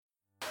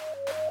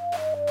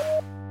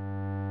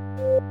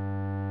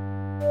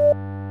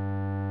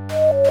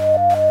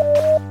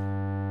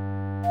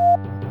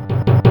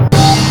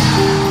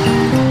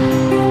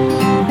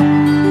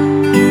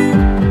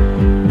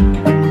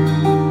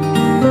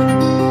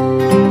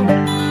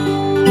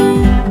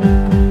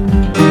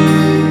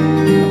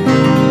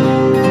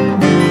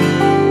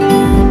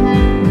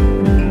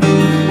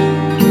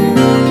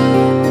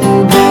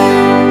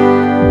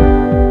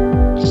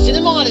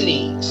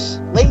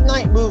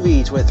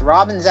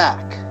Rob and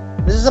Zach.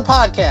 This is a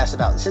podcast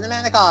about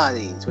cinematic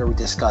oddities where we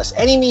discuss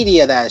any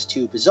media that is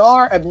too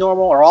bizarre,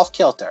 abnormal, or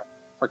off-kilter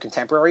for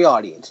contemporary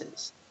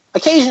audiences.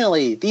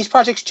 Occasionally, these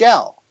projects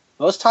gel.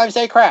 Most times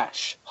they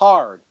crash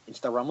hard into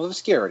the realm of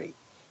obscurity.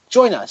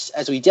 Join us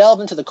as we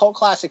delve into the cult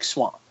classic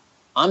swamp.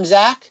 I'm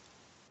Zach.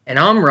 And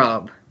I'm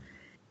Rob.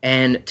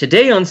 And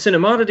today on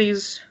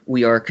Cinemodities,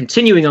 we are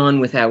continuing on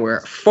with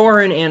our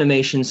foreign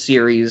animation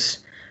series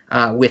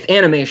with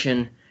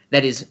animation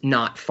that is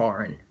not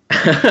foreign.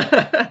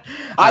 That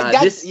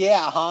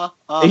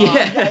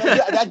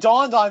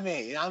dawned on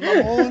me. I'm a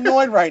little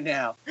annoyed right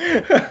now.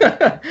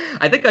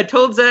 I think I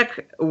told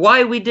Zach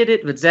why we did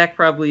it, but Zach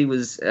probably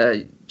was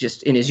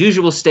just in his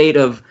usual state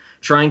of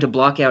trying to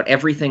block out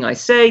everything I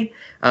say.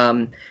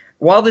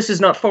 While this is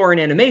not foreign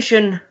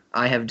animation,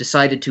 I have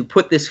decided to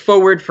put this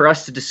forward for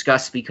us to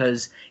discuss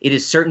because it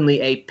is certainly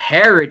a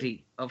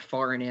parody of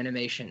foreign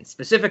animation,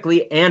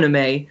 specifically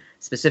anime,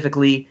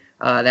 specifically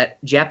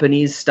that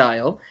Japanese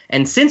style.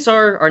 And since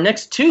our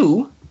next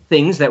two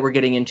things that we're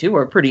getting into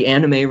are pretty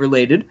anime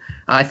related,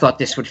 I thought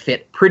this would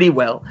fit pretty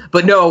well.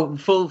 But no,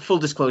 full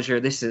disclosure,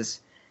 this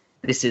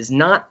is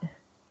not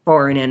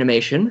foreign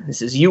animation.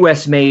 This is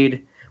US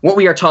made. What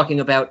we are talking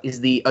about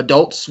is the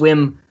Adult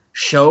Swim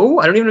show.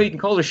 I don't even know if you can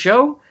call it a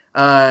show.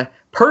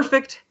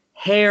 Perfect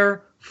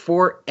Hair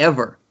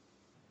Forever.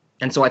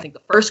 And so I think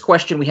the first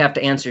question we have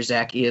to answer,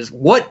 Zach, is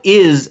what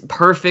is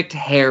Perfect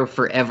Hair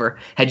Forever?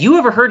 Had you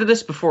ever heard of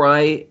this before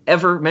I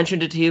ever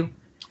mentioned it to you?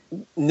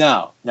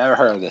 No, never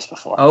heard of this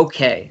before.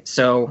 Okay,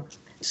 so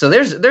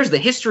there's the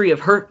history of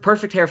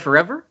Perfect Hair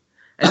Forever,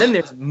 and then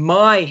there's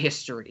my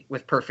history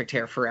with Perfect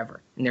Hair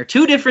Forever. And they're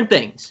two different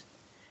things.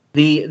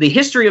 The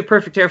history of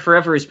Perfect Hair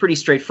Forever is pretty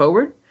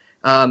straightforward.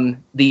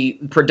 The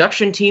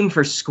production team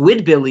for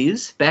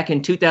Squidbillies back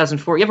in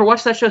 2004. You ever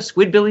watch that show,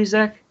 Squidbillies,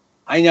 Zach?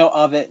 I know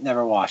of it,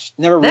 never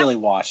really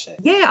watched it.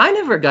 Yeah, I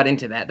never got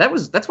into that.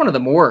 That's one of the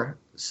more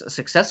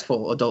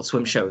successful Adult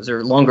Swim shows,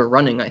 or longer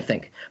running, I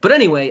think. But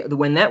anyway,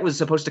 when that was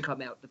supposed to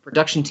come out, the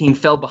production team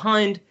fell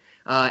behind,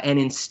 and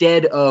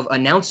instead of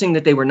announcing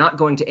that they were not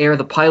going to air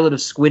the pilot of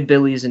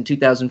Squidbillies in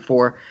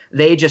 2004,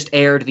 they just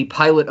aired the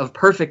pilot of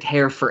Perfect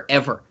Hair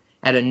Forever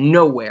out of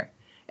nowhere.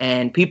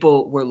 And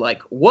people were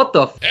like, what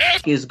the f***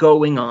 is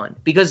going on?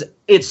 Because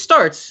it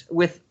starts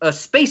with a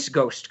Space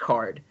Ghost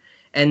card.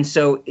 And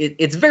so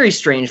it's very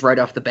strange right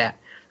off the bat.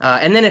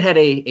 And then it had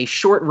a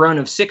short run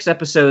of 6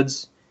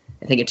 episodes,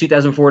 I think in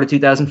 2004 to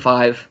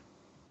 2005.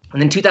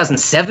 And then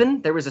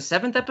 2007, there was a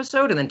 7th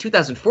episode. And then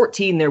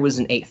 2014, there was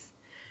an 8th.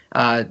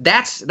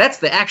 That's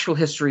the actual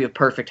history of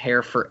Perfect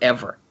Hair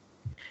Forever.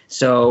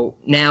 So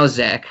now,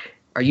 Zach,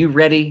 are you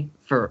ready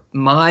for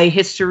my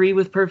history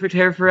with Perfect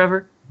Hair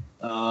Forever?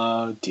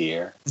 Oh,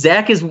 dear.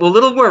 Zach is a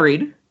little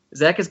worried.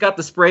 Zach has got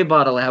the spray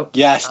bottle out.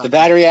 Yes, the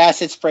battery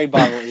acid spray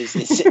bottle is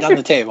sitting on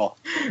the table.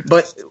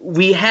 But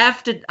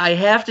I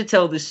have to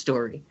tell this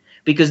story.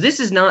 Because this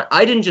is not,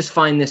 I didn't just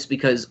find this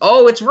because,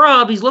 oh, it's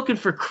Rob, he's looking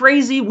for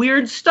crazy,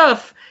 weird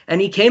stuff,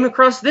 and he came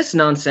across this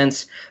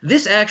nonsense.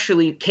 This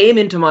actually came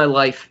into my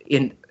life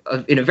in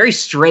a very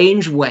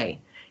strange way,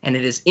 and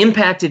it has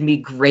impacted me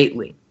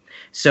greatly.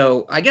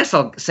 So I guess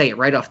I'll say it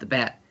right off the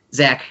bat.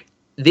 Zach,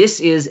 this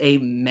is a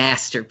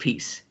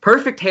masterpiece.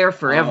 Perfect Hair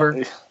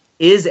Forever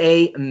is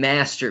a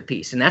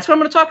masterpiece. And that's what I'm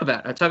going to talk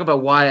about. I'll talk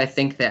about why I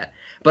think that.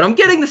 But I'm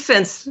getting the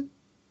sense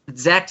that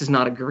Zach does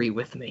not agree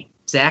with me.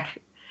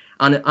 Zach,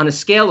 on a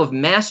scale of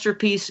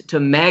masterpiece to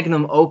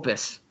magnum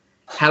opus,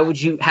 how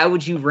would you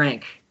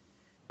rank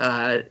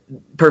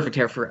Perfect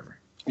Hair Forever?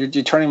 You're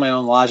turning my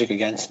own logic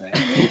against me.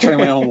 You're turning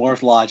my own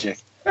warped logic.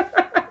 When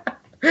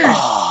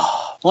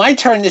I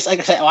turned this, like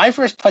I said, when I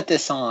first put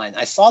this on,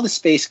 I saw the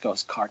Space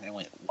Ghost card, and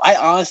I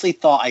honestly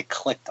thought I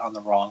clicked on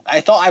the wrong.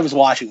 I thought I was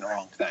watching the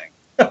wrong thing.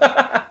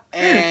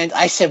 And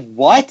I said,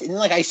 what? And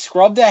I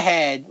scrubbed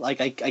ahead like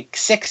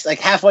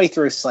halfway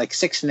through, so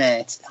 6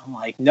 minutes. I'm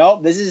like,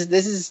 nope, this is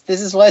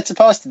what it's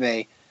supposed to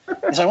be.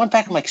 And so I went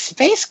back, I'm like,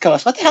 Space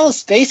Ghost? What the hell is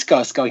Space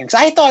Ghost going? Because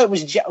I thought it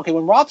was okay,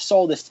 when Rob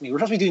sold this to me, we're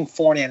supposed to be doing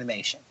foreign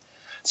animation.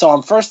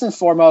 So first and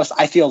foremost,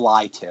 I feel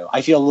lied to.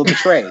 I feel a little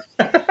betrayed.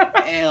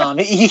 And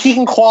he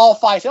can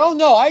qualify. Say, oh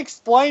no, I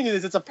explained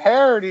it. It's a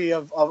parody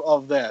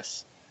of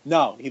this.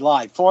 No, he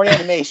lied. Foreign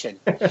animation.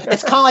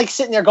 It's kind of like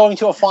sitting there going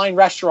to a fine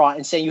restaurant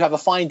and saying you have a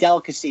fine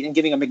delicacy and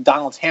giving a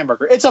McDonald's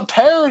hamburger. It's a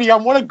parody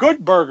on what a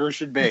good burger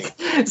should be.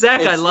 Zach,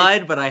 I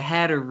lied, but I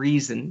had a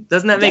reason.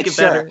 Doesn't that make it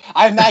better? Sure.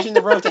 I imagine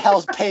the road to hell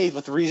is paved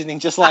with reasoning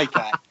just like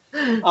that.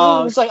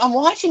 It's like, I'm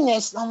watching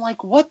this, and I'm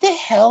like, what the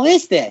hell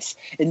is this?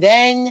 And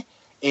then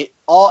it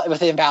all,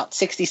 within about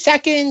 60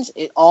 seconds,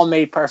 it all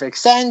made perfect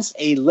sense.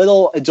 A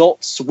little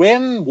Adult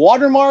Swim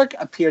watermark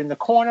appeared in the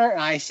corner, and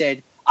I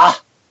said,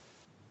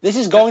 this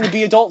is going to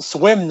be Adult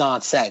Swim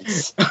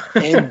nonsense.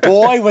 And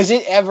boy, was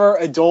it ever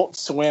Adult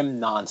Swim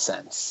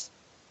nonsense.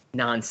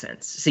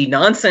 Nonsense. See,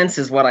 nonsense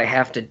is what I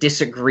have to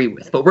disagree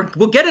with. But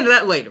we'll get into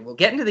that later. We'll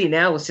get into the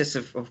analysis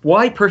of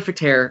why Perfect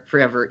Hair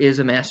Forever is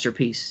a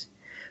masterpiece.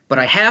 But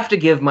I have to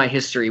give my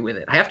history with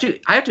it. I have to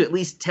at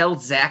least tell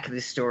Zach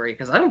this story,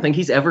 because I don't think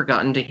he's ever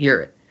gotten to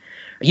hear it.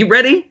 Are you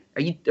ready?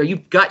 You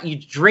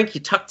drink,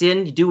 you tucked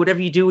in, you do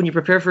whatever you do when you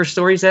prepare for a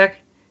story, Zach?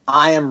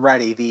 I am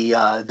ready.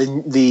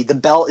 The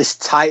belt is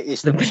tied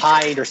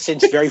or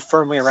cinched very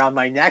firmly around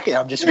my neck, and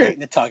I'm just waiting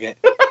to tug it.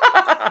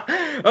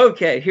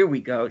 Okay, here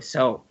we go.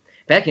 So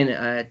back in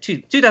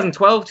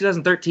 2012,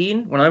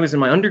 2013, when I was in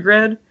my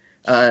undergrad,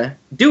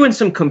 doing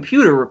some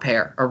computer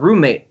repair,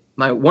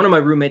 one of my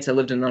roommates, I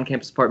lived in an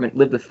on-campus apartment,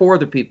 lived with 4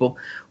 other people.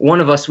 One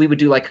of us, we would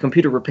do like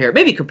computer repair.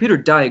 Maybe computer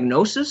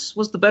diagnosis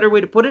was the better way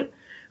to put it.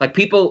 Like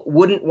people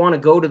wouldn't want to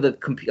go to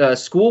the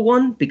school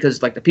one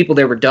because like the people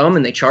there were dumb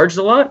and they charged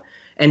a lot.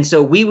 And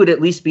so we would at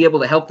least be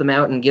able to help them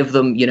out and give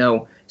them,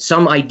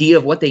 some idea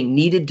of what they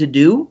needed to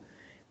do.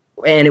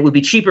 And it would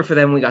be cheaper for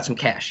them when we got some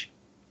cash.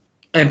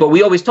 But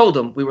we always told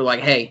them, we were like,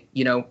 hey,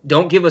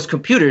 don't give us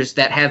computers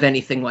that have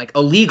anything like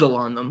illegal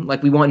on them.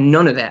 Like we want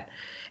none of that.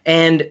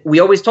 And we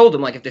always told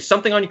them, like, if there's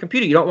something on your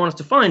computer you don't want us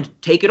to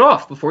find, take it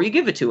off before you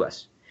give it to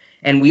us.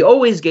 And we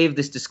always gave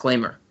this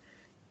disclaimer.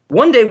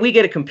 One day we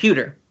get a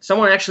computer.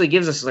 Someone actually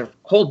gives us a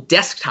whole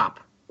desktop,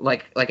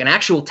 like an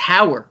actual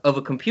tower of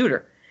a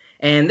computer.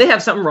 And they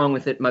have something wrong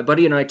with it. My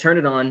buddy and I turn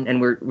it on,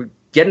 and we're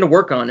getting to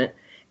work on it.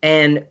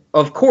 And,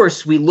 of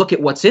course, we look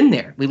at what's in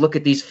there. We look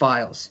at these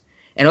files.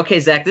 And,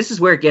 okay, Zach, this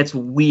is where it gets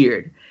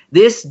weird.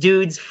 This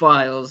dude's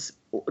files,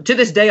 to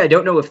this day, I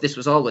don't know if this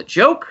was all a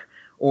joke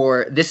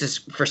or this is,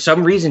 for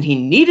some reason, he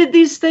needed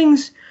these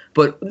things.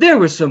 But there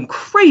was some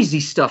crazy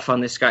stuff on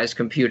this guy's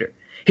computer.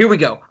 Here we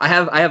go. I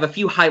have a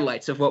few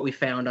highlights of what we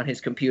found on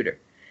his computer.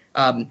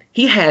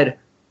 He had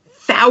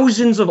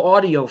thousands of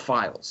audio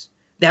files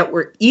that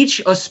were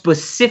each a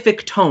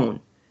specific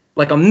tone,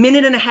 like a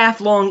minute and a half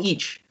long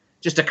each,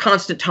 just a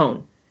constant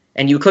tone.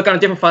 And you click on a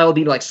different file, it'd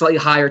be like slightly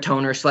higher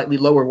tone or a slightly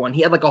lower one.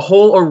 He had like a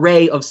whole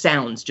array of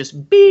sounds,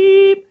 just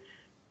beep,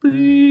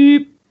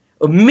 beep,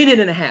 a minute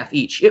and a half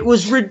each. It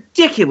was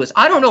ridiculous.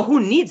 I don't know who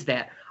needs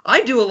that.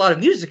 I do a lot of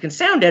music and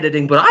sound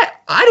editing, but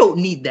I don't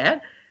need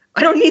that.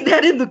 I don't need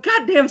that in the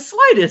goddamn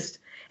slightest.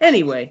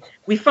 Anyway,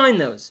 we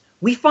find those.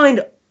 We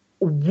find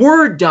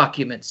Word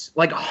documents,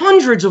 like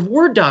hundreds of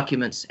Word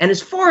documents. And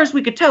as far as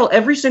we could tell,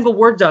 every single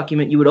Word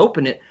document, you would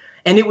open it,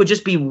 and it would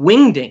just be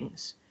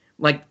wingdings.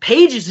 Like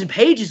pages and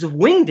pages of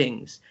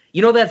wingdings.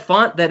 You know that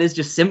font that is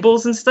just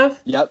symbols and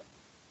stuff? Yep.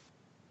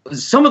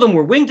 Some of them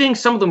were wingdings.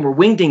 Some of them were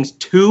wingdings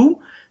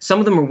 2. Some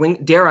of them were,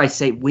 dare I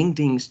say,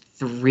 wingdings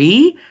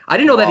 3. I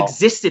didn't know that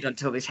existed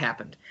until this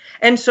happened.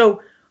 And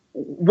so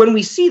when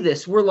we see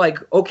this, we're like,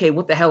 okay,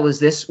 what the hell is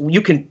this?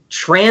 You can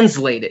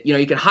translate it.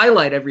 You can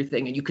highlight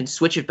everything and you can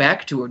switch it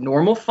back to a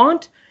normal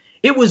font.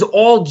 It was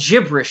all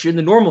gibberish in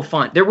the normal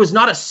font. There was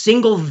not a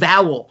single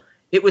vowel.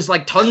 It was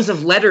like tons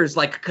of letters,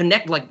 like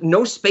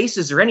no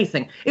spaces or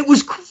anything. It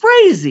was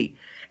crazy.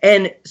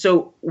 And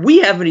so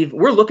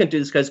we're looking through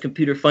this guy's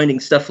computer finding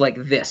stuff like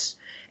this.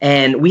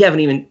 And we don't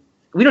even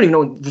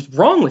know what's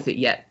wrong with it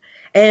yet.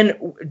 And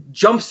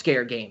jump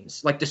scare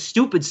games, like the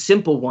stupid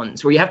simple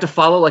ones where you have to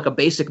follow like a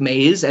basic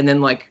maze and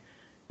then like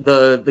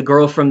the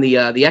girl from the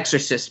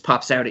Exorcist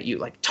pops out at you.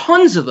 Like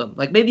tons of them,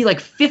 like maybe like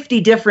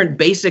 50 different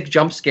basic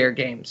jump scare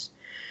games.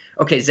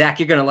 Okay, Zach,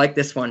 you're going to like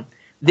this one.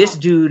 This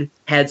dude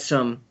had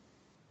some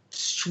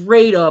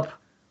straight up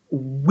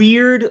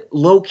weird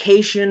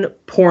location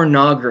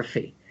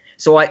pornography.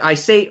 So I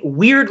say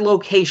weird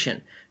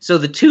location. So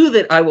the two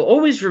that I will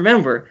always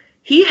remember,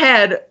 he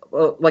had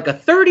like a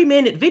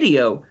 30-minute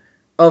video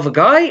of a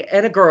guy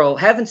and a girl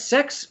having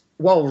sex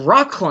while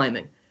rock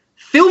climbing,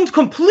 filmed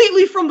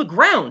completely from the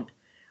ground.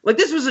 Like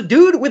this was a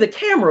dude with a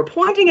camera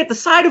pointing at the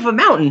side of a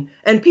mountain,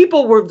 and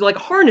people were like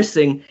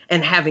harnessing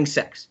and having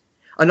sex.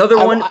 Another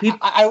one.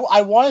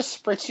 I want to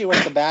spritz you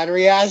with the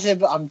battery acid,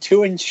 but I'm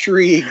too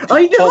intrigued.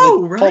 I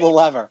know, right? Pull the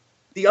lever.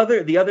 The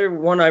other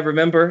one I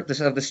remember,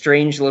 of the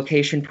strange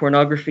location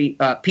pornography,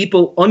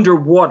 people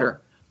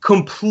underwater,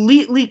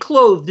 completely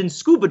clothed in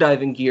scuba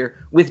diving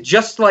gear with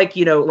just like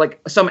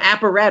some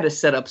apparatus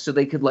set up so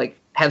they could like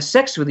have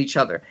sex with each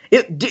other.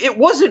 It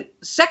wasn't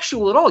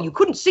sexual at all. You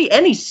couldn't see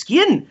any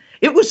skin.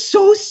 It was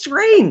so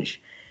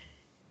strange.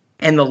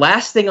 And the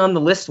last thing on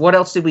the list, what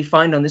else did we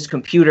find on this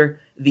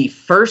computer? The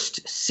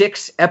first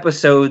 6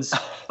 episodes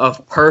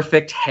of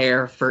Perfect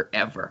Hair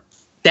Forever.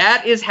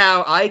 That is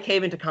how I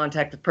came into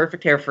contact with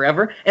Perfect Hair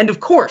Forever. And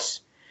of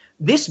course,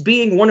 this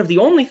being one of the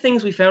only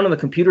things we found on the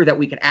computer that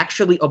we could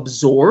actually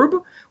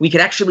absorb, we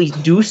could actually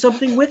do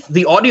something with.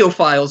 The audio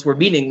files were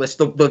meaningless.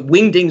 The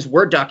Wingdings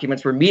Word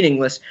documents were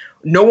meaningless.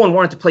 No one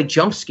wanted to play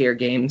jump scare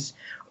games.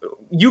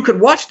 You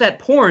could watch that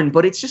porn,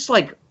 but it's just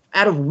like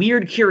out of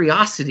weird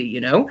curiosity,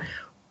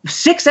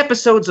 6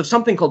 episodes of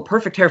something called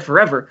Perfect Hair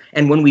Forever,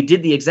 and when we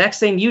did the exact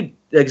same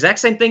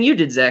thing you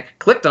did, Zach,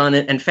 clicked on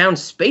it and found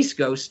Space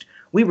Ghost,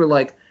 we were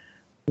like,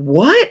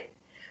 what?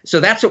 So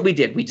that's what we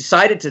did. We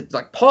decided to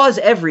like pause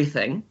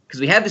everything because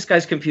we had this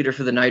guy's computer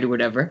for the night or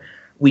whatever.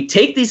 We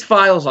take these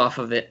files off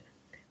of it.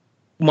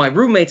 My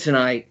roommates and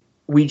I,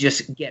 we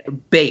just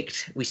get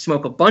baked. We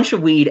smoke a bunch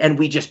of weed and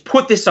we just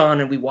put this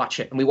on and we watch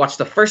it. And we watch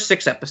the first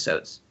 6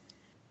 episodes.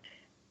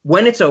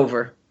 When it's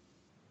over,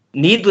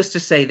 needless to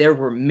say, there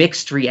were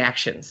mixed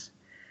reactions.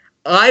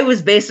 I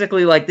was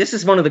basically like, this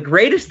is one of the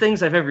greatest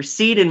things I've ever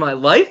seen in my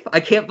life. I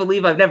can't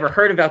believe I've never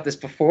heard about this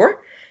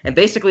before. And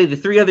basically the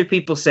three other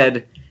people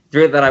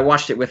that I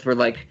watched it with were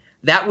like,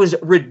 that was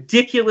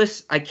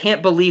ridiculous. I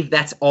can't believe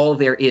that's all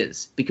there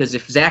is. Because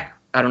if Zach,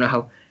 I don't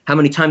know how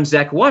many times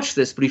Zach watched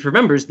this, but he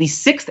remembers the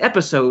 6th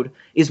episode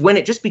is when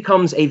it just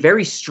becomes a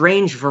very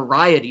strange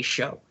variety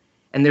show.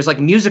 And there's like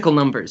musical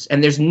numbers,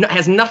 and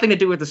has nothing to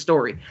do with the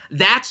story.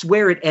 That's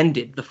where it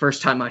ended the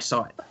first time I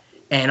saw it.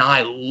 And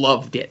I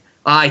loved it.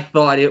 I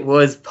thought it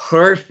was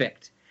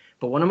perfect.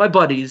 But one of my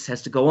buddies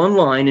has to go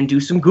online and do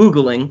some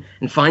Googling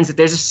and finds that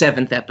there's a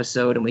 7th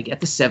episode, and we get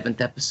the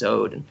 7th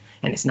episode,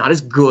 and it's not as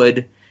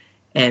good.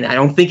 And I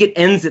don't think it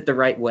ends it the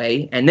right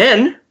way. And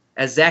then,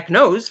 as Zach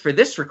knows, for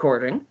this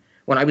recording,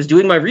 when I was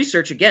doing my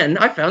research again,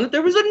 I found that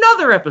there was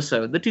another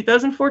episode, the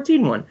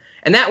 2014 one.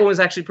 And that one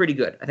was actually pretty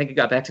good. I think it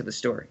got back to the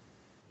story.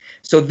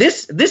 So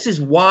this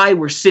is why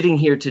we're sitting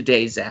here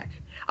today, Zach.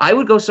 I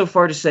would go so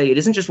far to say it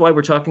isn't just why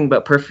we're talking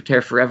about Perfect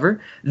Hair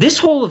Forever. This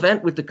whole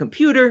event with the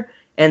computer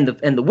and the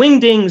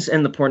wingdings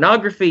and the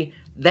pornography,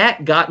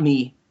 that got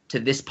me to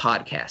this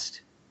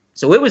podcast.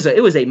 So it was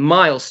a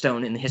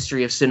milestone in the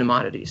history of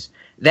Cinemodities.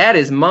 That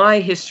is my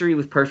history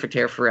with Perfect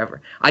Hair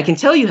Forever. I can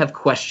tell you have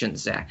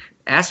questions, Zach.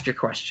 Ask your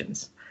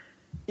questions.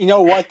 You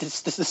know what? The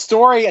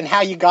story and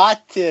how you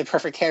got to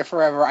Perfect Hair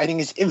Forever, I think,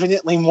 is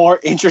infinitely more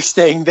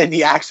interesting than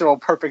the actual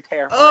Perfect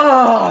Hair Forever.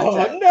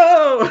 Oh,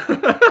 no!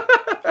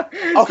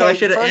 Okay, so I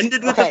should have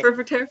ended with the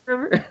Perfect Hair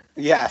Forever?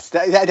 Yes,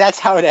 that's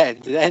how it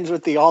ends. It ends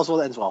with the all's well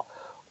that ends well.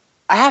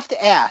 I have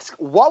to ask,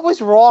 what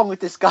was wrong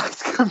with this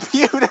guy's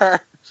computer?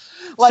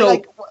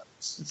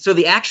 So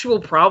the actual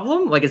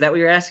problem? Like, is that what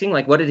you're asking?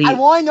 Like, what did he... I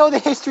want to know the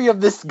history of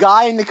this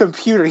guy in the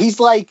computer. He's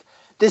like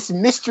this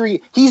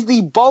mystery. He's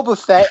the Boba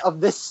Fett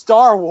of this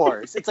Star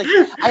Wars. It's like,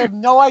 I have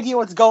no idea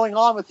what's going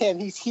on with him.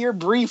 He's here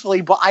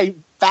briefly, but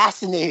I'm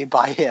fascinated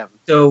by him.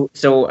 So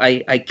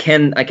I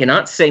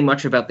cannot say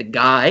much about the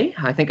guy.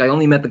 I think I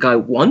only met the guy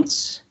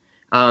once.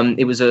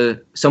 It was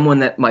someone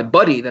that my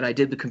buddy that I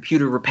did the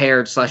computer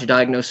repair /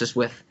 diagnosis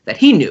with that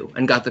he knew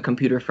and got the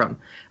computer from.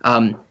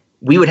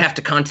 We would have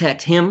to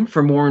contact him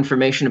for more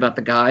information about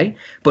the guy.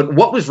 But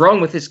what was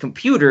wrong with his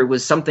computer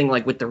was something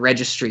like with the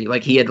registry.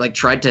 Like he had like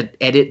tried to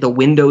edit the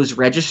Windows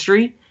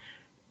registry,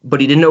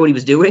 but he didn't know what he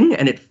was doing,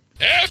 and it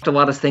f***ed a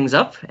lot of things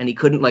up, and he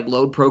couldn't like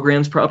load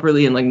programs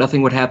properly, and like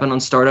nothing would happen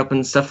on startup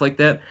and stuff like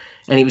that.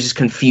 And he was just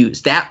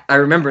confused. I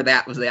remember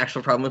that was the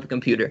actual problem with the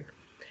computer.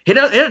 It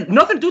had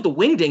nothing to do with the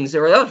wingdings. There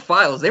were other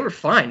files. They were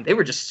fine. They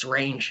were just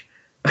strange.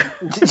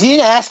 Did you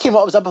ask him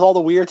what was up with all the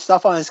weird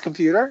stuff on his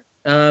computer?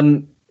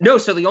 No,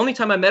 so the only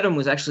time I met him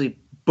was actually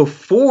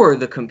before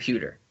the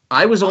computer.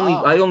 I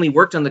only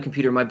worked on the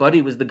computer. My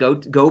buddy was the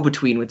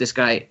go-between with this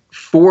guy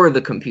for the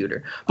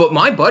computer. But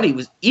my buddy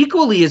was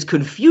equally as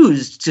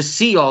confused to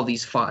see all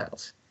these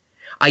files.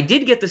 I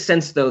did get the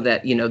sense, though,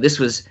 that, this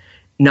was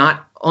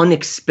not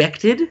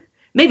unexpected.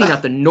 Maybe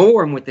not the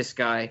norm with this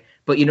guy,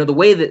 but, the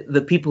way that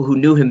the people who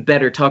knew him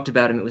better talked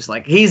about him, it was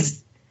like,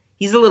 he's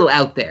a little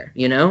out there,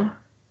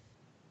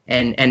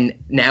 And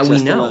now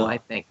we know, I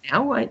think.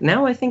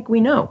 Now I think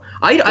we know.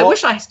 I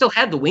wish I still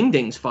had the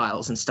Wingdings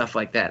files and stuff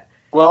like that.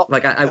 Well,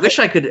 like I wish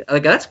I could.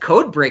 Like that's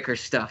code breaker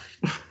stuff.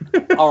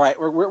 All right,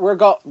 we're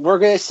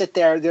gonna sit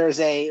there.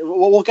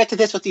 We'll get to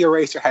this with the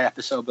Eraserhead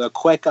episode, but a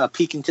quick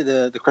peek into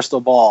the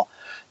crystal ball.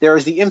 There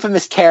was the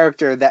infamous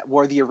character that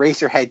wore the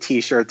Eraserhead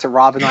T-shirt to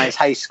Rob and I's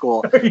high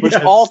school, which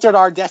altered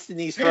our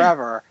destinies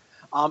forever.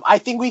 I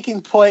think we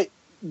can put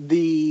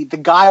the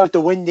guy with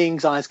the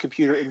Wingdings on his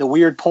computer in the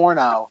weird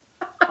porno.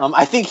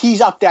 I think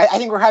he's up there. I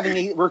think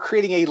we're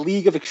creating a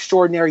League of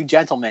Extraordinary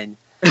Gentlemen.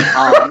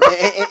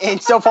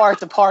 And so far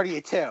it's a party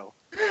of two.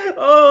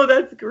 Oh,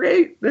 that's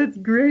great. That's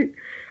great.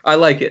 I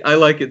like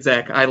it,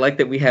 Zach. I like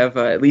that we have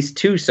at least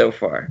two so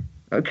far.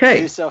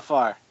 Okay. Two so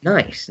far.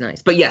 Nice.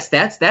 But yes,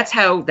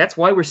 that's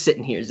why we're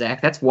sitting here,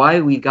 Zach. That's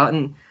why we've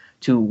gotten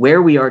to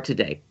where we are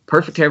today.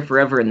 Perfect Hair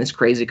Forever and this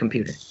crazy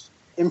computer.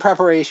 In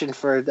preparation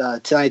for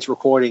tonight's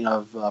recording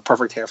of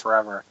Perfect Hair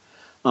Forever,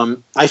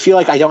 I feel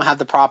like I don't have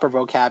the proper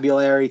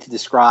vocabulary to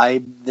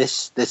describe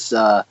this.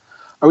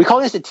 Are we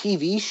calling this a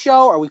TV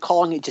show? Are we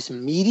calling it just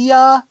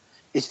media?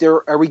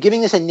 Are we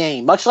giving this a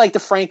name? Much like the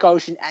Frank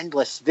Ocean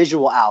Endless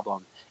visual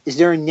album, is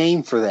there a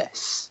name for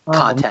this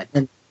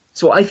content?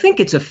 So I think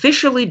it's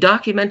officially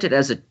documented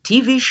as a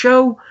TV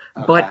show,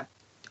 but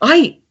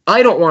I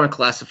don't want to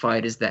classify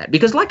it as that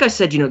because, like I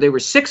said, there were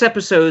 6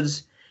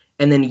 episodes,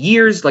 and then 2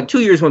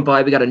 years went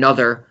by, we got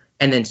another,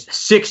 and then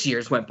 6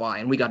 years went by,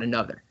 and we got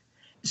another.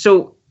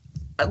 So,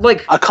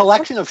 like a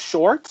collection of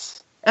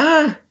shorts.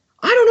 I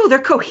don't know. They're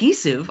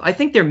cohesive. I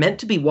think they're meant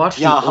to be watched.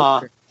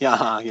 Yeah.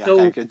 So,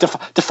 thank you.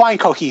 Define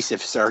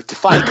cohesive, sir.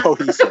 Define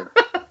cohesive.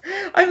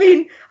 I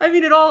mean,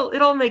 it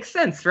all makes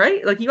sense,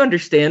 right? Like you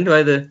understand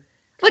by the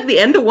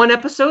end of one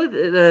episode,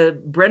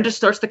 Brenda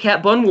starts the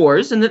Cat Bun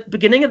Wars, and the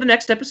beginning of the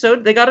next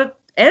episode, they gotta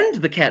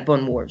end the Cat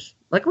Bun Wars.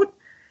 Like what?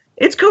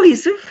 It's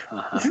cohesive.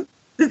 This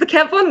is the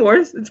Cat Bun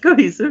Wars. It's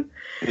cohesive.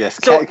 Yes.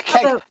 So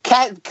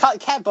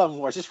Cat Bun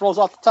Wars just rolls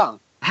off the tongue.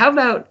 How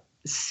about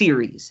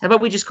series? How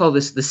about we just call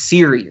this the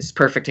series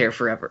Perfect Hair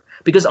Forever?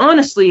 Because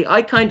honestly,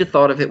 I kind of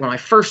thought of it when I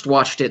first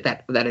watched it,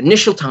 that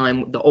initial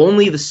time,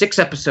 only the 6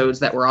 episodes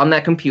that were on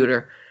that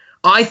computer,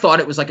 I thought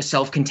it was like a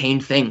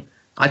self-contained thing.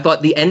 I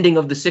thought the ending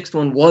of the 6th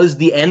one was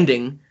the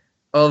ending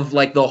of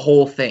like the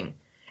whole thing.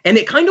 And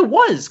it kind of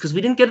was, because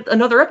we didn't get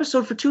another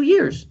episode for 2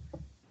 years.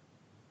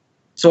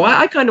 So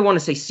I kind of want to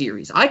say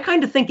series. I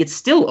kind of think it's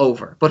still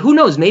over. But who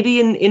knows? Maybe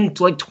in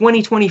like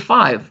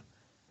 2025,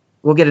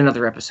 we'll get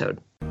another episode.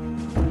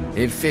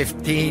 In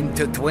 15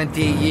 to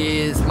 20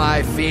 years,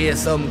 my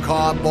fearsome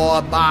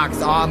cardboard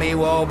box army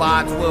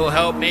robots will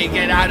help me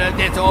get out of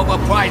this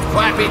overpriced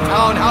crappy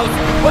townhouse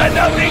where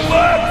nothing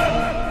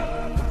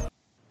works!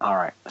 All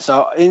right.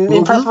 So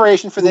in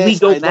preparation for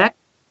this... Will we go back?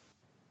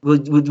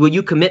 Will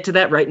you commit to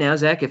that right now,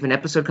 Zach? If an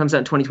episode comes out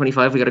in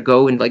 2025, we got to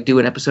go and like do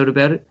an episode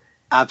about it?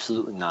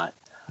 Absolutely not.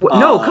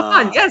 No, come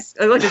on. Yes,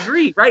 I like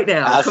agree right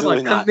now.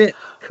 Absolutely come on,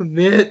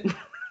 commit.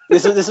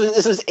 This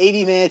was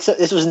 80 minutes.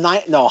 This was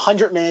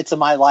 100 minutes of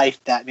my life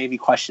that made me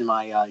question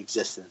my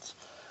existence,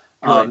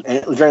 and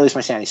at the very least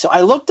my sanity. So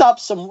I looked up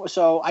some.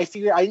 So I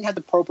figured I didn't have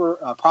the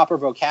proper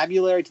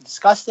vocabulary to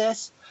discuss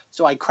this.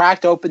 So I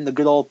cracked open the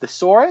good old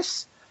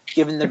thesaurus,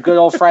 giving the good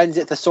old friends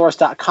at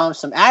thesaurus.com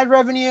some ad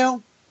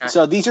revenue.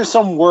 So these are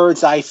some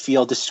words I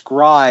feel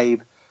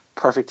describe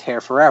Perfect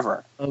Hair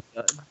Forever. Oh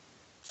God.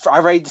 I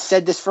already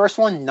said this first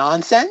one: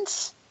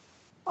 nonsense,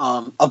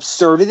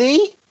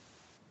 absurdity.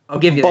 I'll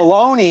give you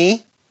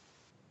baloney.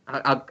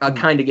 That. I'll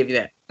kind of give you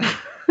that.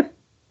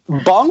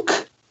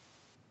 Bunk.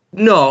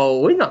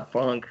 No, it's not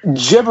bunk.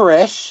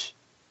 Gibberish.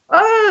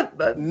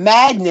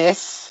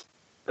 Madness.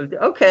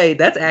 Okay,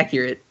 that's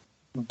accurate.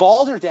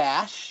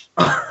 Balderdash.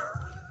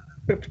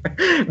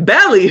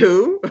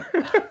 Ballyhoo.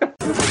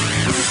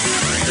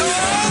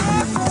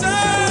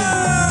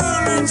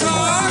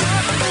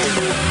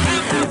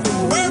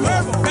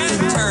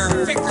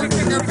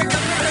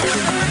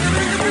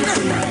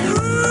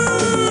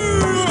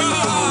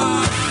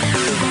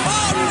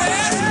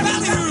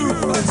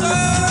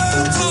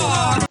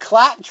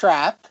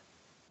 Claptrap.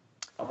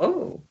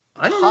 Oh,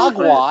 I don't know.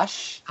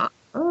 Hogwash.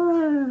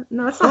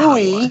 No, it's not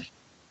hogwash.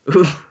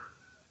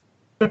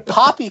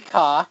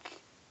 Poppycock.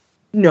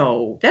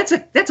 No, that's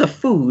a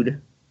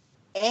food.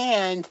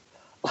 And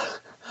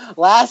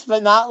last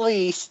but not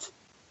least,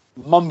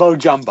 Mumbo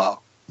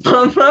Jumbo.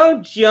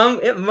 Mumbo Jumbo.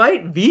 It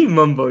might be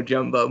Mumbo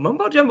Jumbo.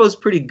 Mumbo Jumbo is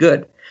pretty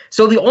good.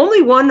 So the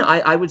only one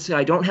I would say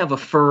I don't have a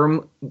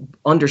firm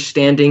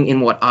understanding in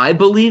what I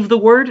believe the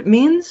word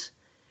means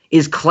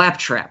is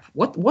claptrap.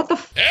 What the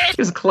f***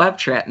 does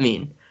claptrap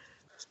mean?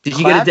 Did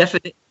you get a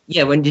definite?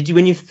 Yeah, when you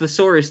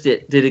thesaurused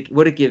it,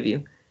 what did it give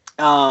you?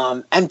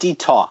 Empty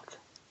talk.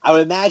 I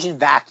would imagine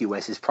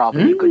vacuous is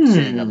probably a good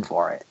synonym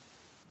for it.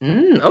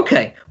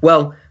 Okay.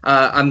 Well,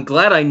 I'm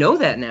glad I know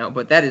that now,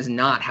 but that is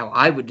not how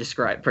I would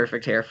describe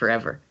Perfect Hair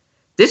Forever.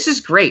 This is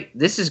great.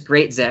 This is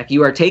great, Zach.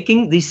 You are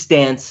taking the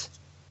stance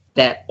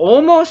that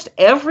almost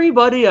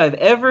everybody I've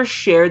ever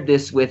shared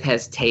this with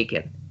has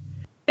taken.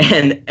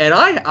 And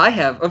I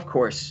have, of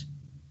course,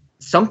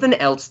 something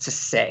else to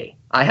say.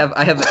 I have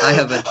a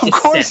dissent. Of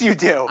course you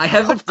do. I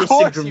have a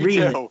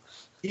disagreement.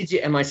 Did you?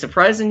 Am I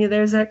surprising you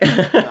there, Zach?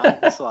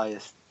 Not the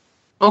slightest.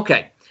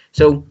 Okay.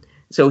 So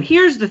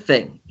here's the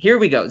thing. Here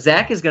we go.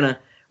 Zach is gonna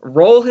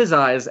roll his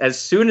eyes as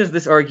soon as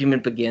this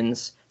argument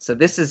begins. So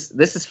this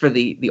is for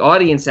the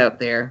audience out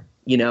there.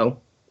 You know,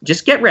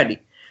 just get ready.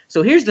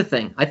 So here's the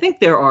thing. I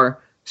think there are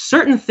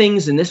certain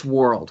things in this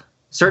world,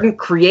 certain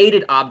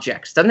created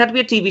objects. Doesn't have to be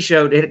a TV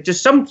show.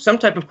 Just some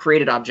type of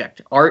created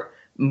object, art,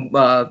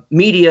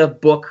 media,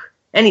 book,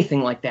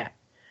 anything like that.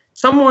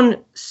 Something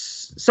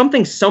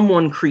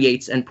someone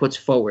creates and puts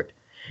forward.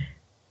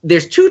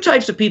 There's two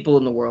types of people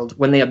in the world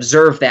when they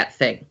observe that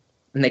thing,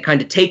 and they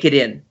kind of take it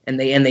in, and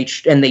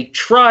they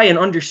try and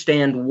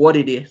understand what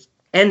it is.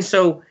 And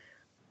so,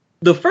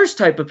 the first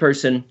type of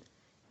person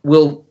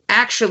will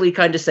actually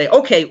kind of say,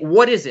 okay,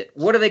 what is it?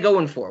 What are they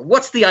going for?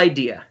 What's the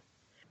idea?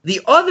 The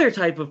other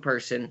type of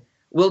person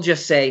will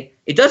just say,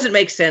 it doesn't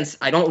make sense.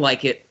 I don't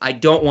like it. I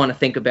don't want to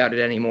think about it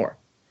anymore.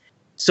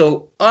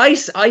 So I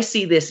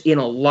see this in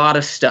a lot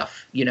of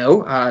stuff, you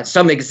know.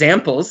 Some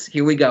examples.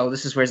 Here we go.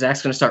 This is where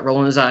Zach's going to start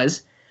rolling his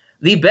eyes.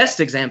 The best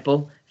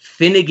example,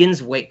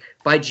 Finnegan's Wake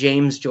by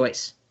James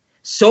Joyce.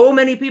 So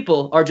many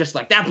people are just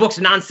like, that book's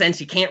nonsense.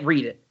 You can't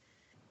read it.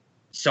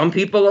 Some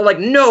people are like,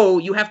 no,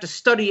 you have to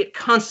study it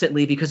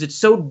constantly because it's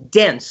so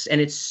dense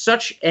and it's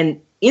such an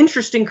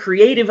interesting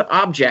creative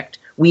object.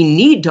 We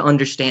need to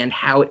understand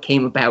how it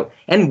came about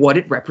and what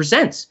it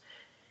represents.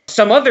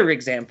 Some other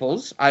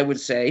examples, I would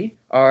say,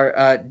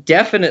 are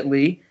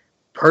definitely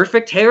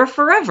Perfect Hair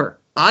Forever.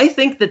 I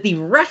think that the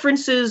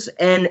references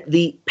and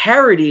the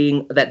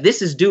parodying that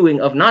this is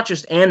doing of not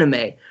just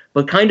anime,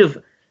 but kind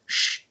of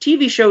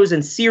TV shows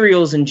and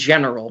serials in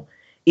general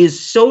is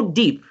so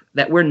deep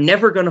that we're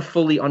never going to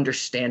fully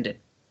understand it.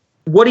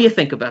 What do you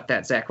think about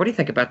that, Zach? What do you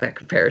think about that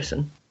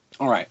comparison?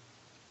 All right.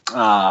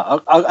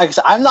 I'm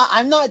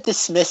not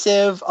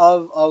dismissive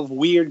of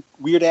weird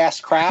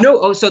ass crap.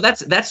 No, so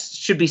that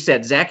should be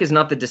said. Zach is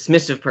not the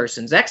dismissive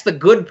person. Zach's the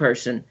good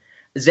person.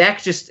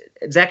 Zach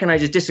and I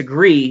just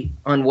disagree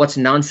on what's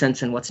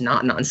nonsense and what's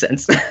not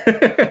nonsense.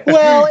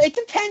 Well, it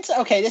depends.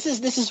 Okay, this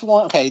is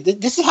one. Okay,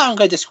 this is how I'm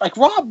going to describe.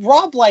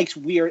 Rob likes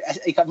weird.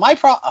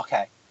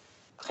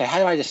 Okay, how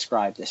do I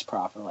describe this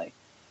properly?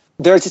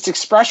 There's this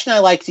expression I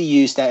like to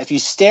use that if you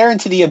stare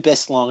into the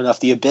abyss long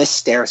enough, the abyss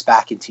stares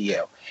back into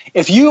you.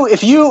 If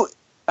you,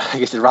 I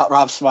guess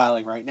Rob's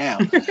smiling right now.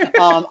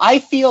 I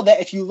feel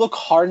that if you look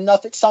hard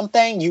enough at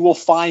something, you will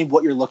find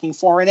what you're looking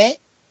for in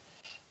it.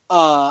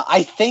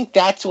 I think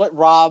that's what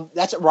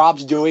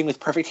Rob's doing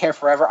with Perfect Hair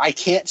Forever. I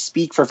can't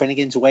speak for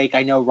Finnegan's Wake.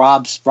 I know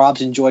Rob's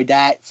enjoyed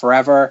that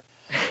forever.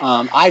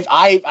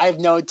 I've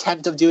no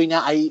attempt of doing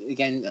that.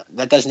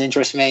 That doesn't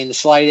interest me in the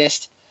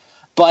slightest.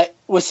 But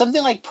with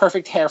something like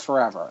Perfect Hair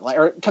Forever,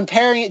 or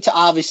comparing it to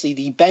obviously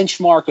the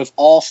benchmark of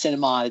all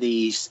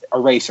cinemodities,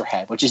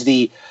 Eraserhead, which is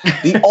the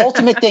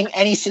ultimate thing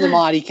any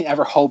cinemodie can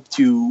ever hope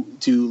to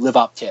live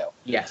up to.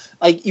 Yes.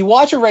 Like, you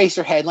watch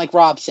Eraserhead, like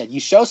Rob said, you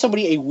show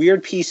somebody a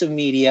weird piece of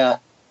media,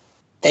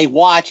 they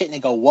watch it and they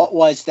go, "What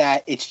was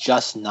that? It's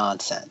just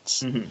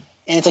nonsense." Mm-hmm.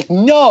 And it's like,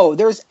 no,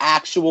 there's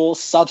actual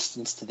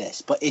substance to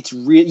this, but it's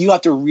real. You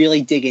have to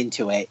really dig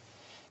into it.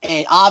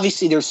 And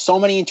obviously, there's so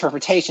many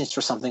interpretations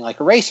for something like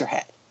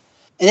Eraserhead.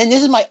 And then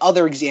this is my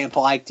other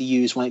example I like to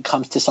use when it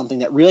comes to something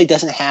that really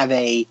doesn't have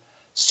a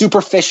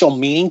superficial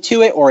meaning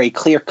to it or a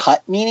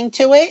clear-cut meaning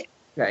to it.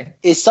 Okay.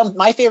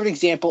 My favorite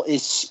example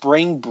is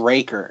Spring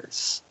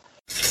Breakers.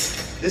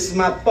 This is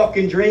my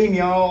fucking dream,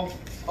 y'all.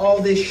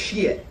 All this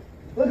shit.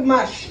 Look at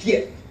my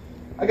shit.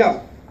 I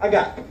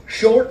got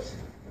shorts,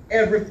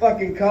 every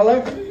fucking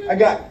color. I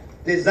got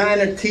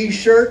designer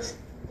t-shirts.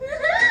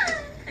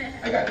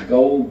 I got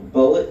gold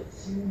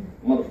bullets,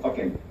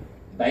 motherfucking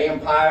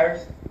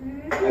vampires.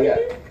 I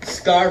got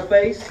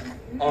Scarface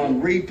on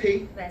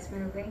repeat. Best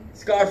movie.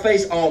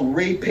 Scarface on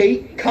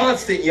repeat.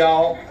 Constant,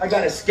 y'all. I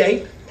got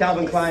Escape.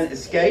 Calvin Klein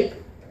Escape.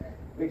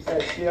 Mix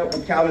that shit up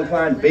with Calvin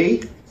Klein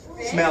B.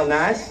 Smell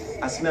nice.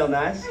 I smell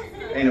nice.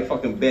 Ain't a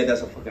fucking bed,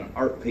 that's a fucking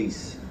art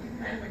piece.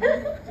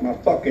 My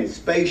fucking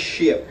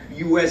spaceship,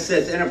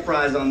 USS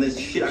Enterprise on this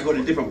shit. I go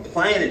to different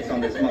planets on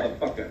this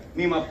motherfucker.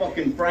 Me and my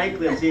fucking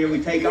Franklin's here, we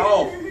take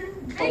off.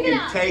 Fucking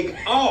take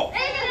off.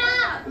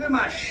 Look at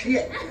my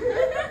shit.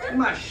 Look at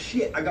my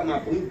shit. I got my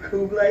blue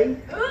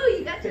Kool-Aid. Ooh,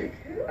 you got your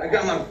Kool-Aid. I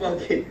got my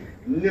fucking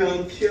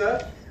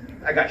nunchuck.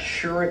 I got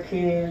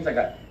shurikens. I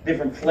got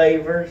different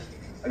flavors.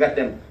 I got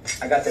them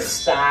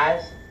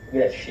size.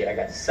 Look at that shit. I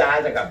got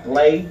size. I got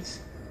blades.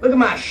 Look at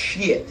my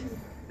shit.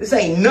 This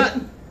ain't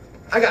nothing.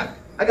 I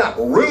got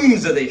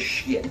rooms of this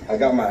shit. I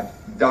got my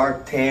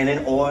dark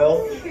tannin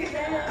oil.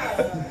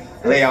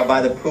 Lay out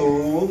by the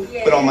pool.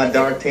 Put on my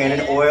dark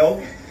tannin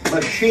oil.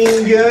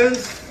 Machine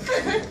guns.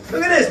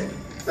 Look at this.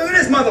 Look at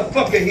this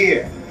motherfucker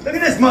here. Look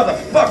at this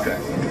motherfucker.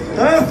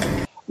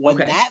 Huh? When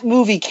that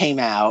movie came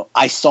out,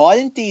 I saw it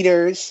in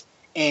theaters,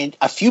 and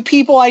a few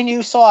people I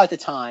knew saw it at the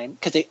time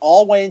because they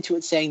all went into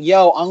it saying,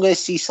 "Yo, I'm going to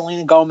see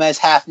Selena Gomez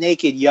half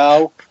naked,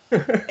 yo."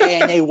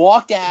 And they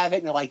walked out of it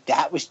and they're like,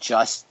 "That was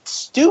just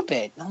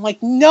stupid." And I'm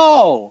like,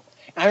 no.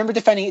 And I remember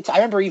defending it. I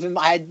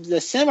had the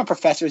cinema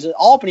professors at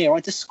Albany. I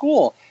went to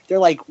school. They're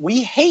like,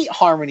 "We hate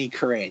Harmony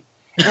Korine."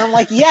 And I'm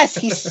like, yes,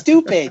 he's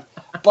stupid,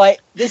 but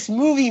this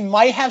movie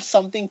might have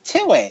something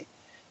to it.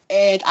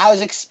 And I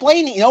was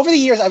explaining, and over the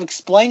years, I've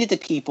explained it to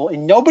people,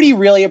 and nobody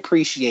really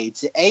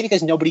appreciates it. A,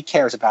 because nobody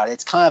cares about it.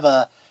 It's kind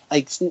of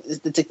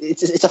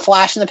it's a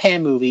flash in the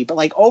pan movie. But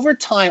like over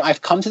time,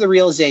 I've come to the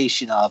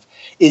realization of,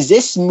 is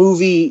this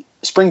movie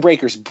Spring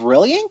Breakers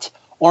brilliant,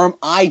 or am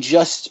I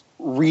just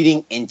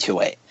reading into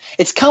it?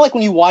 It's kind of like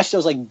when you watch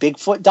those like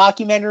Bigfoot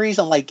documentaries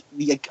on like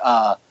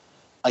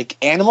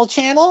Animal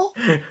Channel,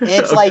 and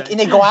it's like, and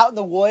they go out in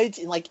the woods,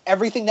 and like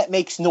everything that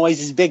makes noise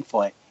is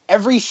Bigfoot.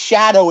 Every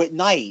shadow at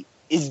night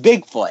is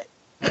Bigfoot.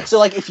 So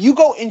like if you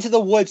go into the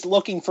woods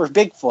looking for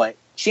Bigfoot,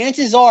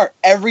 chances are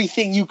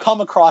everything you come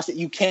across that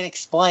you can't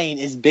explain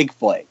is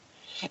Bigfoot.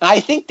 And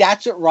I think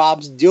that's what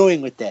Rob's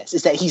doing with this,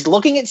 is that he's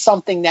looking at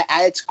something that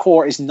at its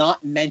core is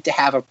not meant to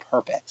have a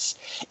purpose.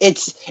 And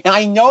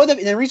I know that,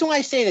 and the reason why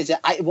I say this is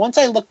that once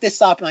I looked this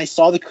up and I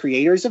saw the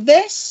creators of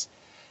this,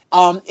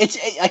 it's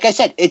like I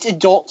said, it's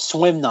Adult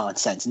Swim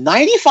nonsense.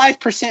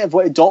 95% of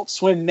what Adult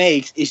Swim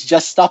makes is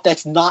just stuff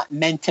that's not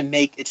meant to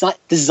make. It's not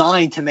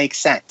designed to make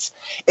sense.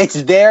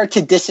 It's there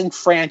to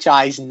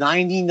disenfranchise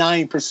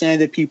 99% of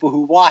the people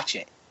who watch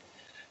it,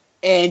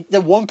 and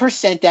the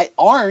 1% that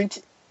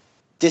aren't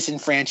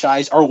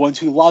disenfranchised are ones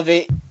who love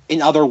it.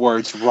 In other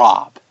words,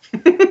 Rob.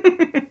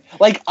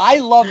 Like, I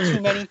love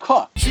Too Many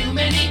Cooks. Too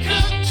many cooks.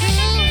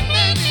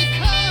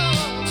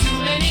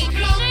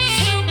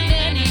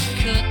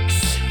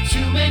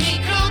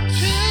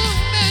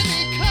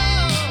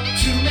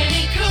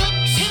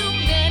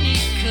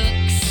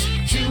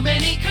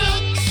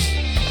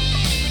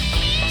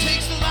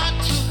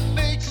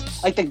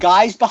 Like, the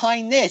guys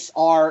behind this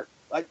are,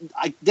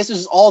 this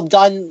was all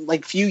done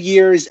like a few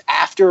years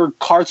after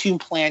Cartoon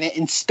Planet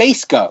and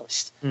Space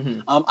Ghost.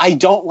 Mm-hmm. I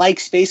don't like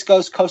Space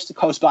Ghost Coast to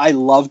Coast, but I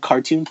love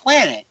Cartoon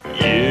Planet.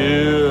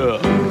 Yeah.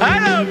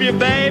 I love you,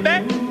 baby.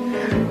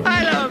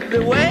 I love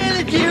the way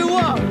that you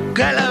are.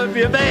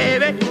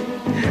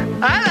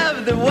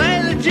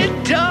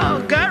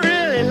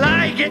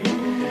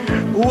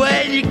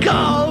 when you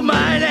call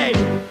my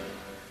name.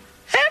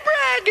 Hey,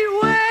 Braggy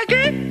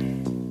Waggy.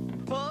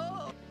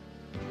 Oh,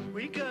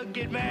 we could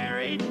get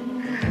married.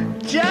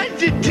 Just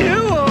the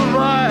two of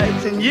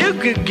us, and you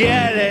could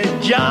get a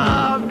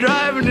job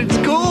driving the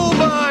school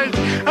bus.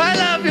 I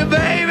love you,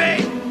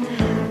 baby.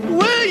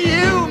 Will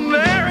you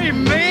marry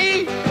me?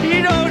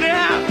 You don't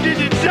have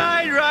to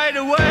decide right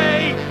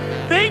away.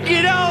 Think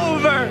it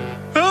over.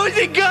 Who's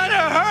it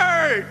gonna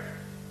hurt?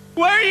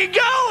 Where are you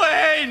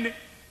going?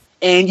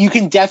 And you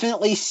can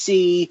definitely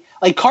see,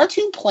 like,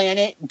 Cartoon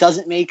Planet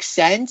doesn't make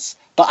sense,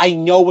 but I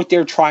know what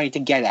they're trying to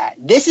get at.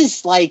 This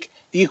is like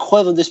the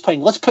equivalent of just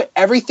putting, let's put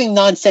everything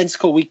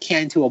nonsensical we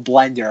can to a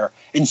blender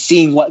and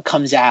seeing what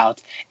comes out.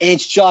 And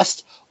it's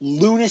just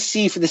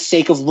lunacy for the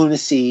sake of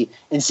lunacy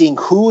and seeing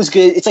who's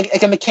good. It's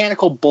like a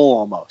mechanical bull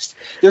almost.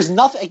 There's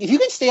nothing. If you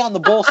can stay on the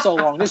bull so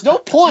long, there's no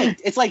point.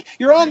 It's like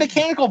you're on a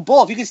mechanical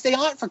bull. If you can stay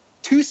on it for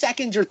 2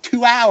 seconds or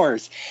 2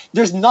 hours,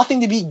 there's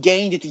nothing to be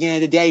gained at the end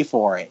of the day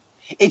for it.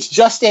 It's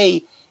just an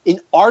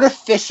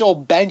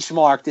artificial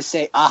benchmark to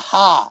say,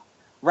 aha,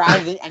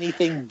 rather than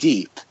anything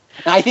deep.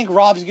 And I think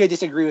Rob's going to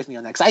disagree with me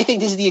on that because I think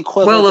this is the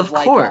equivalent. Well, of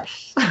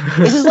course.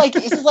 This is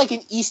like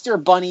an Easter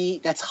bunny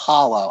that's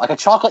hollow, like a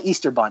chocolate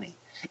Easter bunny.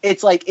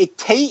 It's like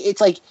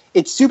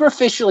it's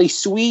superficially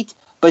sweet,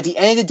 but at the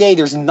end of the day,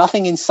 there's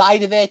nothing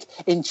inside of it,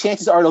 and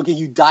chances are it'll give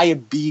you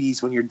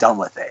diabetes when you're done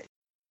with it.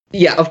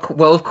 Yeah, of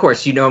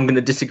course, I'm going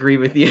to disagree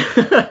with you.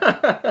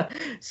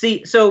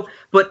 See,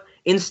 but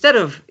instead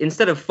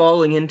of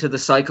falling into the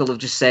cycle of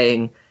just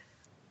saying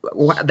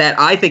that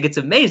I think it's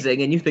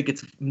amazing and you think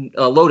it's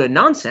a load of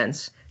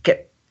nonsense,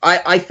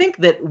 I think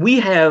that we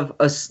have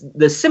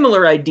the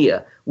similar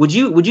idea. Would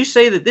you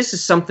say that this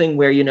is something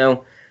where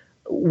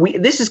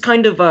this is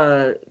kind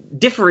of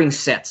differing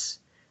sets?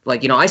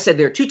 Like, I said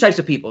there are two types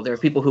of people. There are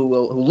people who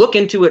look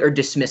into it or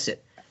dismiss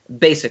it,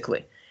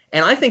 basically.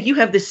 And I think you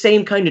have this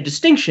same kind of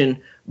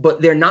distinction,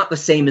 but they're not the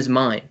same as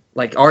mine.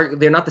 Like,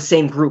 they're not the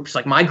same groups.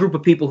 Like, my group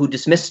of people who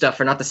dismiss stuff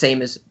are not the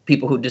same as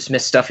people who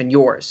dismiss stuff in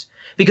yours.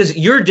 Because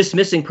you're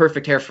dismissing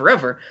Perfect Hair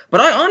Forever, but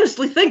I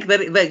honestly think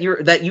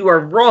that you are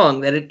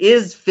wrong, that it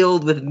is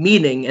filled with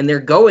meaning, and they're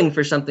going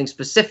for something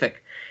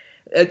specific.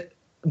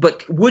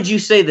 But would you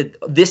say that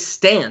this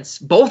stance,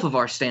 both of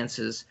our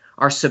stances,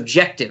 are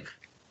subjective?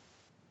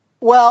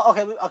 Well,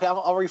 okay,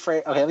 I'll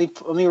rephrase. Okay,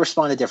 let me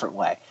respond a different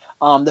way.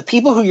 The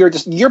people who you're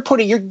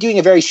doing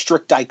a very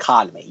strict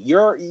dichotomy.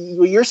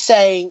 What you're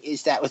saying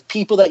is that with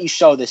people that you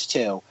show this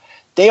to,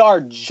 they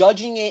are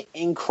judging it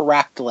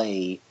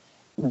incorrectly,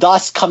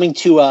 thus coming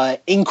to an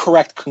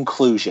incorrect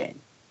conclusion.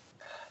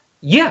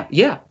 Yeah.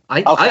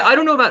 I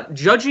don't know about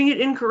judging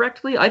it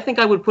incorrectly. I think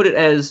I would put it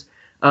as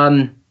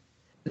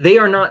they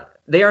are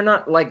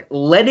not like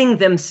letting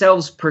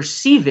themselves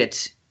perceive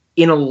it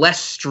in a less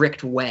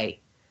strict way.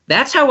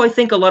 That's how I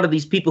think a lot of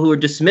these people who are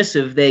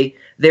dismissive,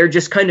 their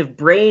just kind of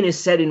brain is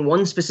set in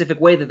one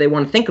specific way that they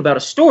want to think about a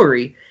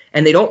story,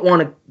 and they don't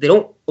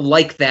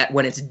like that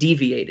when it's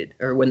deviated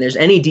or when there's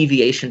any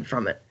deviation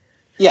from it.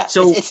 Yeah,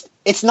 so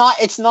it's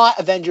not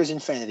Avengers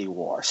Infinity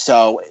War.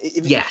 So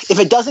if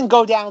it doesn't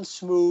go down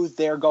smooth,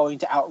 they're going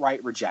to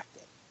outright reject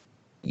it.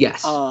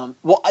 Yes. Well,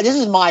 this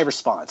is my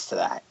response to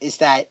that, is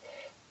that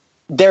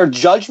their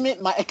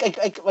judgment,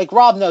 like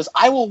Rob knows,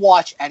 I will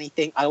watch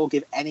anything. I will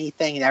give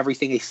anything and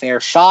everything a fair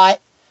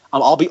shot.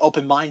 I'll be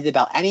open-minded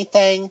about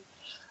anything.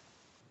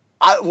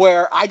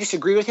 Where I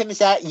disagree with him is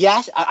that,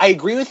 yes, I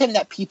agree with him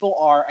that people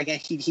are, again,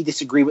 he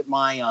disagreed with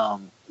my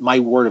my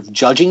word of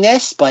judging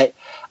this, but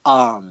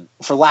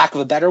for lack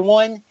of a better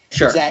one,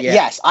 sure, is that,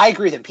 yes, I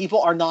agree with him.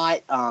 People are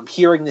not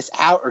hearing this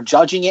out or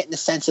judging it in the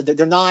sense that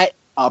they're not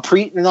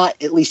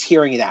at least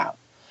hearing it out.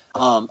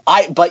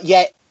 But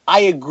yet, I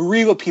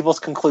agree with people's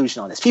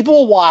conclusion on this. People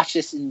will watch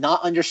this and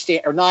not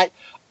understand or not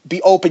be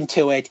open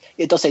to it.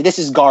 They'll say, this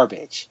is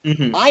garbage.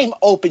 Mm-hmm. I'm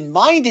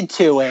open-minded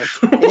to it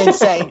and then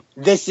say,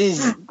 this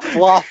is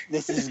fluff,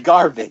 this is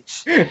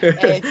garbage. And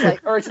it's like,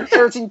 or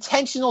it's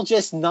intentional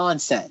just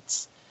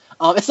nonsense.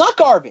 It's not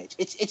garbage.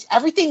 It's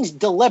everything's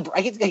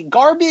deliberate. Like,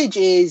 garbage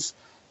is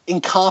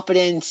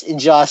incompetence and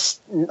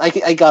just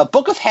like a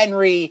Book of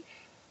Henry.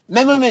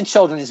 Men, Women, and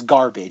Children is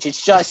garbage.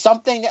 It's just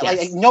something that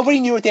like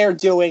nobody knew what they were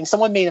doing.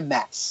 Someone made a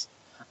mess.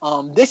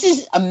 This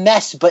is a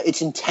mess, but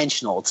it's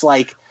intentional. It's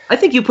like, I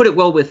think you put it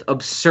well with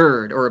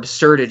absurd or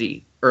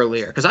absurdity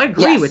earlier, because I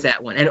agree with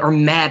that one. Or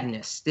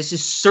madness. This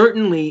is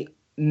certainly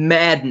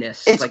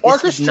madness. It's like,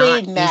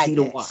 orchestrated madness. Easy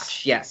to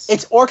watch. Yes,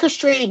 it's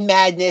orchestrated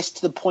madness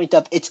to the point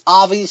of it's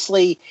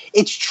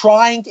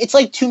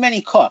like Too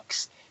Many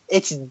Cooks.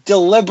 It's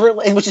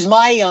deliberately, which is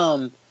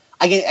my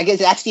I guess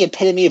that's the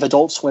epitome of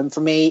Adult Swim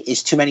for me,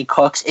 is Too Many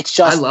Cooks. It's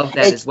just, I love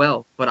that as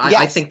well, but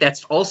I think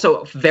that's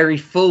also very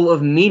full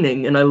of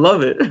meaning, and I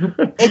love it.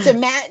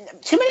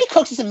 Too Many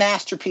Cooks is a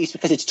masterpiece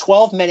because it's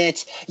 12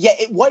 minutes. Yet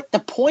the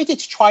point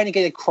it's trying to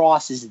get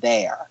across is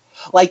there.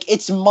 Like,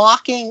 it's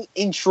mocking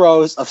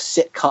intros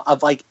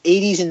of like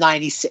 80s and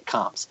 90s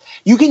sitcoms.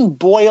 You can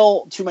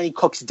boil Too Many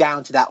Cooks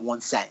down to that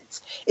one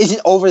sentence. Is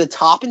it over the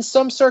top in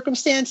some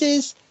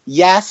circumstances?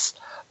 Yes.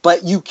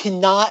 but you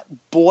cannot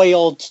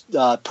boil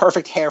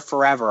Perfect Hair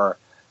Forever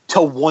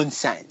to one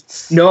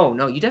sentence.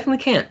 No, you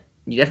definitely can't.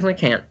 You definitely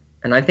can't.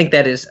 And I think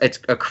it's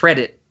a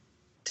credit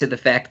to the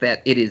fact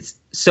that it is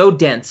so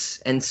dense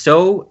and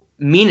so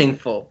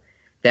meaningful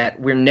that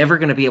we're never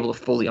going to be able to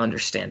fully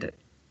understand it.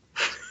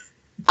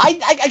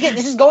 Again,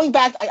 this is going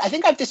back. I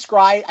think I've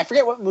described. I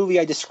forget what movie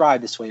I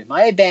described this way. It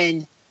might have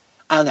been.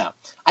 I don't know.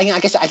 I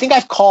think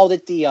I've called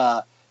it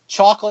the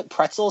chocolate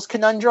pretzels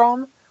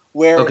conundrum.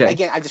 Where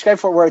again, I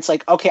described for where it's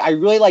like, okay, I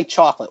really like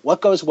chocolate.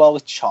 What goes well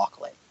with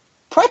chocolate?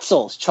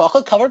 Pretzels,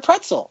 chocolate covered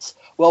pretzels.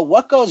 Well,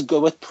 what goes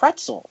good with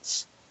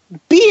pretzels?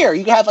 Beer.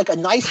 You can have like a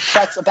nice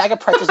a bag of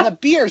pretzels and a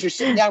beer as you're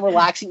sitting down,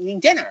 relaxing, eating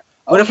dinner.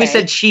 What if we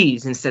said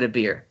cheese instead of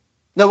beer?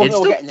 No, we're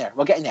getting there.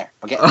 We're getting there.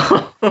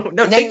 No, and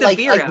take then, the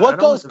beer out. What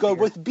goes good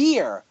with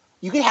beer?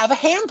 You can have a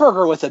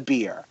hamburger with a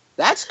beer.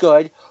 That's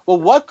good.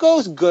 Well, what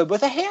goes good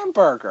with a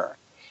hamburger?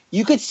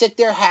 You could sit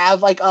there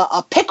have like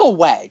a pickle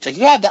wedge. Like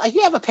you have that. Like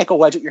you have a pickle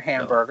wedge with your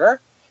hamburger.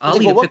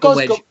 I'll eat a pickle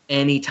wedge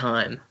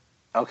anytime.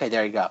 Okay,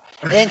 there you go.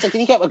 And it's like,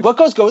 then you get like, what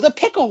goes good with a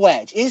pickle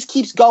wedge? It just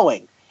keeps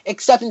going.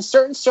 Except in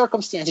certain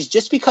circumstances,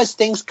 just because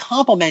things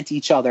complement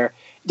each other,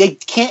 they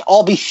can't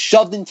all be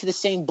shoved into the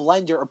same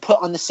blender or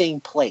put on the same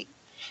plate.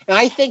 And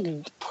I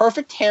think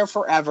Perfect Hair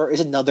Forever is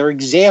another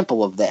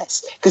example of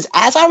this. Because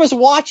as I was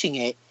watching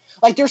it,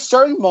 like there's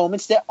certain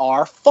moments that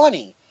are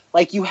funny.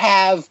 Like you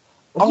have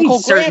Uncle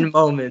certain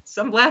moments.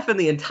 I'm laughing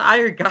the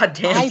entire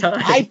goddamn time.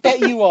 I bet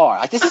you are.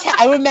 Like this is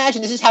I would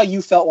imagine this is how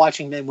you felt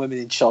watching Men, Women,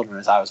 and Children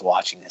as I was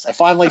watching this. I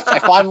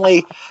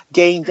finally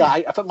gained.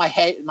 I put my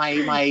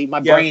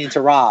brain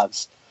into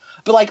Rob's.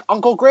 But like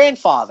Uncle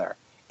Grandfather,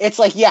 it's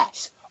like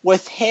yes,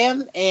 with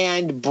him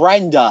and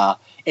Brenda.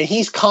 And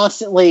he's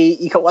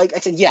constantly, like I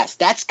said, yes,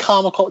 that's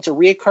comical. It's a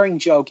reoccurring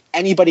joke.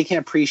 Anybody can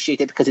appreciate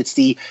it because it's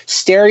the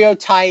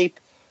stereotype,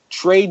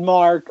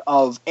 trademark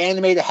of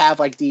anime to have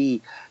like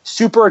the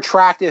super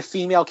attractive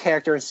female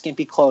character in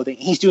skimpy clothing.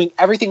 He's doing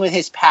everything with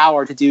his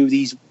power to do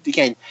these,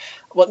 again,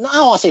 well, I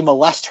don't want to say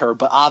molest her,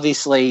 but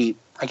obviously,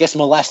 I guess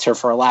molest her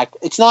for a lack.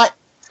 It's not,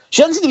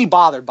 she doesn't seem to be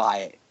bothered by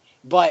it.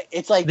 But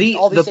it's like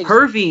all these things.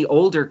 Pervy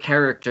older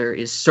character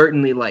is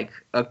certainly like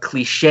a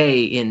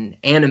cliche in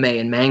anime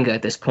and manga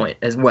at this point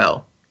as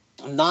well.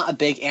 I'm not a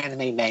big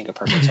anime manga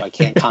person, so I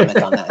can't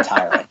comment on that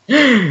entirely.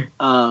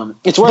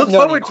 It's worth Look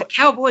forward to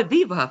Cowboy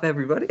Bebop,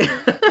 everybody.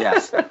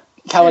 Yes,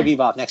 Cowboy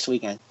Bebop next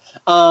weekend.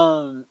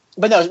 But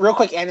no, real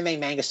quick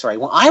anime manga story.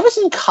 When I was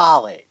in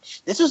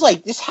college,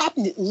 this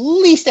happened at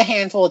least a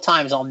handful of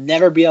times. I'll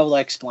never be able to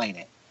explain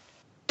it.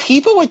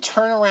 People would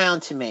turn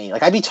around to me,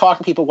 like I'd be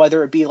talking to people,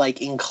 whether it be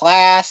like in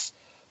class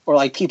or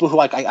like people who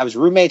like I was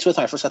roommates with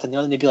when I first got to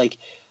know them. They'd be like,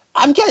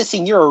 "I'm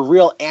guessing you're a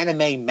real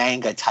anime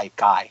manga type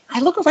guy."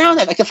 I look around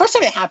at like the first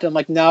time it happened, I'm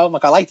like, "No," I'm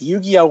like, I liked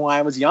Yu-Gi-Oh when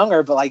I was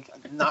younger, but like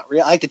not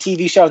real. I like the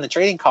TV show and the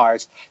trading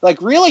cards.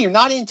 Like, really, you're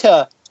not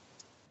into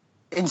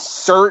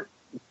insert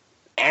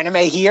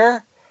anime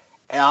here?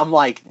 And I'm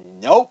like,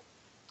 nope.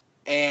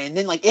 And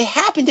then like it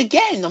happened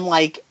again. And I'm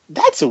like,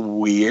 that's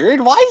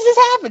weird. Why is this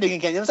happening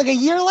again? It was like a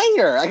year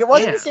later. Like it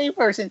wasn't the same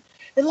person.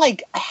 And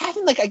like it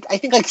happened like I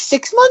think like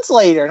 6 months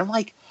later. And I'm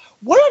like,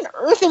 what on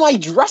earth am I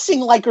dressing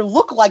like or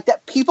look like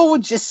that people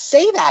would just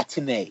say that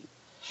to me?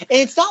 And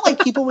it's not like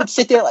people would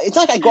sit there. It's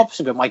not like I go up to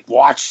somebody, I'm like,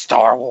 watch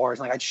Star Wars.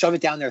 And like I'd shove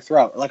it down their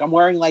throat. Or like I'm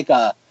wearing like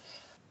a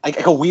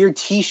weird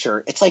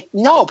T-shirt. It's like,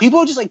 no, people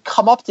would just like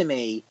come up to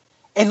me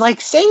and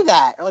like say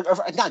that, or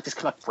not just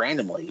come up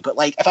randomly, but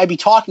like if I'd be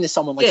talking to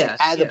someone like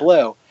out of the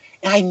blue,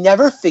 and I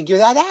never figure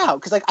that out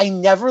because like I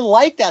never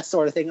liked that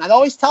sort of thing. I'd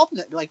always tell them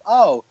that, like,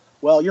 oh,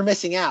 well, you're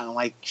missing out. I'm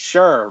like,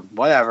 sure,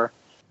 whatever.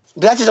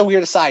 But that's just a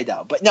weird aside,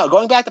 though. But no,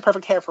 going back to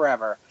Perfect Hair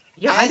Forever.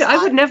 Yeah, I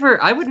would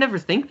never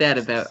think that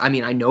about. I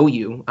mean, I know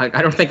you. I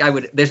don't think I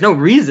would. There's no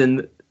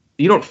reason.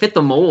 You don't fit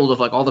the mold of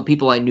like all the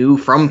people I knew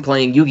from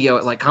playing Yu-Gi-Oh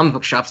at like comic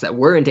book shops that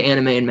were into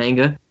anime and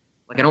manga.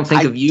 Like I don't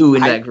think of you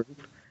in that group.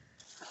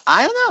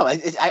 I don't know.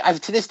 I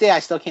to this day, I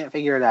still can't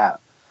figure it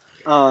out.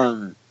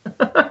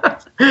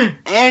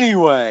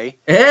 Anyway.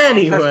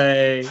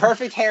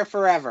 Perfect Hair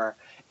Forever.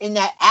 In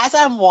that, as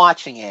I'm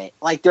watching it,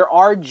 like, there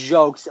are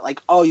jokes that,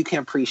 like, oh, you can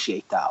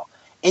appreciate, though.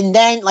 And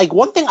then, like,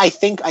 one thing I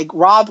think, like,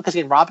 Rob, because,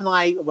 again, Rob and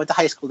I went to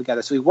high school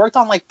together, so we worked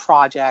on, like,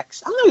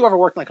 projects. I don't know if we've ever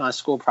worked, like, on a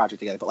school project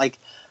together, but, like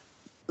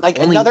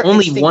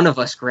only one of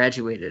us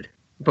graduated.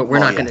 But we're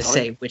not going to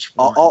say which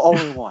one.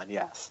 Only one,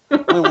 yes.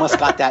 Only one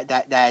got that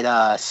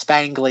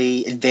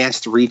Spangly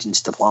Advanced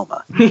Regents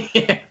diploma.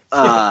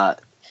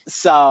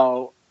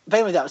 So, but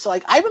anyway, so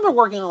like I remember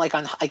working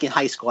on in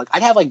high school. Like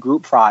I'd have like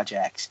group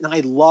projects, and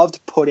I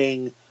loved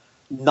putting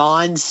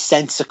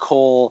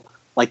nonsensical,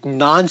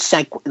 non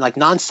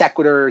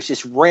sequiturs,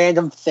 just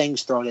random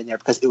things thrown in there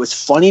because it was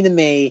funny to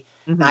me.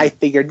 Mm-hmm. And I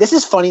figured this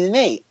is funny to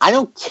me. I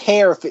don't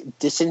care if it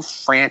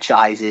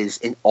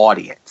disenfranchises an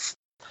audience.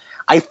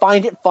 I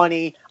find it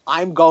funny.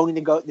 I'm going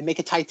to go to make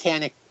a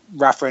Titanic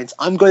reference.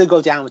 I'm going to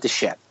go down with the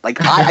ship. Like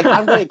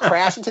I'm going to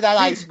crash into that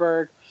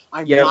iceberg.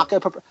 I'm not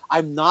going to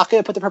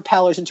put the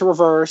propellers into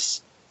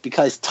reverse.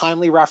 because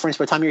timely reference,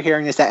 by the time you're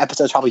hearing this, that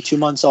episode's probably 2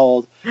 months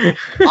old.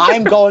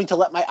 I'm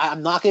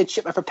not going to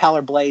chip my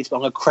propeller blades, but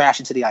I'm going to crash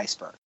into the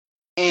iceberg.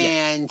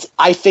 And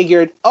I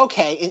figured,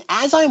 okay, and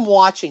as I'm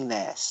watching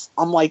this,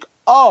 I'm like,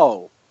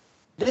 oh,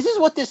 this is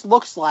what this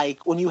looks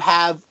like when you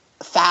have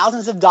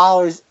thousands of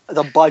dollars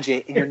the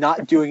budget and you're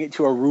not doing it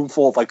to a room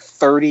full of like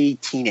 30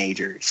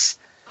 teenagers.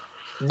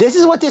 This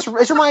is what this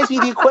reminds me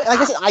of. Like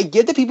I said, I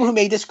give the people who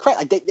made this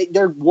credit. Like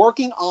they're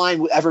working on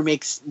whatever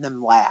makes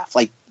them laugh.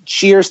 Like,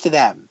 cheers to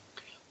them.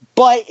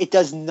 But it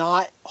does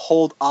not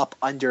hold up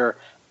under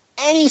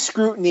any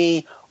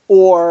scrutiny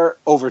or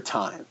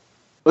overtime,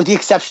 with the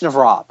exception of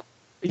Rob.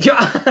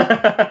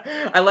 Yeah,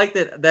 I like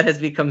that has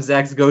become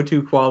Zach's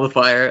go-to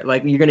qualifier.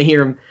 Like, you're gonna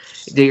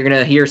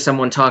hear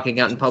someone talking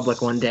out in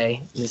public one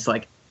day, and it's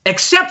like,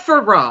 except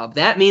for Rob,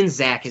 that means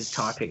Zach is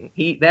talking.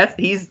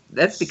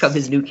 That's become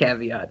his new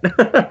caveat.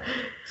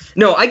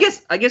 No, I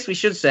guess we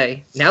should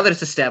say, now that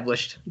it's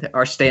established that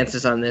our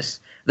stances on this,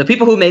 the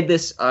people who made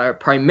this are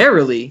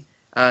primarily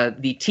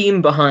the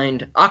team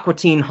behind Aqua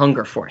Teen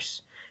Hunger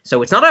Force.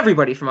 So it's not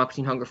everybody from Aqua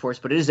Teen Hunger Force,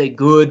 but it is a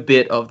good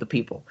bit of the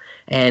people.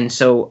 And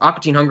so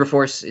Aqua Teen Hunger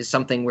Force is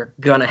something we're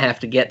going to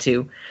have to get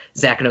to.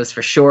 Zach knows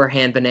for sure,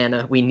 Hand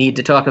Banana, we need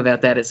to talk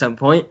about that at some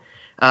point.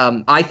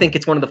 I think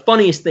it's one of the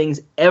funniest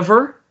things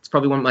ever. It's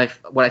probably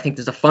what I think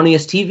is the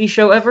funniest TV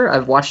show ever.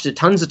 I've watched it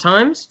tons of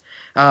times.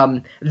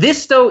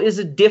 This, though, is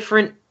a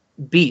different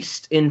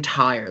beast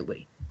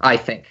entirely, I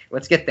think.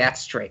 Let's get that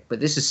straight. But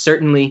this is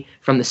certainly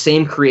from the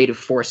same creative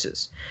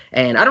forces.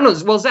 And I don't know.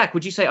 Well, Zach,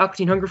 would you say Aqua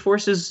Teen Hunger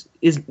Force is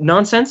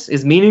nonsense,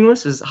 is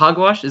meaningless, is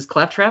hogwash, is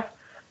claptrap?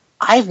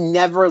 I've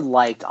never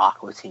liked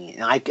Aqua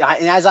Teen. And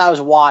as I was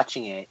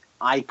watching it,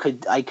 you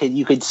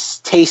could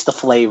taste the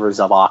flavors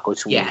of Aqua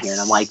Teen here.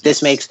 And I'm like,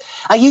 this makes,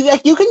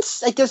 you can,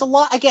 like, there's a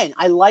lot, again,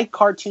 I like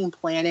Cartoon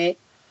Planet,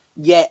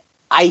 yet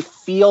I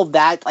feel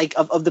that, like,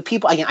 of the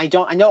people, again,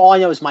 all I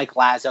know is Mike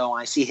Lazo, and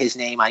I see his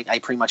name, I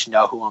pretty much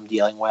know who I'm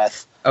dealing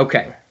with.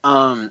 Okay.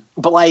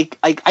 But like,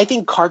 I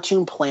think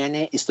Cartoon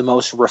Planet is the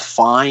most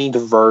refined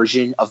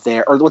version of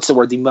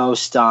the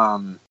most,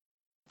 oh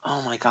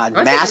my God,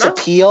 mass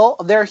appeal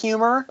of their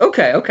humor.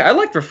 Okay, I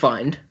like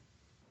refined.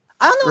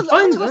 I don't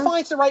know if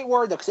refine's the right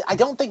word, though, because I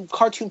think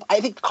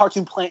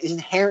Cartoon Planet is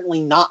inherently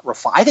not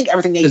refined. I think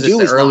everything they do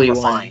is not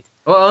refined.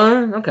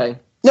 Well, okay.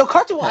 No,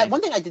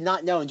 one thing I did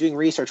not know in doing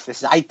research for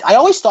this is I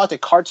always thought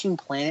that Cartoon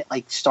Planet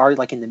started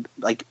in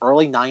the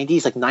early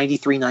 90s, like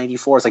 93,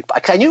 94. It's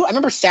like, I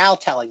remember Sal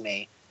telling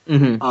me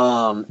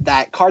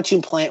that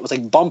Cartoon Planet was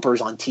like bumpers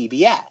on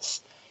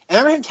TBS. And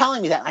I remember him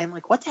telling me that. I'm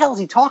like, what the hell is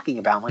he talking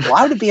about? I'm like,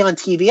 why would it be on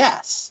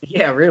TBS?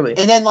 Yeah, really.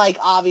 And then, like,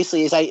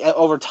 obviously,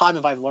 over time,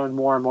 if I've learned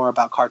more and more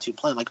about Cartoon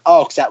Planet, I'm like,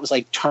 oh, because that was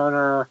like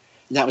Turner,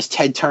 and that was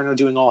Ted Turner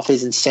doing all of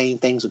his insane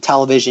things with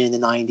television in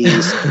the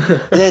 90s.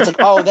 And then it's like,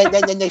 oh,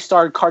 then they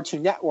started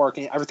Cartoon Network,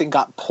 and everything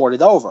got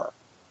ported over.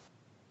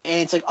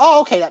 And it's like,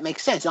 oh, okay, that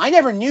makes sense. And I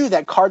never knew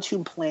that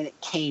Cartoon Planet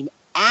came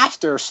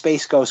after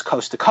Space Ghost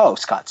Coast to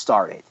Coast got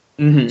started.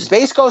 Mm-hmm.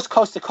 Space Ghost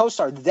Coast to Coast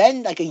started.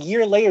 Then, like, a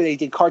year later, they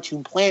did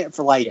Cartoon Planet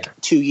for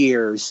 2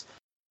 years.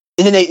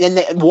 And then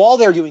they while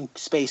they were doing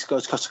Space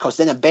Ghost Coast to Coast,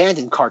 then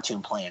abandoned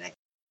Cartoon Planet.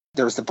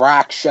 There was the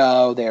Brack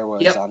Show. There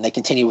was they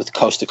continued with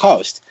Coast to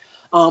Coast.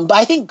 But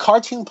I think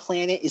Cartoon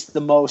Planet is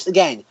the most,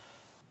 again,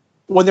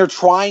 when they're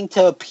trying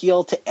to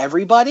appeal to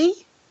everybody.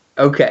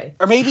 Okay.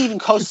 Or maybe even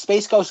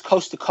Space Ghost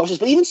Coast to Coast.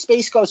 But even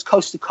Space Ghost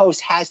Coast to Coast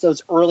has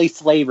those early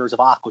flavors of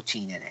Aqua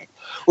Teen in it.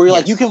 Where you're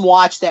like, you can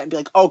watch that and be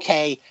like,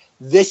 okay,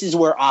 this is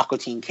where Aqua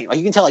Teen came. Like,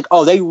 you can tell, like,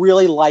 oh, they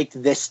really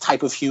liked this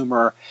type of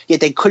humor, yet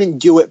they couldn't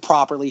do it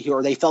properly here,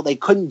 or they felt they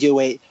couldn't do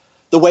it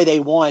the way they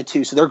wanted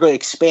to, so they're going to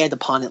expand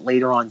upon it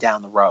later on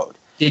down the road.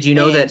 Did you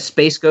know that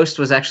Space Ghost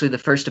was actually the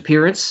first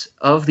appearance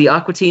of the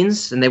Aqua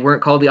Teens, and they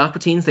weren't called the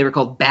Aqua Teens, they were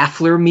called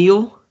Baffler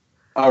Meal?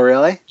 Oh,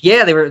 really?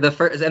 Yeah, they were the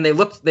first, and they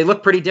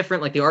looked pretty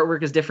different, like the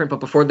artwork is different, but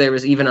before there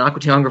was even an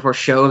Aqua Teen Hunger Force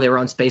show, they were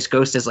on Space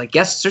Ghost as, like,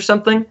 guests or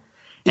something.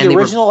 The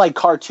original, like,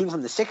 cartoon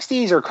from the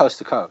 60s or Coast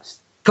to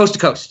Coast? Coast to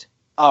Coast.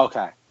 Oh,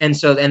 okay. And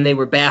they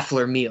were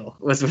Baffler Meal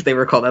was what they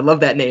were called. I love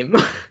that name.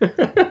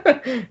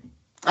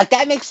 Like,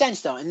 that makes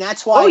sense, though, and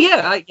that's why. Oh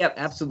yeah,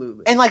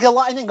 absolutely. And like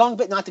and then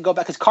not to go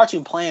back, because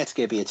Cartoon Planet's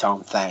gonna be its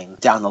own thing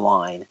down the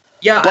line.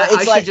 Yeah, but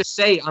I should just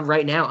say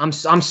right now, I'm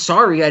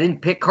sorry I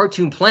didn't pick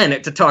Cartoon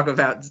Planet to talk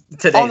about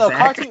today. Oh no,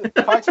 Zach.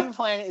 Cartoon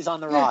Planet is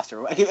on the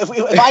roster. Like,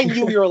 if I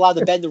knew we were allowed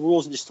to bend the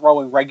rules and just throw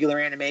in regular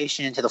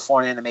animation into the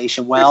foreign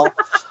animation,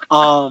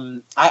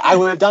 I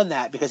would have done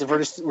that, because if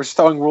we're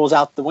throwing rules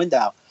out the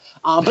window.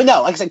 But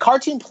no, like I said,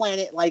 Cartoon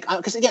Planet, like,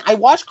 because again, I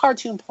watched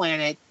Cartoon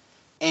Planet,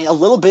 and a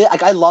little bit,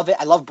 like, I love it.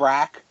 I love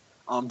Brack.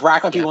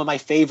 Brack might be one of my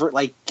favorite,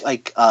 like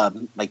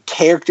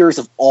characters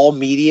of all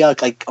media,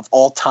 like of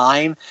all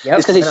time. Yep,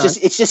 it's because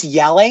it's just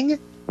yelling.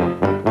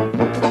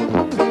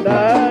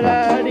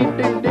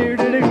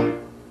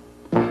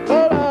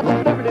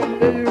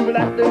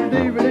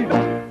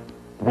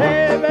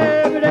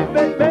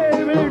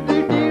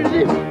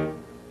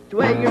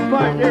 Swing your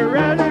partner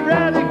round and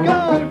round and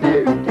go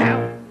to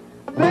town.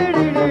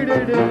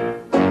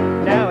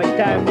 Now it's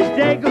time to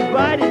say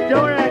goodbye to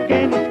Dora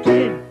Candy.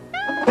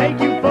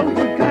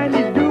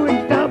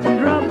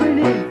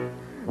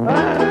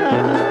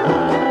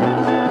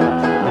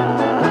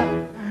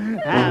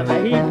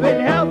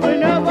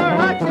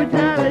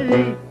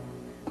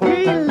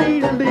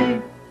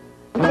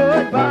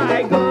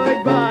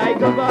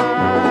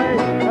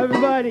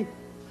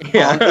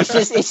 Yeah.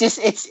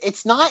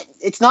 It's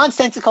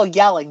nonsensical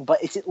yelling,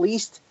 but it's at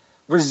least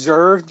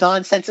reserved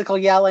nonsensical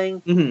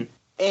yelling. Mhm.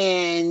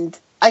 And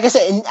like I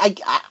said, and I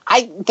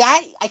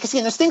can see,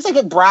 and there's things like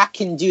that Brack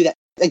can do that,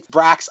 like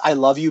Brack's "I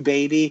Love You,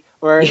 Baby,"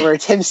 where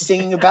it's him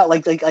singing about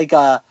like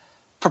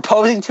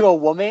proposing to a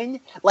woman.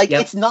 Like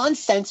Yep. it's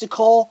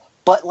nonsensical,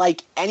 but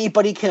like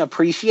anybody can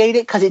appreciate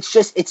it because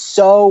it's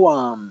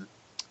so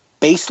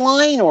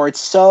baseline, or it's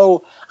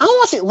so, I don't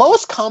want to say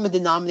lowest common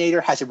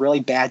denominator has a really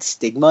bad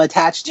stigma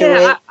attached to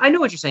it. I know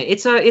what you're saying.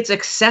 It's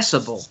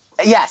accessible.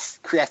 Yes,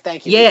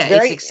 thank you. Yeah,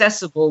 very, it's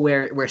accessible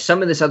where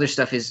some of this other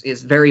stuff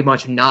is very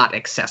much not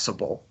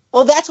accessible.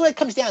 Well, that's what it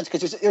comes down to,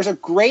 because there's a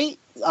great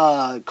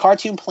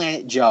Cartoon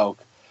Planet joke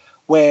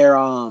where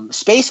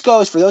Space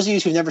Ghost, for those of you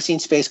who've never seen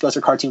Space Ghost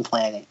or Cartoon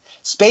Planet,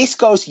 Space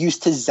Ghost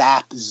used to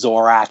zap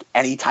Zorak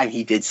anytime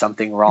he did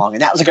something wrong,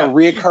 and that was like a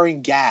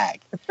reoccurring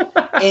gag.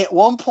 And at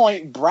one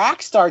point,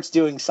 Brack starts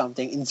doing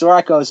something, and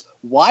Zorak goes,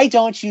 "Why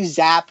don't you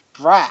zap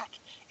Brack?"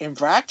 And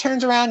Brack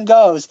turns around and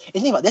goes,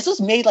 and think about it, this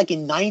was made like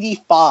in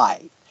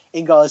 '95,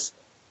 and goes,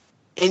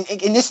 and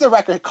this is the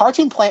record,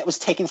 Cartoon Planet was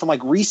taken from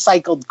like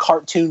recycled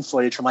cartoon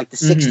footage from like the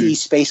 60s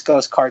Space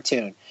Ghost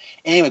cartoon.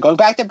 Anyway, going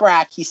back to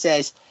Brack, he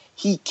says,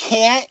 "He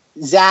can't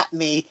zap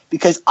me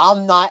because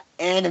I'm not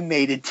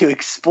animated to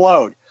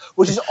explode,"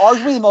 which is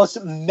arguably the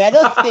most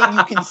meta thing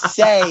you can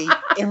say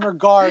in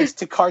regards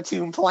to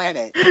Cartoon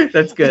Planet.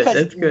 That's good. Because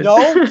That's good.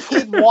 no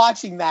kid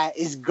watching that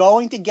is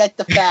going to get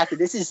the fact that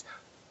this is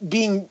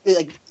being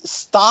like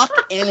stock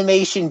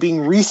animation being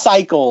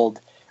recycled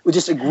with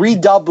just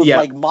redubbed with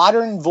like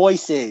modern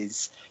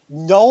voices.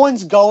 No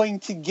one's going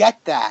to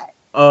get that.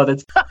 Oh,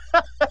 that's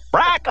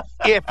Brack,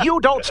 if you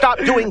don't stop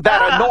doing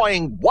that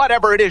annoying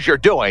whatever it is you're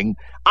doing,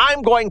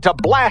 I'm going to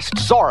blast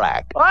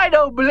Zorak. I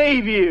don't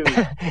believe you.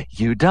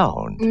 You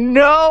don't?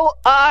 No,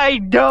 I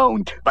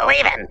don't.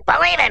 Believe him!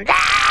 Believe him!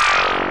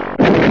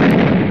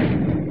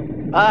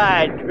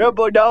 I,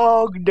 Triple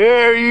Dog,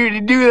 dare you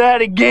to do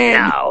that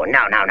again. No, you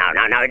don't. No.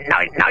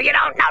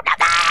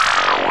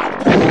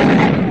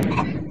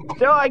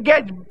 So I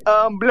guess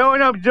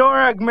blowing up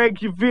Zorak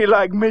makes you feel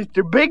like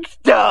Mr. Big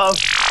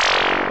Stuff.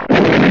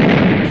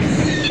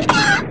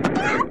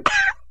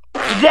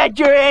 Is that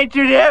your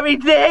answer to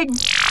everything?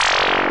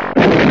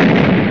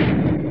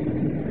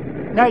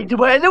 Nice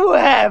weather we're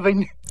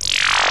having.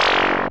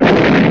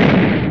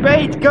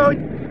 Space Ghost,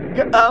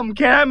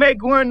 can I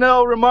make one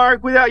little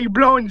remark without you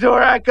blowing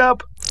Zorak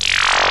up?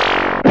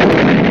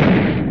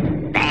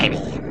 Baby.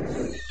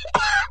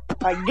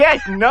 I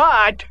guess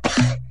not.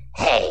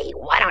 Hey,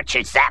 why don't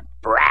you zap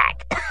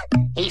Brack?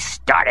 He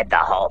started the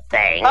whole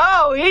thing.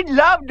 Oh, he'd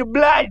love to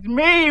blast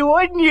me,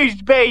 wouldn't you,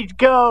 Space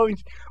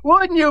Ghost?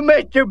 Wouldn't you,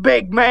 Mr.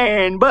 Big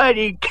Man? But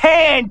he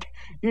can't.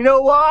 You know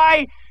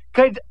why?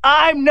 'Cause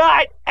I'm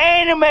not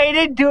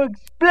animated to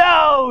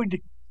explode.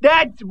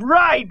 That's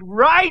right?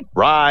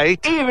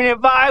 Right. Even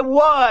if I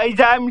was,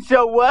 I'm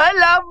so well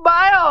loved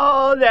by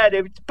all that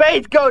if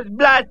Space Ghost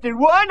blasted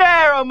one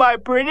hair on my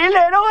pretty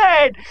little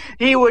head,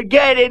 he would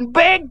get in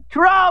big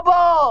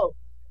trouble.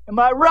 Am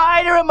I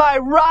right or am I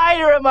right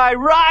or am I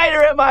right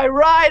or am I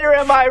right or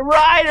am I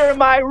right or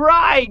am I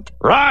right?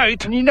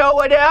 Right. And you know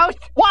what else?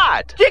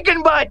 What?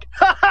 Chicken butt.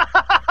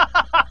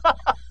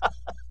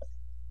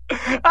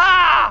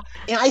 Ah!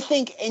 And I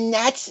think, and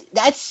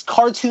that's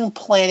Cartoon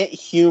Planet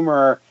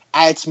humor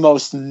at its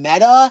most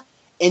meta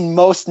and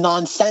most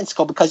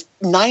nonsensical, because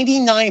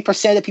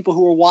 99% of the people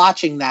who were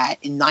watching that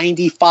in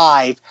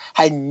 '95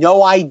 had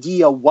no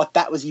idea what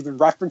that was even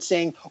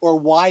referencing or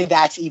why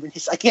that's even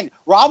again,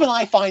 Rob and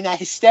I find that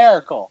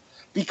hysterical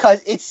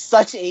because it's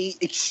such a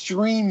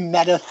extreme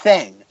meta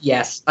thing.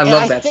 yes. I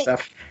love that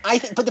stuff.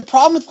 But the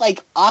problem with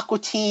like Aqua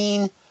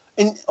Teen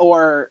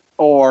or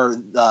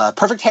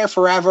Perfect Hair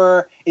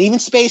Forever and even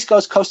Space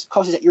Ghost Coast to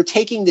Coast is that you're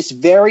taking this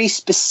very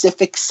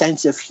specific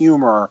sense of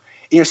humor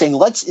and you're saying,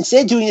 let's,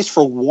 instead of doing this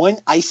for one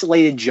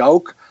isolated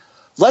joke,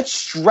 let's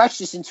stretch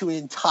this into an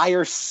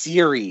entire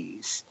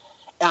series.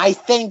 And I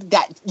think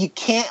that you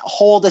can't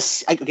hold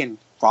us again.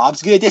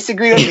 Rob's going to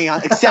disagree with me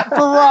on, except for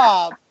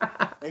Rob.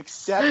 I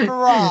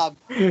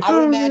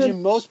would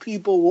imagine most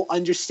people will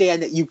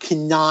understand that you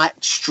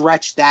cannot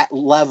stretch that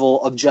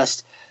level of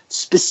just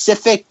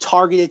specific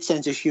targeted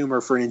sense of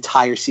humor for an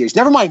entire series.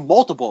 Never mind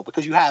multiple,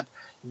 because you have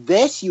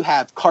this, you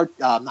have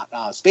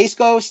Space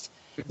Ghost,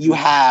 you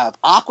have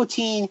Aqua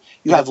Teen,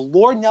 you have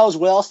Lord knows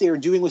what else they were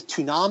doing with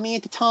Toonami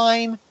at the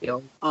time.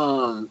 Yep.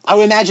 I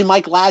would imagine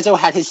Mike Lazo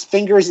had his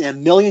fingers in a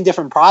million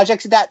different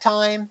projects at that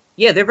time.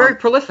 Yeah, they're very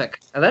prolific.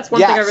 That's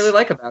one thing I really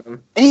like about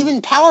them. And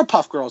even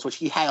Powerpuff Girls, which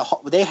they had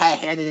a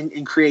hand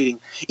in creating.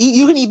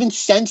 You can even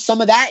sense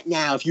some of that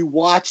now if you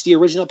watch the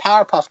original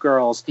Powerpuff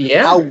Girls.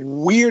 Yeah. How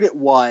weird it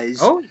was.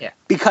 Oh, yeah.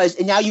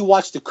 And now you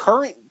watch the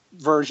current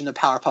version of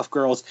Powerpuff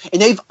Girls,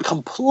 and they've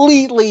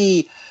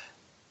completely,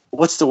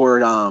 what's the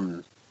word?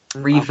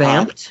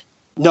 Revamped?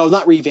 No,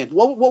 not revamped.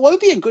 What would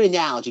be a good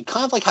analogy?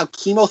 Kind of like how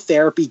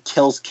chemotherapy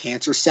kills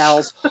cancer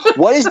cells.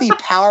 What is the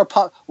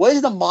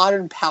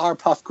modern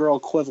Powerpuff Girl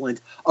equivalent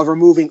of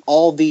removing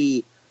all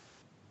the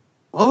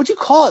what would you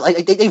call it?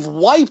 Like they've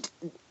wiped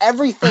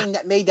everything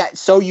that made that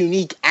so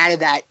unique out of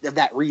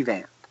that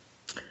revamp.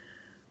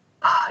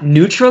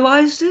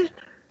 Neutralized it?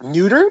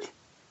 Neutered?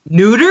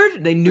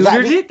 They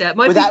neutered it. That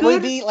might be that good.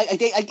 Would be like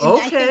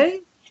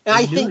okay.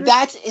 I think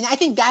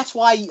that's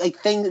why like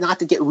things not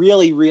to get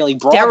really really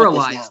broad.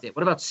 Sterilized it.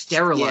 What about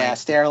sterilized? Yeah,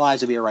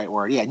 sterilized would be a right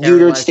word. Yeah,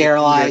 neutered,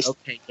 sterilized.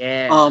 Okay,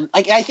 yeah.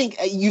 I think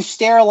you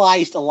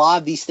sterilized a lot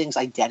of these things'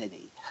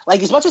 identity.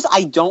 Like as much as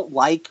I don't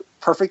like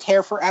Perfect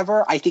Hair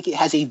Forever, I think it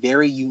has a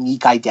very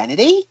unique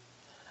identity.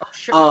 Oh,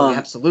 sure,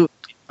 absolutely.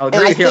 I'll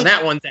agree with you on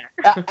that one, Zach.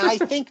 And I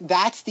think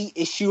that's the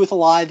issue with a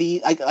lot of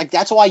the like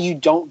that's why you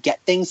don't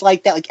get things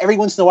like that. Like every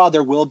once in a while,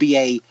 there will be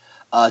a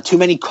Too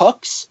Many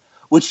Cooks,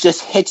 which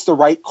just hits the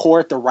right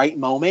chord at the right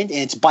moment, and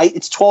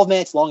it's 12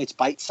 minutes long. It's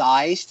bite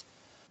sized.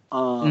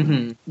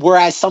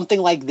 Whereas something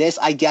like this,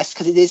 I guess,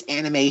 because it is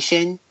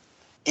animation,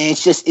 and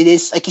it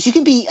is like you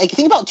can be like the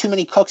thing about Too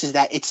Many Cooks is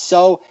that it's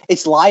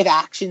live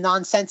action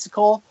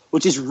nonsensical,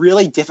 which is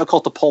really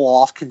difficult to pull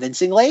off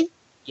convincingly.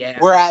 Yeah.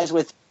 Whereas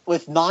with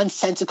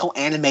nonsensical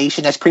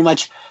animation, that's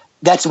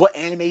what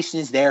animation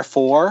is there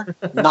for,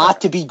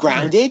 not to be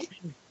grounded.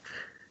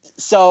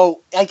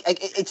 So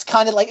it's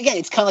kind of like, again,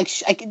 it's kind of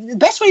like the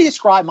best way to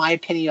describe my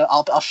opinion.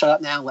 I'll shut up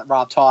now and let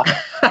Rob talk.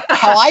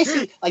 How I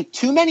see like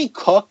Too Many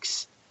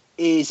Cooks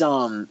is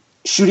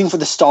shooting for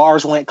the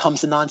stars when it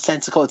comes to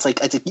nonsensical. It's like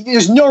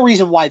there's no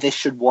reason why this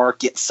should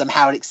work, yet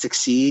somehow it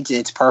succeeds in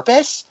its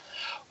purpose.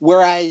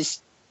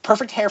 Whereas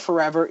Perfect Hair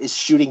Forever is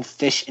shooting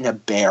fish in a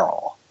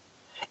barrel.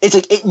 It's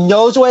like it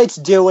knows what it's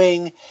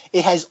doing.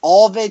 It has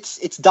all of its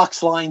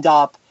ducks lined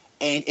up,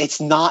 and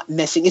it's not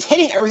missing. It's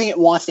hitting everything it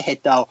wants to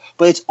hit, though,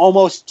 but it's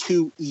almost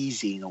too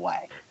easy in a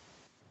way.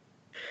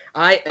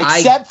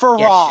 Except for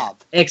Rob.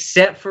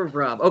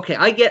 Okay,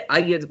 I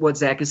get what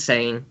Zach is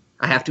saying.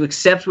 I have to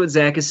accept what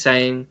Zach is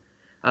saying.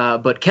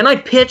 But can I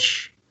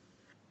pitch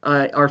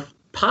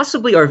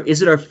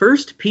is it our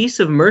first piece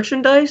of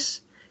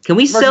merchandise? Can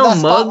we sell mugs?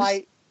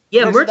 Spotlight.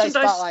 Yeah, merchandise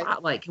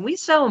spotlight. Can we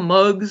sell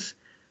mugs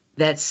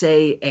that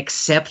say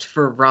 "except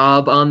for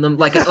Rob" on them,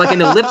 like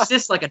an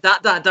ellipsis, like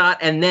a ...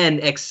 and then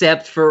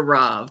 "except for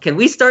Rob"? Can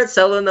we start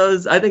selling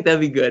those? I think that'd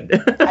be good.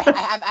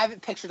 I have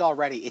it pictured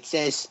already. It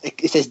says ...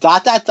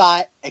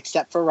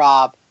 except for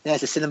Rob. It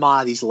has a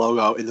Cinemodities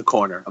logo in the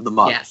corner of the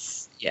mug.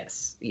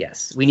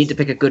 Yes. We need to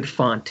pick a good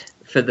font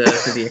for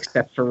the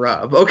except for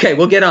Rob. Okay,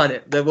 we'll get on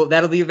it.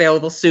 That'll be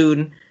available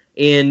soon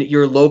in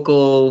your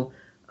local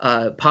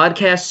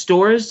podcast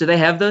stores. Do they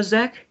have those,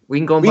 Zach? We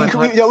can go and buy.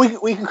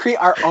 We can create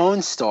our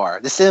own store.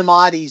 The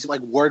Cinemodities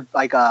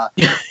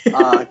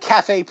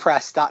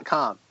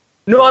cafepress.com.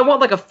 No, I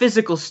want like a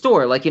physical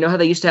store. Like, you know how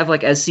they used to have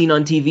like As Seen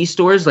on TV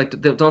stores? Like,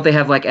 don't they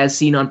have like As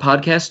Seen on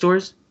podcast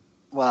stores?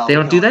 Well, they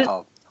don't do that.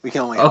 Hope. We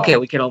can only hope. Okay,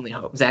 we can only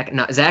hope. Zach and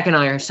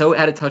I are so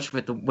out of touch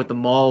with the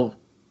mall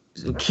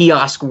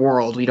kiosk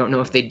world. We don't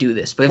know if they do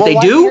this, but if they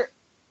do,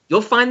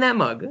 you'll find that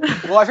mug.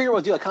 Well, I figure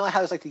we'll do it. Kind of like how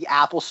there's like the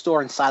Apple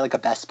store inside like a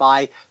Best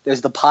Buy.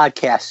 There's the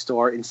podcast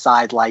store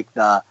inside like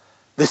the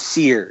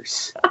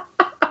Sears.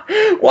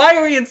 Why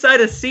are we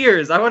inside a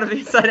Sears? I want to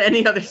be inside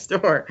any other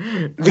store.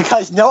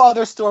 Because no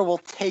other store will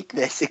take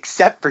this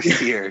except for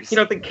Sears. You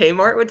don't think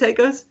Kmart would take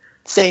us?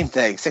 Same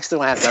thing.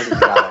 6.5 dozen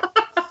together.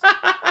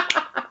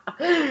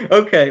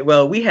 Okay,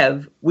 well,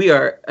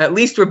 at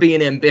least we're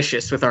being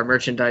ambitious with our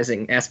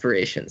merchandising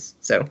aspirations.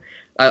 So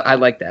I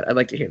like that. I'd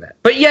like to hear that.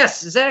 But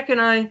yes, Zach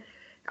and I,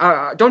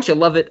 don't you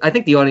love it? I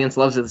think the audience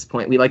loves at this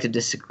point. We like to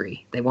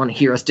disagree. They want to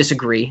hear us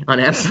disagree on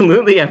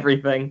absolutely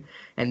everything.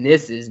 And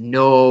this is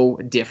no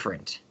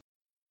different.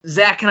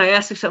 Zach, can I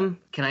ask you something?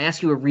 Can I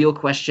ask you a real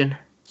question?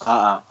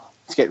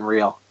 It's getting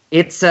real.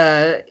 It's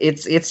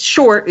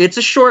short. It's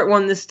a short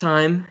one this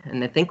time,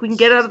 and I think we can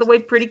get out of the way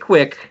pretty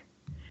quick.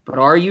 But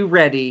are you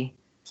ready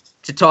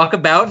to talk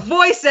about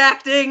voice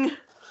acting?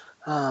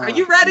 Are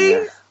you ready?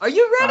 Yeah. Are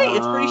you ready?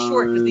 It's pretty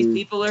short because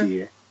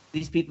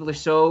these people are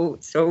so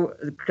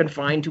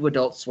confined to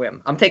Adult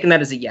Swim. I'm taking that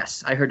as a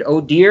yes. I heard,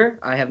 oh dear,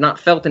 I have not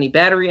felt any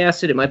battery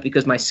acid. It might be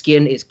because my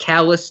skin is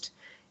calloused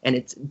and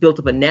it's built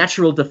up a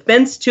natural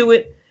defense to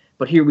it.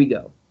 But here we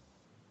go.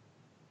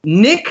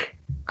 Nick,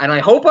 and I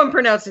hope I'm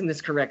pronouncing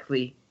this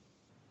correctly,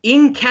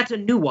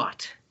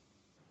 Ingkatanuot.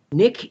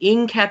 Nick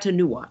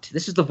Ingkatanuot.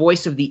 This is the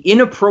voice of the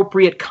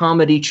inappropriate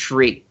comedy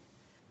tree,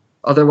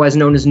 otherwise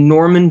known as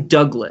Norman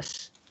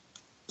Douglas.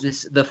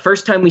 The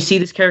first time we see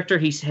this character,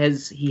 he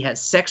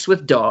has sex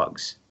with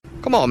dogs.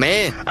 Come on,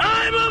 man.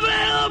 I'm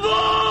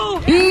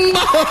available!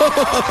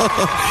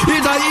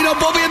 It's an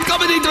inappropriate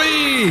comedy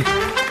tree!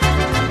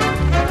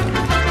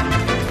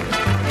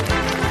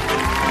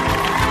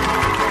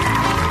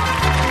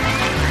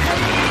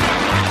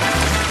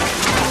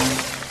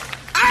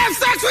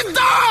 Sex with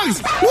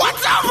dogs!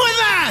 What's up with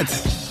that?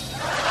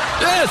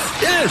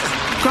 Yes.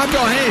 Clap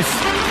your hands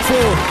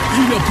for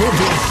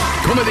inappropriate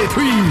comedy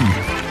tree.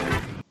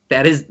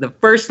 That is the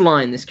first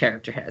line this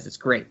character has. It's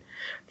great.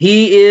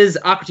 He is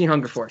Aqua Teen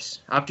Hunger Force.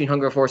 Aqua Teen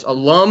Hunger Force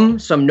alum,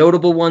 some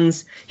notable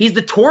ones. He's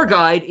the tour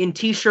guide in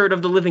T-Shirt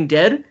of the Living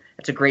Dead.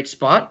 That's a great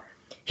spot.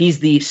 He's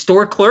the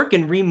store clerk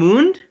in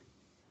Remooned.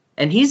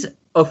 And he's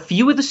a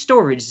few of the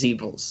Storage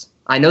Zeebles.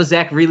 I know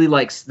Zach really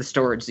likes the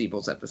Storage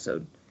Zeebles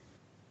episode.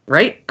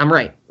 Right? I'm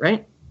right.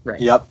 Right?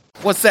 Yep.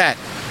 What's that?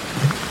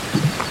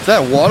 Is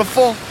that a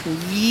waterfall?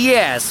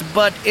 Yes,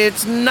 but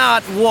it's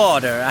not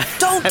water.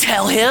 Don't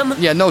tell him.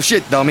 Yeah, no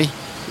shit, dummy.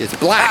 It's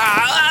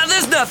black.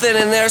 There's nothing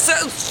in there, so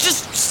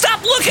just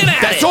stop looking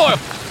at That's it. oil.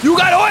 You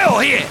got oil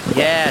here.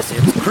 Yes,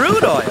 it's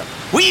crude oil.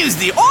 We use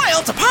the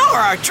oil to power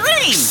our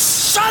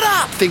trains. Shut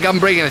up. Think I'm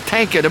bringing a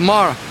tanker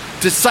tomorrow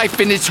to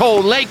siphon this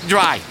whole lake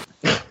dry.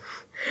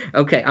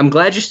 Okay, I'm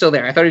glad you're still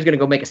there. I thought he was going to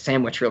go make a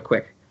sandwich real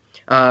quick.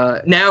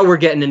 Now we're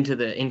getting into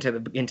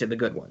the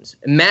good ones.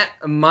 Matt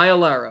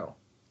Maiellaro,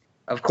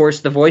 of course,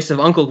 the voice of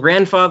Uncle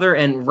Grandfather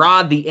and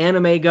Rod the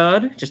Anime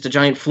God, just a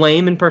giant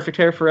flame in Perfect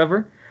Hair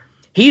Forever.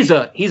 He's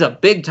a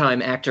big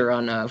time actor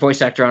on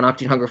voice actor on Aqua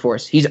Teen Hunger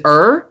Force. He's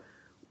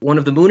one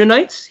of the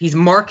Mooninites. He's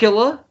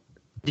Markula.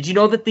 Did you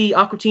know that the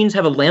Aqua Teens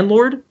have a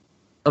landlord?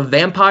 A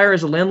vampire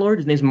as a landlord?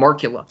 His name's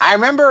Markula. I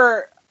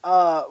remember,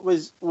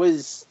 was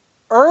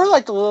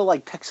like the little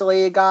like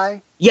pixelated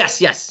guy? Yes.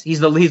 He's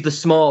the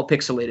small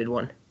pixelated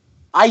one.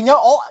 I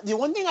know. The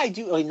one thing I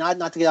do, like,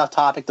 not to get off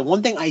topic, the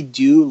one thing I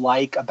do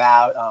like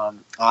about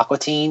Aqua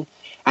Teen,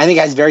 I think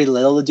it has very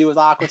little to do with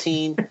Aqua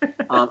Teen.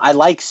 I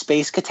like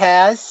Space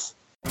Kataz.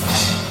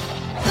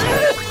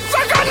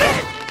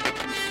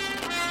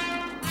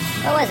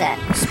 What was that?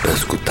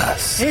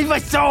 He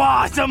was so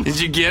awesome. Did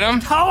you get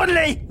him?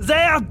 Totally. They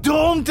are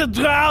doomed to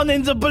drown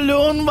in the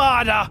balloon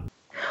water.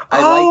 Yeah.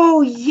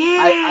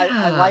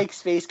 I like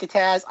Space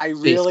Kataz. I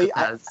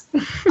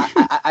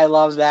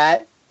love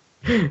that.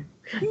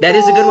 That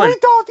is a good one. We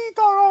don't eat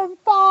our own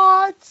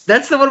pots.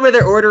 That's the one where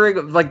they're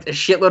ordering like a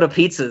shitload of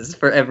pizzas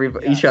for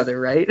each other,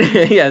 right?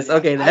 Yes.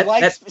 Okay. I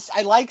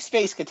like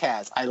Space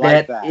Kataz. I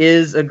like that. That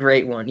is a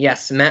great one.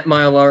 Yes, Matt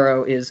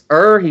Maiellaro is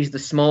He's the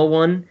small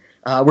one.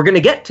 We're gonna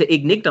get to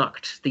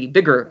Ignignokt, the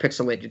bigger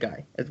pixelated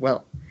guy, as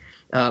well.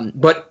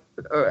 But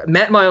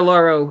Matt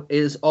Maiellaro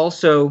is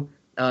also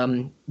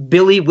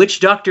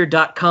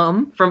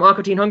BillyWitchDoctor.com from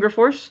Aqua Teen Hunger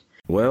Force.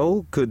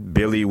 Well, could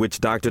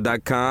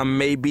BillyWitchDoctor.com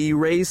maybe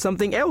raise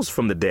something else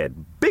from the dead,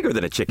 bigger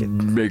than a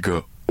chicken?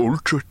 Mega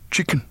Ultra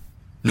Chicken?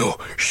 No,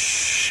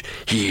 shh,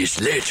 he is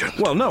legend.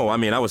 Well, no, I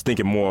mean, I was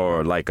thinking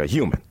more like a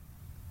human.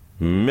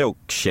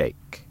 Milkshake.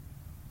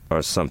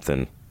 Or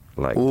something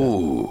like that.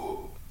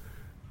 Oh,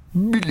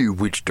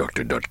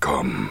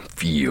 BillyWitchDoctor.com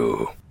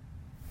feel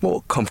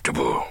more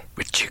comfortable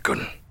with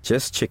chicken.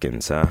 Just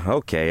chickens, huh?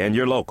 Okay, and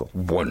you're local.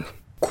 One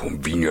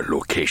convenient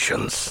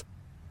locations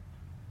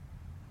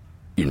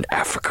in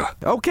Africa.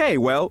 Okay,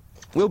 well,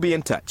 we'll be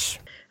in touch.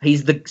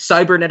 He's the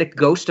cybernetic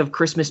ghost of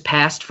Christmas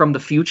past from the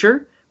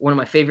future. One of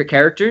my favorite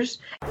characters.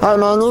 Hey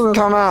man, you can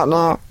come out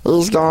now.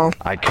 He's gone.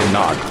 I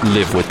cannot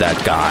live with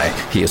that guy.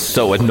 He is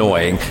so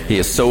annoying, he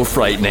is so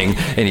frightening,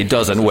 and he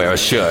doesn't wear a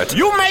shirt.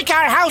 You make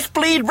our house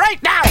bleed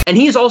right now. And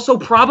he is also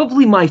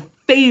probably my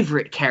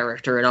favorite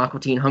character in Aqua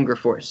Teen Hunger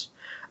Force.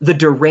 The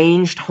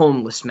deranged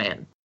homeless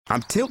man.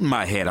 I'm tilting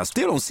my head. I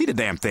still don't see the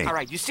damn thing. All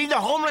right, you see the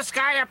homeless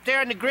guy up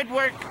there in the grid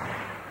work?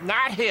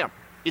 Not him.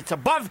 It's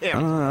above him.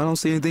 I don't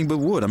see anything but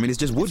wood. I mean, it's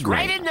just wood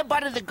grain. Right in the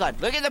butt of the gun.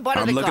 Look at the butt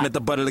of the gun. I'm looking at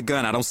the butt of the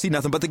gun. I don't see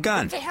nothing but the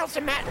gun. What the hell's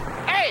the matter?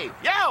 Hey,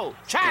 yo,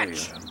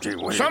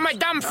 Chach. Show my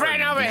dumb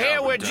friend over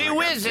here where Gee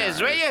Whiz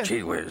is, will you?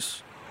 Gee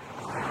Whiz.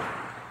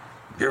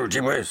 Yo,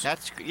 Gee Whiz.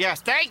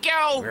 Yes, thank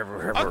you.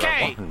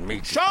 Okay,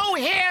 show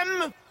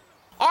him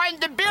on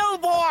the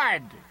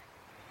billboard.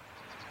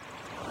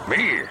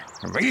 Me,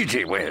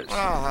 Gee Whiz.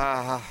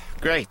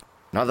 Great.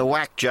 Another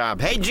whack job.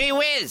 Hey, Gee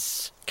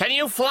Whiz, can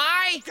you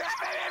fly?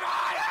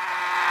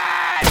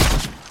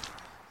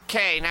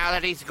 Okay, now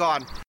that he's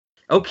gone.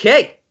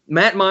 Okay,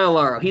 Matt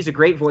Maiellaro. He's a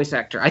great voice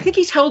actor. I think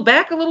he's held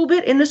back a little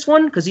bit in this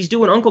one because he's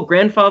doing Uncle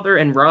Grandfather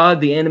and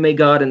Rod, the anime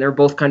god, and they're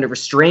both kind of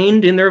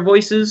restrained in their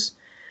voices.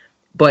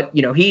 But,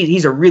 you know,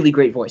 he's a really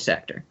great voice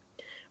actor.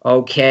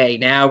 Okay,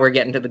 now we're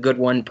getting to the good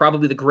one.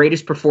 Probably the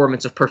greatest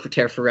performance of Perfect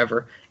Hair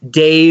Forever.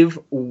 Dave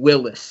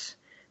Willis.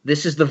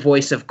 This is the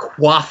voice of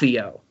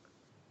Quaffio.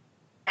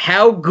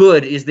 How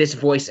good is this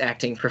voice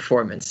acting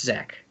performance,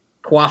 Zach?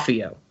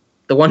 Quaffio.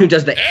 The one who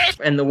does the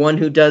and the one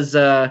who does,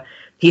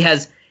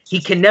 he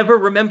can never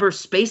remember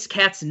Space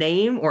Cat's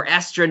name or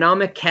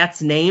Astronomic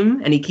Cat's name,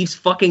 and he keeps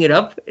fucking it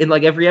up in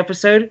like every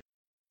episode.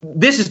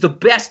 This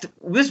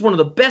is one of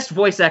the best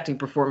voice acting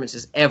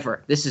performances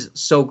ever. This is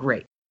so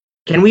great.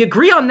 Can we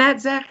agree on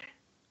that, Zach?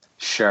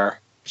 Sure,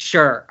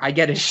 I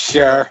get it.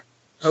 Sure.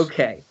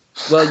 Okay.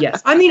 Well,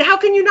 yes. I mean, how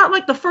can you not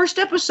like the first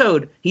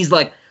episode? He's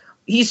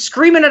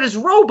screaming at his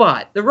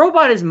robot. The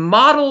robot is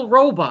model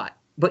robot.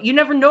 But you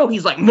never know.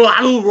 He's like,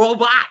 model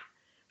robot,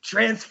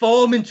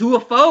 transform into a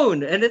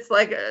phone. And it's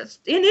like,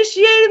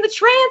 initiating the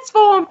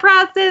transform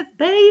process,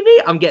 baby.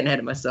 I'm getting ahead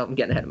of myself.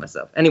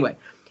 Anyway,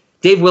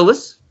 Dave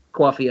Willis,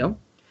 Quaffio.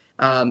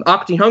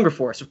 Aqua Teen Hunger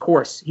Force, of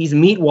course. He's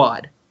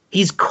Meatwad.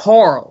 He's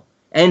Carl.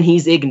 And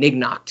he's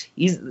Ignignokt.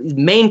 He's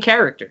main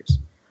characters.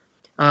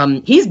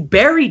 He's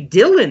Barry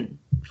Dillon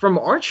from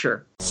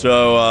Archer.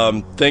 So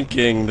I'm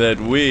thinking that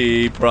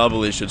we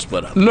probably should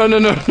split up.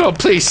 No,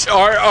 please.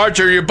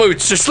 Archer, your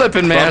boots are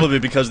slipping, man. Probably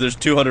because there's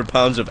 200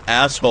 pounds of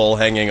asshole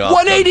hanging off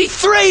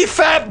 183,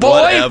 fat boy!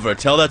 Whatever.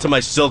 Tell that to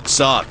my silk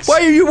socks.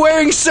 Why are you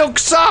wearing silk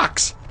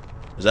socks?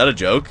 Is that a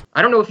joke?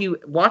 I don't know if you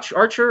watch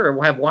Archer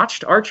or have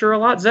watched Archer a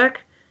lot,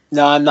 Zach.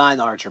 No, I'm not an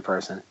Archer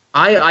person.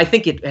 I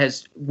think it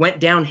has went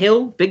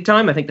downhill big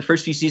time. I think the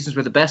first few seasons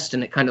were the best,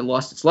 and it kind of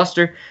lost its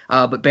luster.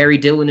 But Barry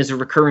Dillon is a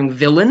recurring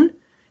villain.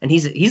 And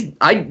he's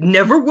I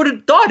never would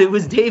have thought it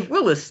was Dave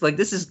Willis. Like,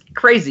 this is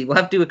crazy. We'll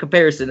have to do a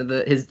comparison of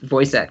his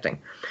voice acting.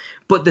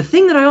 But the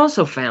thing that I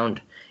also found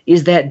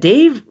is that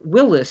Dave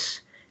Willis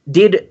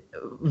did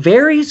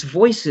various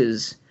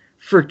voices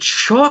for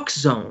Chalk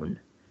Zone.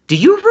 Do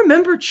you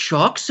remember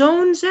Chalk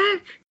Zone,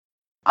 Zach?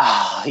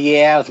 Oh,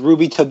 yeah, with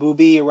Ruby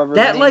Tabooby or whatever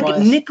that his name like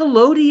was.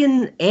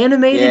 Nickelodeon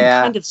animated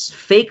kind of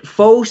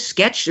faux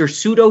sketch or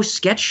pseudo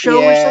sketch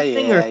show or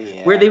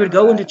something, where they would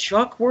go into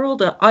Chalk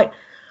World.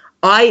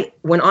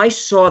 When I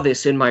saw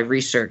this in my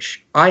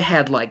research, I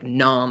had like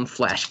Nom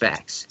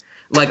flashbacks.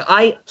 Like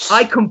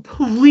I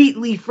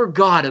completely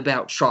forgot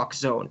about Chalk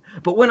Zone.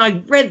 But when I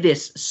read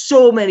this,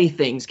 so many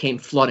things came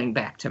flooding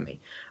back to me.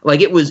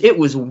 Like it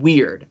was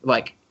weird.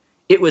 Like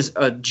it was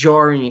a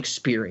jarring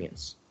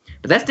experience.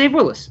 But that's Dave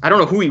Willis. I don't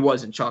know who he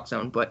was in Chalk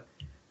Zone, but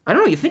I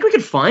don't know. You think we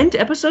could find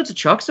episodes of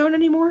Chalk Zone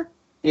anymore?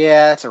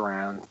 Yeah, it's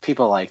around.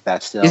 People like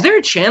that still. Is there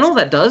a channel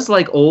that does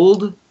like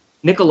old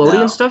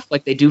Nickelodeon stuff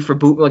like they do for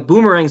like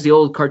Boomerang's the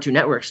old Cartoon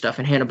Network stuff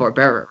and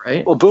Hanna-Barbera,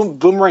 right? Well,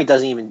 Boomerang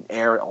doesn't even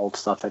air old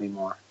stuff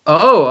anymore.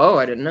 Oh,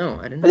 I didn't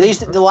know.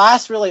 The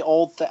last really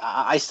old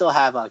I still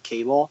have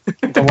cable.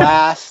 The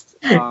last.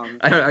 I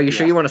don't know. Are you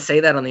sure you want to say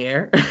that on the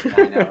air?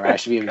 I know, right? I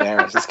should be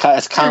embarrassed.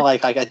 It's kind of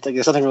like I think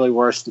there's something really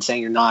worse than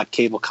saying you're not a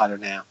cable cutter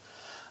now.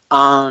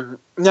 No,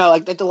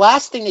 like the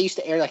last thing they used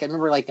to air, like I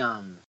remember, like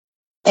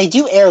they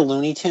do air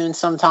Looney Tunes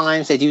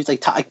sometimes. They do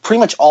like pretty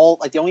much all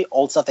like the only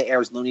old stuff they air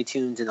is Looney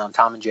Tunes and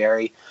Tom and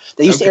Jerry.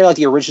 They used to air like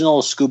the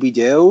original Scooby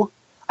Doo.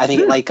 I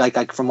think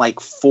like from like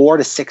 4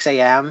 to 6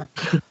 a.m.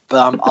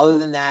 But other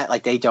than that,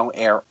 like they don't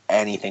air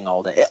anything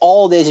all day.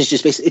 All it is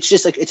just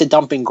basically it's a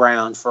dumping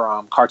ground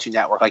for Cartoon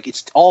Network. Like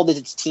it's all this.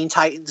 It's Teen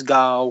Titans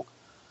Go.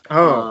 I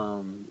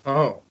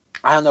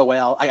don't know what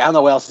else. I don't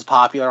know what else is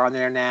popular on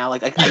there now.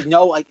 Like I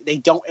know like they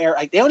don't air.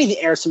 Like they don't even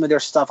air some of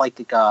their stuff.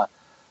 Like oh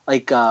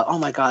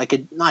my god,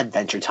 like not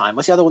Adventure Time.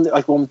 What's the other one?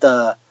 Like one with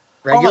the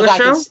regular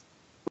show.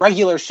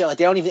 Regular show. Like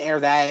they don't even air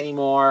that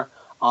anymore.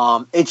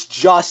 It's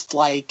just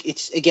like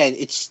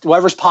it's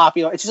whoever's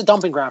popular. It's just a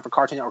dumping ground for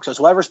Cartoon Network. So it's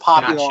whoever's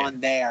popular on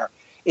there.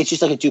 It's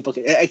just like a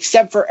duplicate,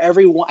 except for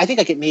everyone. I think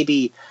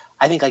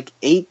like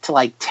 8 to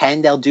like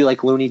 10 they'll do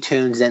like Looney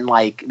Tunes, and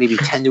like maybe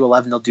 10 to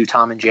 11 they'll do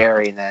Tom and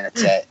Jerry, and then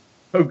that's it.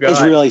 Oh god,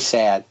 it's really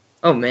sad.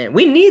 Oh man,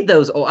 we need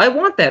those. I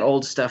want that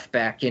old stuff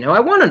back. You know,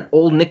 I want an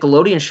old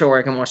Nickelodeon show where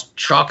I can watch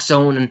Chalk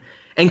Zone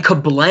and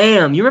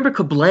Kablam. You remember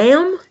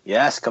Kablam?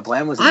 Yes,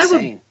 Kablam was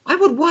insane. I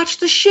would watch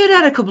the shit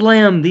out of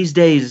Kablam these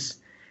days.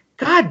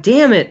 God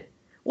damn it.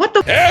 What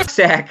the fuck,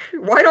 Zach?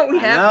 Why don't we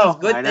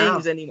have these good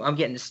things anymore? I'm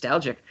getting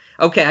nostalgic.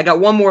 Okay, I got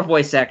one more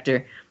voice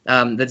actor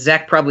that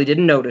Zach probably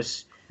didn't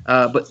notice.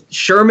 But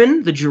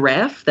Sherman, the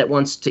giraffe that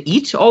wants to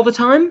eat all the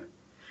time,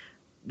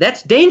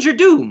 that's Danger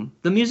Doom,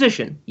 the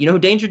musician. You know who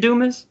Danger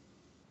Doom is?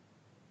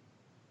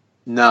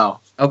 No.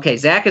 Okay,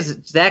 Zach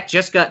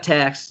just got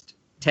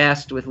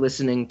tasked with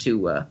listening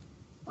to...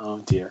 oh,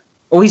 dear.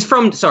 Oh,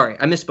 sorry,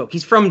 I misspoke.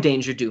 He's from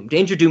Danger Doom.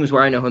 Danger Doom is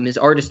where I know him. His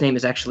artist name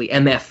is actually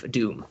MF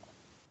Doom.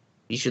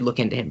 You should look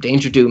into him.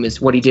 Danger Doom is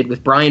what he did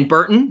with Brian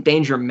Burton,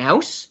 Danger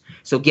Mouse.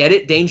 So get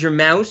it? Danger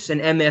Mouse and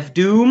MF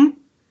Doom.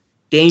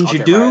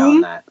 Danger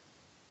Doom. Right,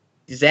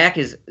 Zach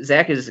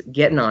is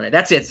getting on it.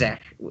 That's it,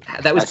 Zach.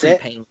 That was pretty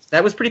painless.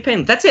 That was pretty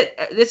painless. That's it.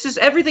 This is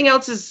everything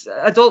else is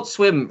Adult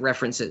Swim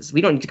references. We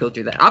don't need to go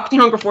through that.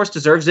 Octane Hunger Force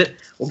deserves it.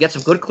 We'll get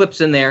some good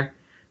clips in there.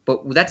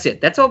 But that's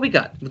it. That's all we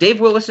got. Dave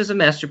Willis is a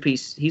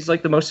masterpiece. He's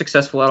like the most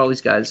successful out of all these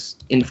guys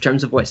in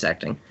terms of voice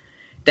acting.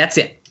 That's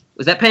it.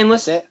 Was that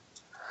painless? That's it.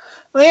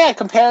 Well, yeah,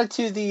 compared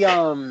to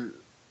the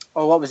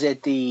what was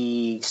it?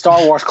 The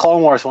Star Wars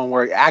Clone Wars one,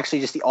 where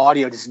actually just the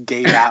audio just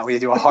gave out. We had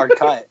to do a hard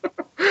cut.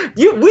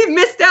 We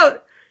missed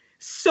out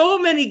so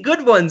many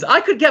good ones. I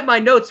could get my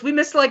notes. We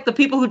missed like the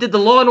people who did the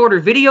Law and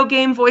Order video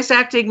game voice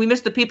acting. We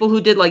missed the people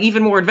who did like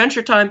even more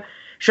Adventure Time.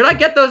 Should I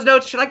get those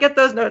notes?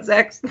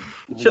 Zach?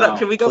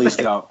 Should we go please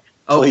back? Don't.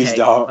 Okay. Please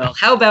don't. Well,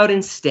 how about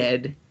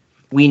instead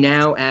we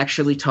now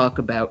actually talk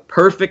about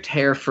Perfect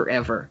Hair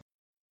Forever?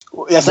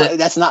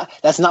 That's not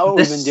what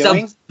we've been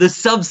doing. The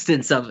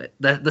substance of it,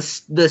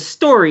 the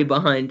story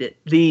behind it,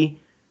 the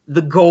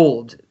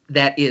gold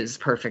that is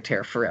Perfect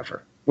Hair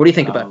Forever. What do you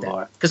think about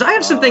that? Because I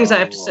have some things I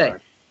have to say.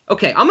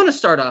 Okay, I'm going to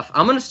start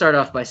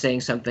off by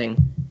saying something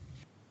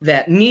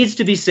that needs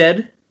to be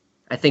said.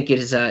 I think it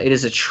is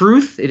a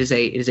truth. It is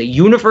a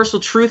universal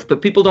truth,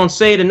 but people don't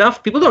say it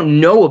enough. People don't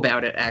know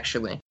about it,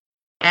 actually.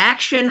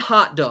 Action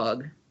Hot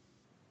Dog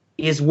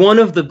is one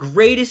of the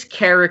greatest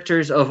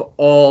characters of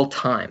all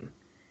time.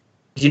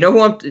 Do you know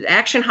who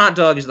Action Hot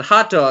Dog is the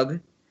hot dog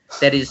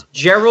that is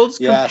Gerald's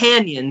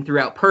companion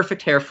throughout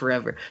Perfect Hair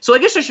Forever. So I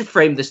guess I should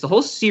frame this. The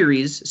whole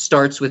series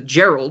starts with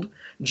Gerald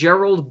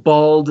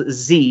Bald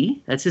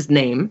Z. That's his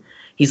name.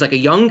 He's like a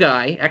young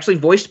guy, actually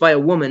voiced by a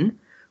woman,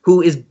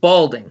 who is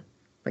balding.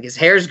 Like his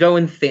hair's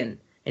going thin.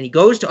 And he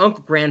goes to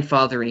Uncle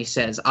Grandfather and he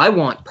says, I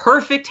want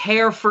perfect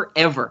hair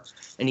forever.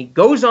 And he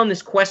goes on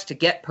this quest to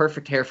get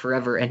perfect hair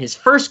forever. And his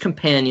first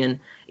companion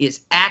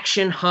is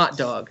Action Hot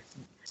Dog,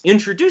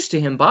 introduced to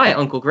him by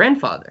Uncle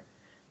Grandfather.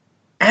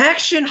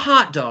 Action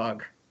Hot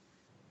Dog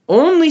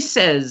only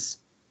says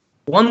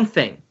one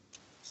thing.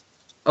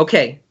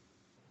 Okay,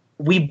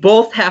 we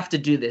both have to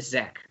do this,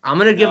 Zach. I'm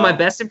going to give my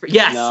best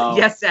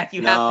Yes, Zach,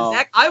 you have to.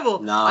 Zach, I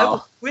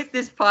will quit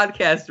this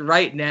podcast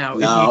right now.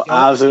 No,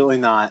 absolutely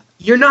not.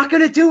 You're not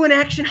going to do an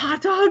Action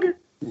Hot Dog?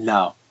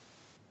 No.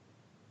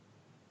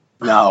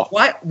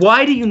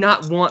 Why do you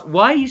not want,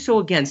 why are you so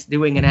against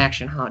doing an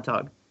Action Hot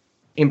Dog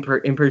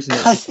impersonation?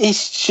 Because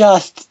it's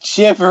just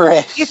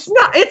gibberish. It's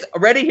not. It's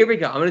ready. Here we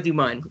go. I'm going to do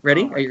mine.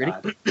 Ready? Are you ready?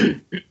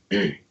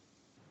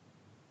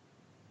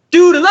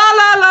 Do the la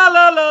la la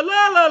la la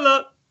la la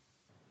la.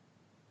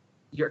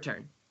 Your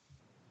turn.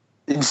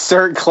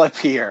 Insert clip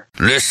here.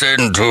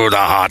 Listen to the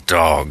hot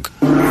dog.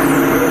 Do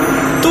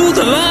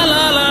the la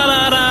la la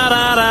la la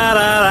la la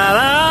la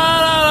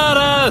la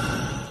la.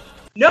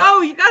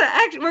 No, you gotta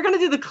actually. We're gonna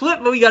do the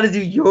clip, but we gotta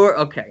do your.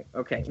 Okay.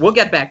 We'll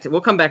get back to.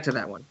 We'll come back to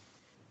that one.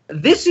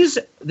 This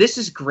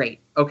is great.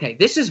 Okay,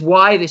 this is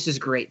why this is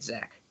great,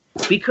 Zach.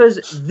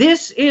 Because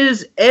this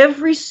is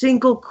every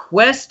single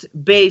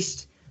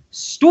quest-based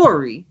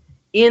story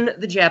in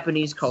the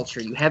Japanese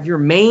culture. You have your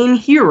main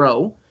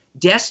hero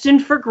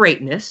destined for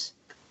greatness,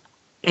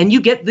 and you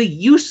get the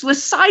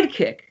useless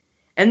sidekick.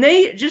 And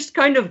they just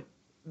kind of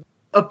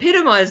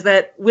epitomize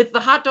that with the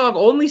hot dog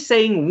only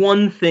saying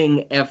one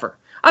thing ever.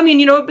 I mean,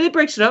 it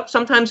breaks it up.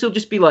 Sometimes he'll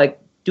just be like,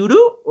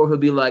 doo-doo, or he'll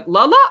be like,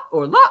 la-la,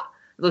 or la.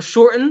 They'll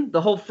shorten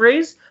the whole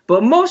phrase,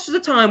 but most of the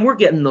time we're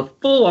getting the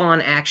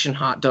full-on Action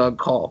Hot Dog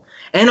call.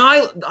 And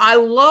I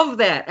love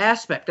that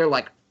aspect. They're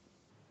like,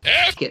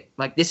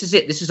 like, this is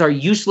it. This is our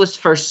useless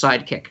first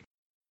sidekick.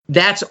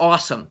 That's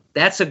awesome.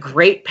 That's a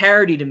great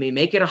parody to me.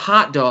 Make it a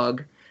hot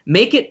dog.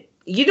 Make it...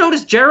 You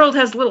notice Gerald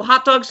has a little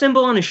hot dog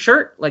symbol on his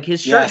shirt? Like,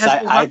 his shirt has a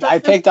little hot dog I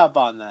picked up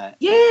on that.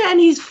 Yeah, and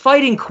he's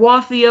fighting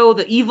Quathio,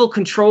 the evil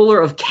controller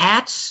of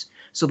cats.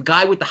 So the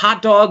guy with the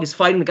hot dog is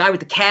fighting the guy with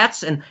the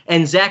cats. And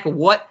Zach,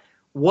 what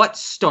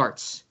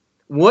starts?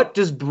 What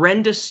does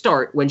Brenda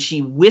start when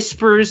she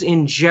whispers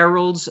in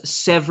Gerald's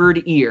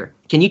severed ear?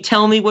 Can you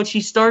tell me what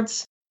she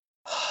starts?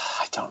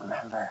 I don't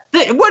remember.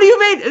 What do you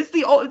mean? It's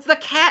the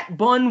Cat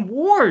Bun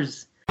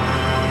Wars.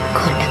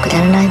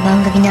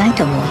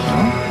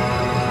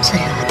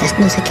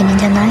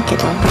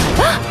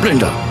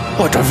 Brenda,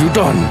 what have you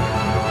done?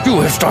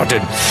 You have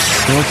started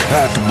the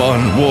Cat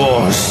Bun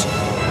Wars.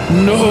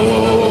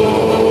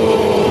 No!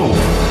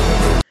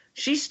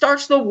 She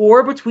starts the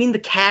war between the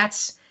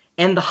cats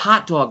and the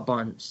hot dog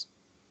buns.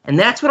 And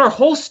that's what our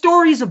whole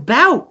story is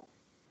about.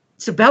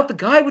 It's about the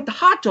guy with the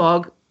hot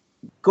dog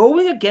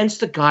going against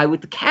the guy with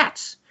the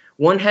cats.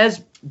 One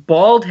has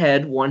bald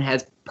head, one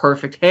has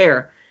perfect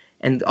hair,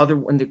 and the other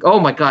one, oh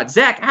my God,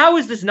 Zach, how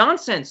is this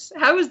nonsense?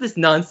 How is this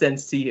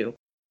nonsense to you?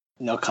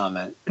 No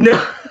comment.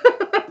 No.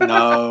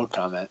 No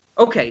comment.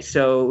 Okay,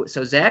 so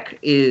Zach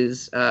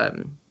is, I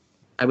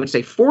would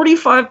say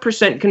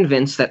 45%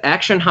 convinced that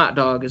Action Hot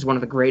Dog is one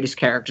of the greatest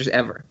characters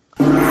ever.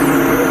 Do the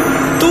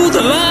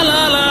la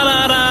la la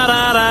la la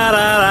la la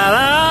la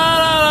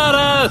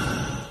la.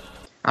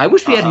 I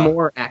wish we had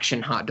more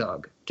Action Hot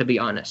Dog, to be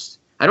honest.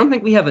 I don't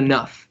think we have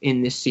enough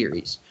in this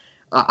series.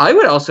 I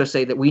would also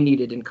say that we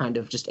need it in kind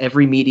of just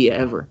every media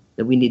ever,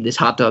 that we need this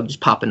hot dog just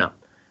popping up,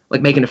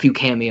 like making a few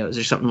cameos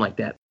or something like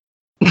that.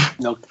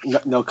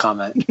 No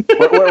comment.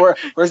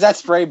 Where's that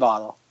spray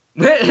bottle?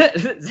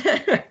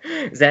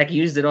 Zach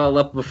used it all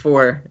up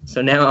before,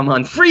 so now I'm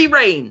on free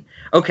reign.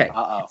 Okay.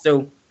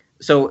 So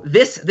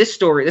this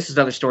story, this is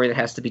another story that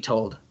has to be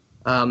told.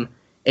 A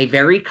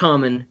very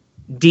common,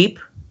 deep,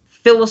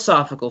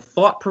 philosophical,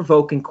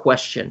 thought-provoking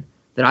question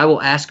that I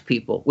will ask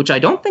people, which I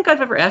don't think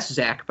I've ever asked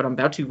Zach, but I'm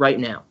about to right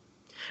now.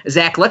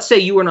 Zach, let's say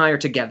you and I are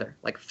together,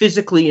 like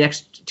physically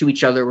next to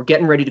each other. We're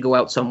getting ready to go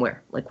out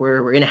somewhere. Like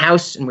we're in a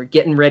house and we're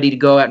getting ready to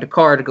go out in a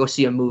car to go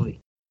see a movie.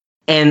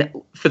 And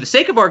for the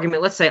sake of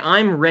argument, let's say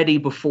I'm ready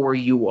before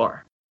you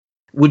are.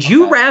 Would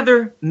you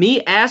rather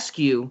me ask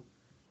you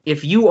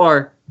if you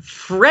are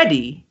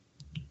Freddy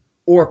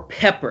or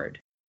Peppered?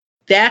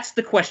 That's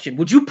the question.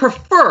 Would you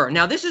prefer?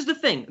 Now, this is the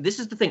thing.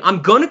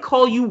 I'm going to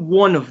call you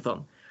one of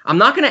them. I'm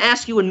not going to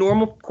ask you a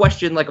normal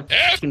question like a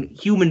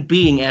human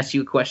being asks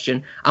you a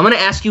question. I'm going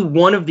to ask you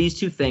one of these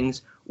two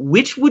things.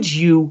 Which would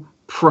you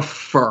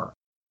prefer?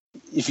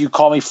 If you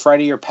call me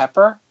Freddy or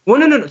Pepper? Well,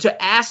 no.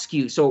 To ask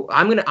you. So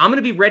I'm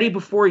gonna be ready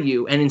before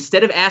you, and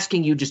instead of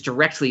asking you just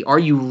directly, are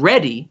you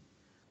ready?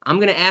 I'm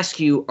gonna ask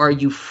you, are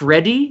you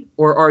Freddy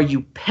or are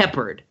you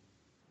Peppered?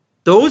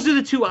 Those are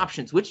the two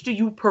options. Which do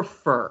you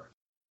prefer?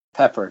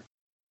 Peppered.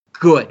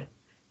 Good.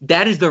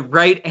 That is the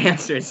right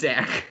answer,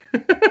 Zach.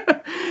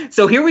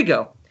 So here we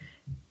go.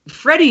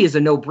 Freddy is a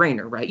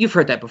no-brainer, right? You've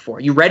heard that before.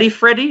 You ready,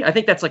 Freddy? I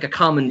think that's like a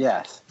common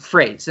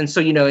phrase. And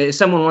so, if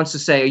someone wants to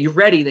say, are you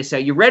ready? They say,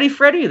 you ready,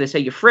 Freddy? Or they say,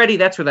 you Freddy?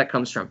 That's where that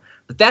comes from.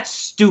 But that's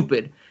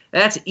stupid.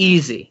 That's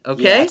easy,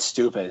 okay? Yeah, that's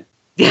stupid.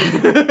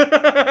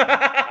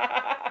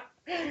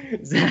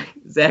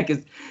 Zach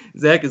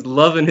is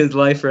loving his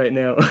life right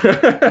now.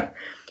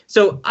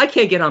 So I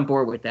can't get on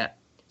board with that.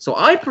 So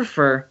I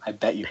prefer... I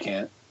bet you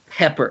can't.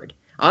 Peppered.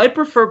 I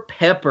prefer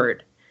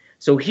peppered.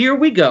 So here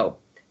we go.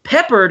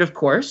 Peppered, of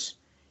course,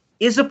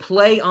 is a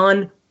play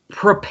on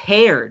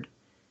prepared.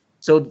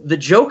 So the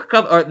joke,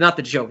 or not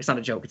the joke, it's not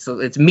a joke.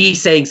 It's me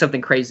saying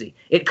something crazy.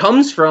 It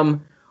comes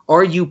from,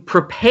 are you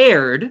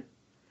prepared?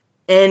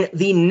 And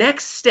the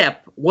next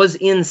step was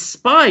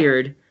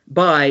inspired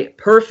by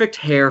Perfect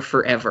Hair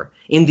Forever.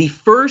 In the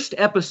first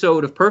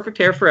episode of Perfect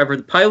Hair Forever,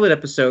 the pilot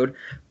episode,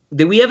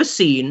 we have a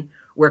scene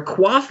where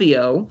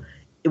Quaffio,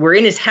 we're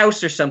in his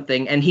house or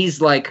something, and he's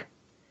like,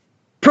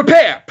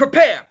 prepare,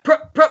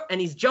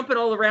 and he's jumping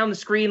all around the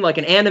screen like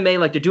an anime,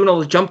 like they're doing all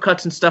those jump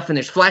cuts and stuff, and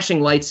there's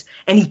flashing lights,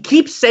 and he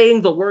keeps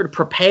saying the word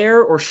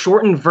prepare or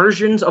shortened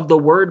versions of the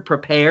word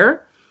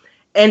prepare,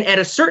 and at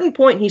a certain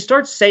point, he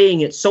starts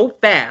saying it so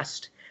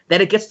fast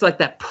that it gets to like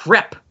that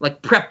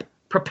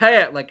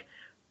prepare, like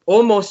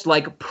almost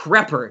like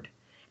preppered.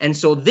 And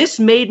so this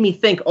made me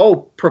think,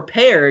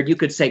 prepared, you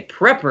could say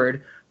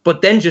preppered,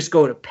 but then just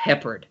go to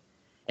peppered.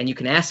 And you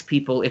can ask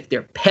people if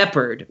they're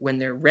peppered when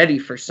they're ready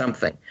for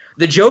something.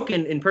 The joke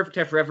in Perfect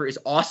Hair Forever is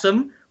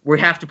awesome. We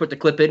have to put the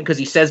clip in because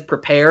he says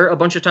prepare a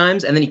bunch of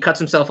times, and then he cuts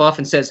himself off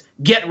and says,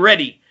 get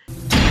ready.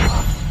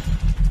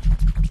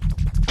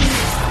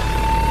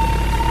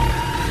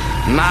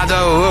 Mother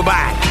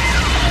robot.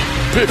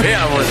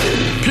 Prepare.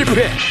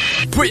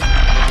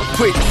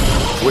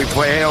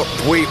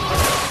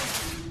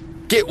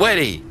 Get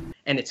ready.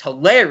 And it's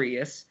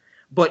hilarious,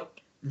 but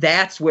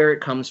that's where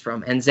it comes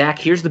from. And Zach,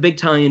 here's the big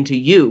tie-in to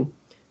you,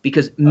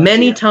 because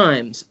many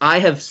times I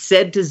have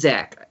said to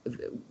Zach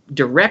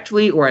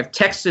directly, or I've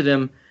texted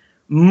him,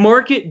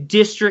 Market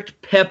District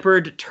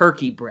peppered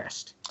turkey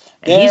breast.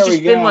 And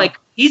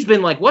he's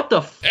been like, what the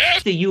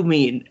f*** do you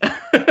mean?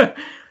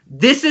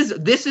 This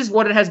is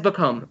what it has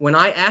become. When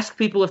I ask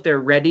people if they're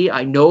ready,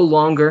 I no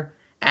longer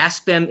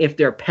ask them if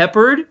they're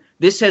peppered.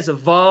 This has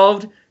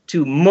evolved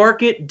to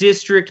Market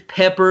District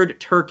peppered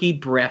turkey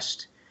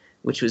breast,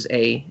 which was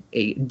a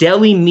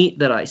deli meat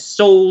that I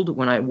sold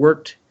when I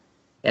worked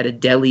at a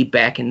deli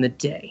back in the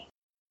day.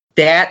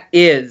 That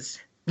is...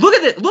 Look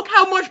at it. Look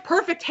how much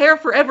Perfect Hair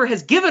Forever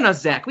has given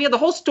us, Zach. We had the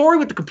whole story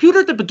with the computer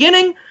at the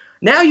beginning.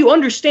 Now you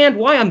understand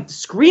why I'm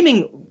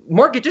screaming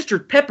Market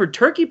District peppered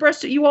turkey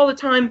breast at you all the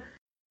time.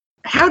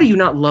 How do you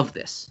not love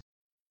this?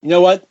 You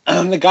know what?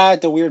 The guy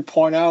at the weird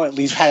porno at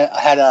least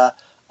had a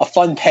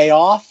fun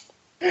payoff.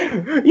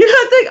 You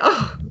don't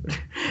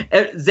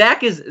think...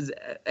 Zach is...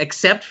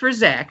 Except for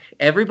Zach,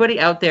 everybody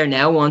out there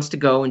now wants to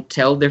go and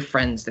tell their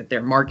friends that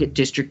they're Market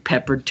District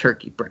peppered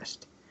turkey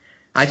breast.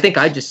 I think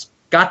I just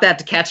got that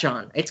to catch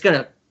on. It's going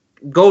to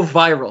go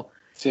viral.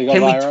 We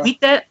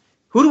tweet that?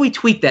 Who do we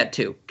tweet that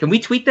to? Can we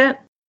tweet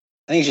that?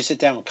 I think you should sit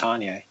down with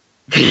Kanye.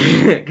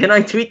 Can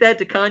I tweet that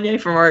to Kanye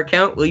from our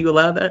account? Will you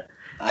allow that?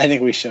 I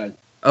think we should.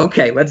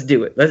 Okay, let's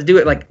do it. Let's do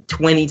it like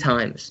 20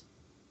 times.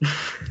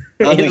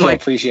 I think he'll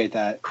appreciate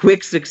that.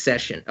 Quick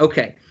succession.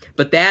 Okay,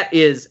 but that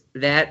is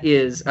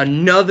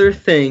another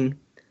thing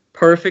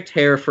Perfect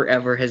Hair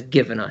Forever has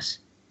given us.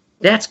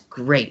 That's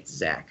great,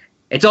 Zach.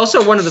 It's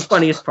also one of the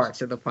funniest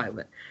parts of the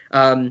pilot.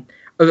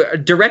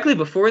 Directly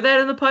before that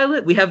in the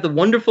pilot, we have the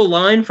wonderful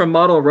line from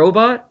Model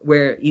Robot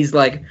where he's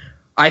like,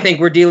 I think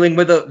we're dealing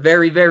with a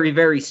very, very,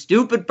 very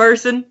stupid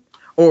person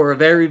or a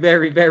very,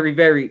 very, very,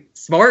 very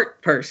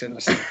smart person.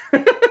 That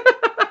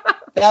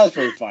was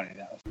pretty funny.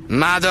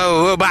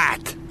 Model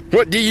Robot,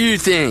 what do you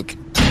think?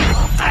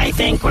 I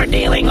think we're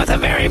dealing with a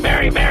very,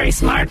 very, very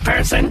smart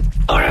person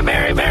or a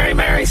very, very,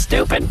 very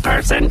stupid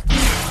person.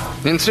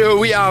 And so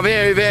we are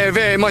very, very,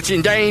 very much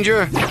in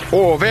danger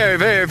or very,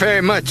 very,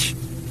 very much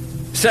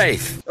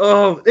safe.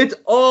 Oh, it's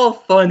all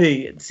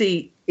funny.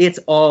 See, it's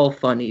all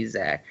funny,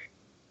 Zach.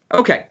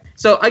 Okay,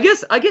 so I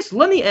guess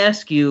let me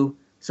ask you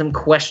some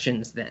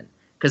questions then.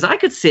 Because I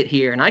could sit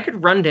here and I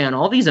could run down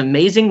all these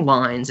amazing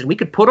lines and we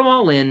could put them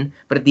all in,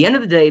 but at the end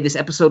of the day, this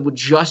episode would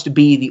just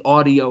be the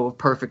audio of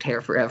Perfect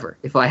Hair Forever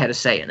if I had a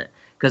say in it.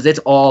 Because it's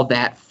all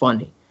that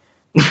funny.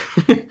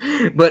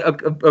 But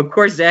of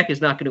course, Zach is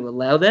not going to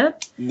allow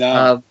that.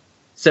 No.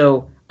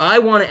 So I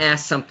want to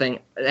ask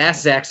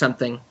Zach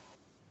something,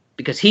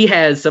 because he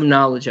has some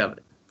knowledge of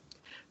it.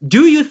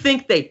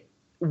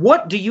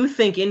 What do you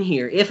think in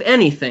here, if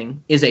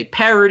anything, is a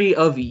parody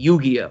of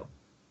Yu-Gi-Oh?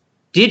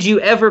 Did you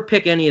ever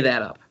pick any of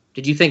that up?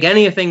 Did you think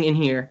anything in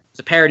here is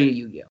a parody of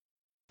Yu-Gi-Oh?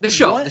 The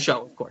show,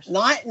 of course.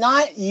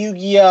 Not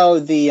Yu-Gi-Oh,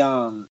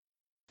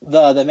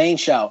 the main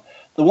show.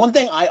 The one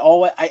thing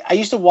I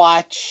used to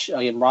watch,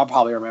 again, Rob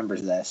probably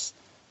remembers this,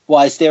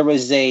 was there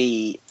was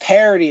a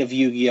parody of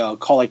Yu-Gi-Oh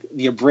called like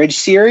the Abridged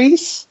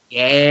series.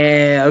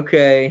 Yeah,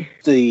 okay.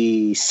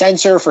 The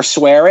censor for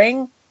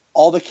swearing,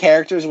 all the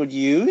characters would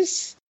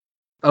use.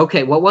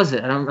 Okay, what was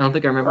it? I don't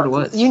think I remember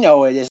what it was. You know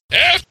what it is.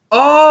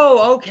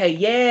 Oh, okay,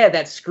 yeah,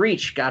 that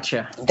screech.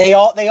 Gotcha. They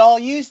all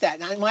use that.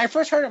 And when I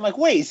first heard it, I'm like,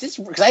 wait, is this?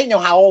 Because I didn't know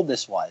how old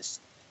this was.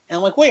 And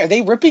I'm like, wait, are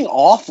they ripping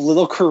off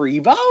Little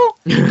Karibo?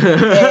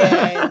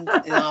 and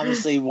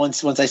obviously,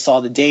 once I saw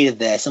the date of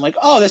this, I'm like,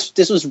 oh,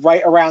 this was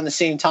right around the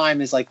same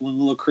time as like when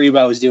Little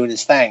Karibo was doing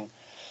his thing.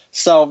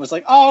 So I was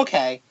like, oh,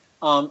 okay.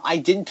 I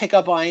didn't pick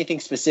up on anything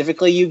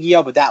specifically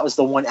Yu-Gi-Oh, but that was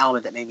the one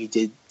element that made me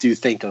do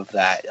think of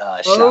that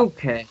show.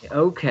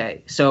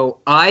 Okay. So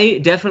I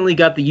definitely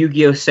got the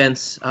Yu-Gi-Oh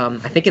sense. I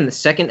think in the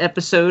second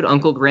episode,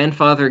 Uncle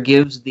Grandfather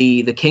gives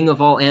the king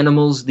of all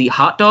animals the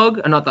hot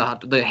dog,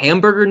 the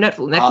hamburger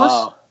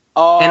necklace.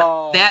 And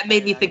that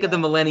made me think of the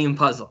Millennium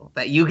Puzzle.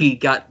 That Yugi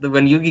got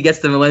when Yugi gets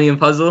the Millennium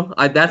Puzzle.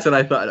 That's what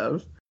I thought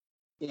of.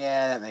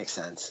 Yeah, that makes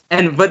sense.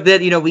 But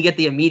then we get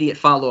the immediate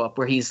follow-up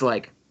where he's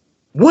like,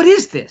 "What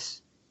is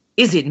this?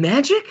 Is it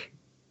magic?"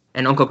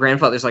 And Uncle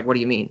Grandfather's like, "What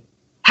do you mean?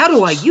 How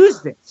do I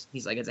use this?"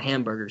 He's like, "It's a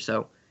hamburger,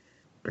 so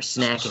we're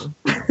snacking."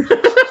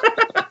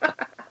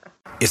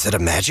 Is it a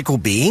magical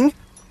being?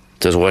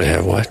 Does what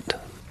have what?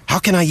 How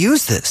can I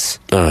use this?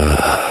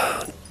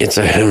 It's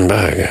a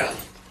hamburger.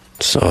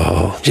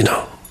 So,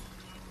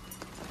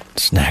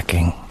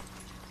 snacking.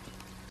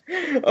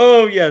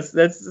 Oh, yes,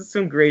 that's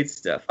some great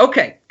stuff.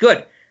 Okay,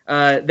 good.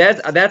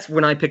 That's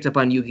when I picked up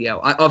on Yu-Gi-Oh!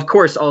 Of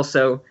course,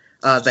 also,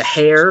 the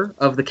hair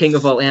of the King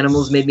of All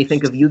Animals made me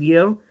think of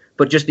Yu-Gi-Oh!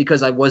 But just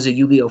because I was a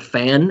Yu-Gi-Oh!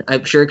 Fan,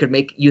 I'm sure it could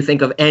make you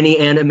think of any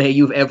anime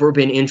you've ever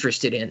been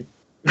interested in.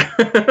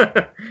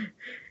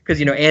 Because,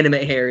 anime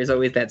hair is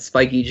always that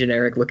spiky,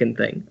 generic-looking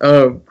thing.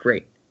 Oh,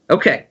 great.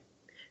 Okay.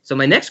 So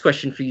my next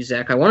question for you,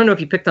 Zach, I want to know if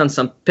you picked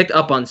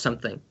up on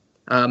something.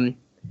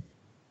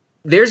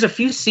 There's a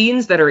few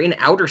scenes that are in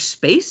outer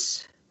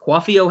space.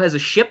 Quaffio has a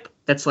ship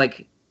that's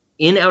like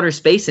in outer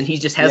space, and he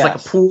just has like a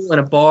pool and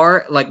a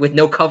bar, like with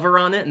no cover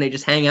on it, and they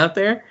just hang out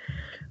there.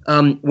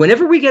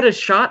 Whenever we get a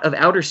shot of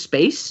outer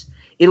space,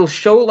 it'll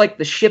show like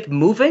the ship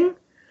moving,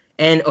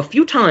 and a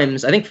few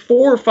times, I think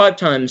 4 or 5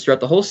 times throughout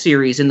the whole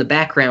series, in the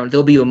background,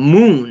 there'll be a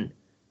moon.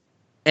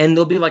 And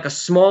there'll be like a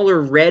smaller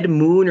red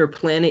moon or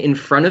planet in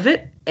front of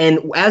it. And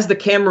as the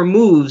camera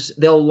moves,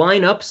 they'll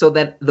line up so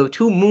that the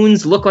 2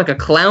 moons look like a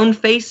clown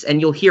face,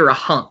 and you'll hear a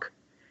honk.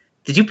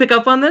 Did you pick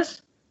up on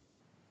this?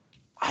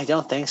 I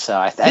don't think so.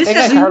 I think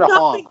I heard a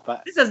honk.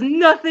 But this has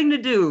nothing to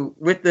do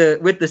with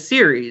the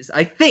series.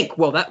 I think.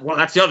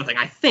 That's the other thing.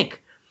 I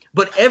think.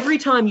 But every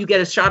time you get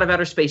a shot of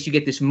outer space, you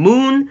get this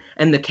moon,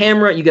 and the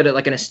camera, you get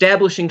like an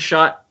establishing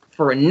shot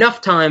for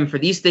enough time for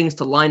these things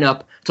to line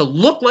up to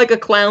look like a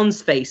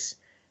clown's face.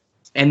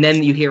 And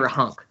then you hear a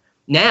honk.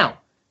 Now,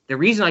 the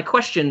reason I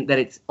question that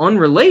it's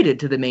unrelated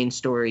to the main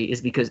story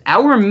is because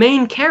our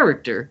main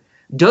character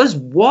does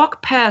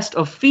walk past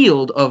a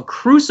field of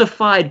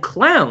crucified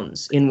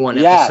clowns in one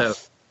episode.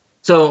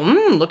 So,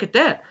 look at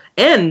that.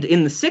 And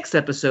in the 6th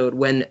episode,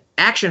 when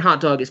Action Hot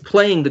Dog is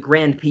playing the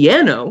grand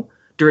piano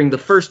during the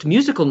first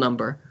musical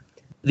number,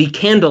 the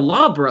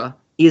candelabra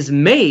is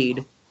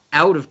made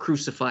out of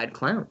crucified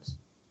clowns.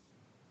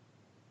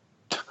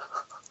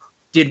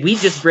 Did we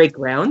just break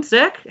ground,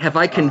 Zach? Have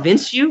I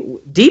convinced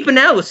you? Deep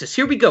analysis.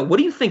 Here we go. What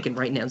are you thinking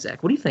right now,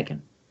 Zach? What are you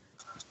thinking?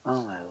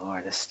 Oh, my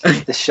Lord.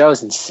 This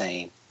show's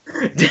insane.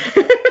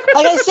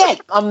 Like I said,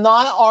 I'm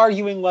not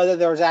arguing whether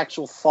there was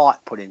actual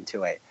thought put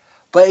into it.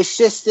 But it's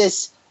just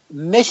this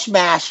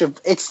mishmash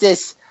it's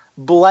this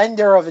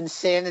blender of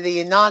insanity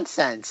and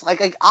nonsense.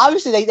 Like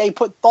obviously they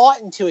put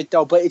thought into it,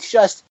 though, but it's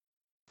just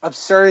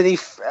absurdity.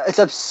 It's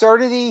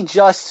absurdity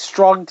just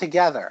strung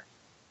together.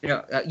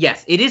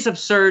 Yes, it is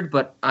absurd,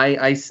 but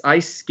I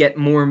get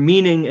more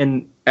meaning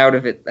and out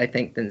of it, I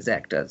think, than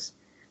Zach does.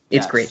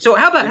 It's great. So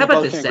how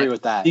about this, Zach?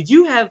 With that. Did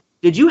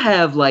you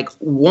have like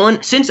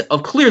one? Since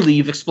clearly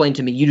you've explained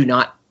to me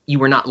you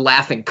were not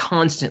laughing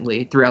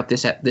constantly throughout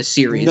this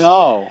series.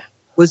 No.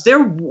 Was there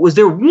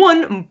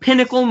one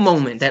pinnacle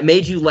moment that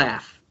made you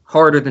laugh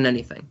harder than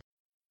anything?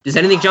 Does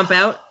anything jump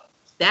out?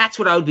 That's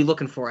what I would be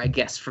looking for, I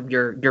guess, from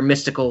your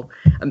mystical,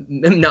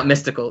 not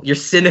mystical, your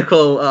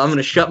cynical. I'm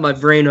gonna shut my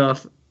brain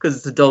off because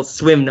it's Adult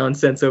Swim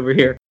nonsense over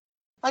here.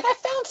 Like I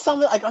found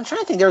something. Like I'm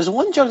trying to think. There was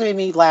one joke that made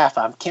me laugh.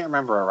 I can't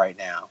remember it right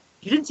now.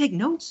 You didn't take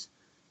notes?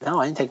 No,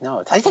 I didn't take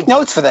notes. I take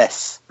notes for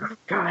this. Oh,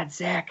 God,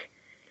 Zach.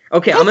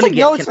 Okay, I'm gonna take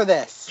notes for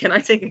this. Can I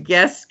take a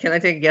guess?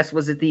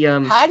 Was it the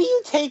How do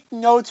you take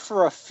notes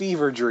for a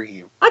fever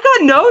dream? I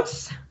got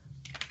notes.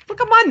 Look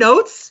at my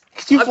notes.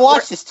 You've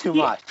watched this too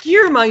much.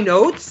 Here are my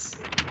notes.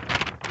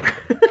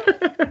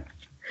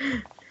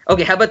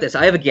 Okay, how about this?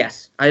 I have a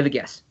guess.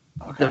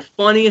 Okay. The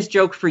funniest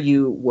joke for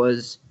you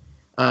was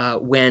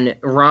when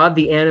Rod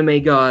the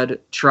anime god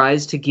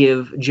tries to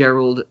give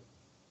Gerald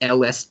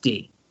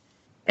LSD.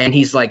 And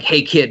he's like,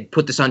 "Hey kid,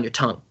 put this on your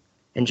tongue."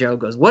 And Gerald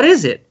goes, "What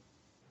is it?"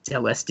 "It's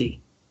LSD."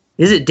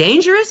 "Is it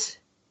dangerous?"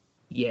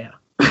 "Yeah."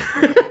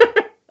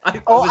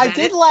 I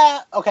did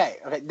laugh. Okay.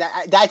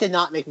 That did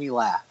not make me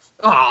laugh.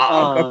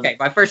 Oh, okay.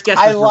 My first guess.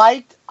 I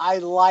liked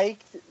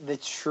the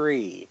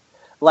tree.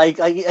 Like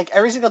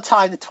every single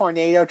time the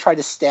tornado tried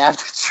to stab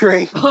the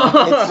tree,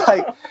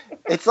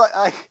 it's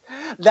like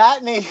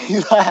that made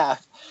me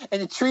laugh.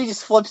 And the tree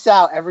just flips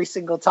out every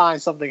single time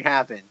something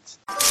happens.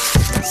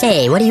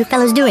 Say, what are you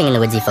fellas doing in the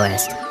woodsy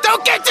forest?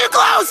 Don't get too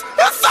close!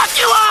 He'll fuck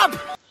you up!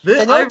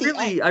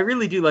 I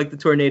really do like the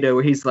tornado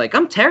where he's like,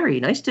 I'm Terry,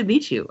 nice to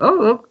meet you.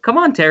 Oh, come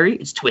on, Terry.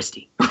 It's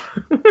Twisty.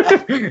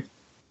 That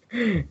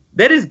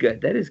is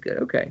good.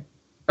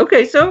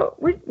 Okay, so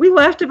we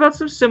laughed about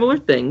some similar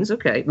things.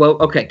 Okay, well,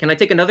 can I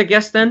take another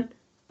guess then?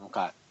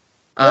 Okay.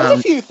 There's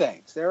a few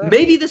things.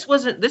 Maybe this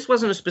wasn't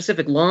a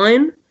specific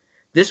line.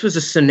 This was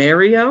a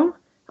scenario.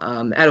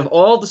 Out of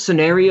all the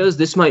scenarios,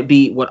 this might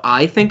be what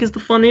I think is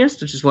the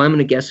funniest, which is why I'm going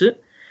to guess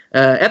it.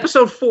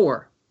 Episode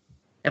 4.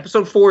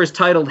 Episode 4 is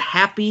titled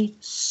Happy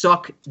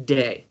Suck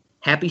Day.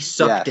 Happy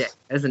Suck Day.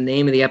 That's the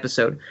name of the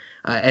episode.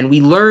 And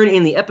we learn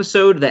in the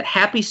episode that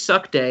Happy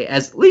Suck Day,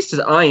 at least as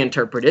I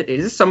interpret it, it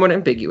is somewhat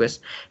ambiguous.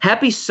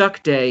 Happy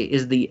Suck Day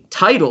is the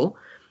title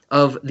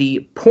of the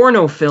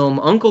porno film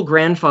Uncle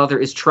Grandfather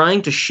is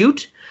trying to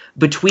shoot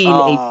between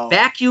a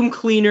vacuum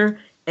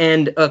cleaner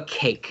and a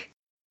cake.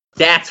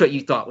 That's what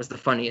you thought was the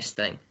funniest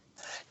thing.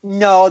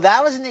 No,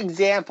 that was an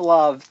example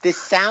of this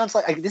sounds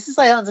like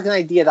an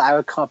idea that I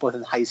would come up with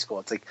in high school.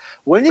 It's like,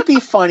 wouldn't it be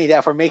funny that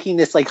if we're making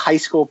this like high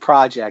school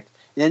project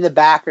and in the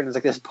background is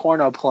like this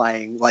porno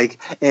playing, like,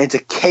 and it's a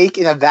cake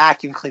and a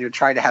vacuum cleaner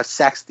trying to have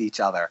sex with each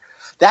other.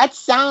 That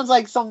sounds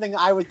like something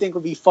I would think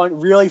would be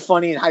fun, really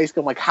funny in high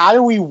school. I'm like, how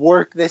do we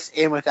work this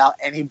in without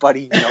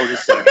anybody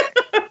noticing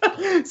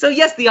it? So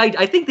yes,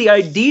 I think the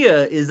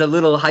idea is a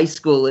little high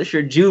schoolish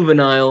or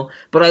juvenile,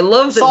 but I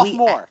love that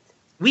sophomore.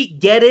 We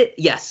get it.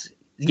 Yes.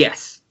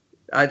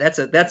 That's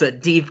a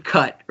deep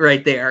cut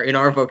right there in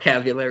our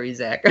vocabulary,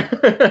 Zach.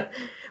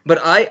 But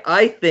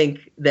I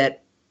think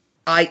that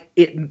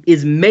it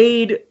is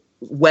made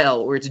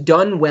well, or it's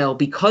done well,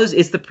 because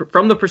it's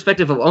from the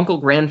perspective of Uncle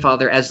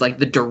Grandfather as like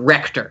the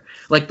director.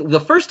 Like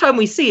the first time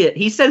we see it,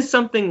 he says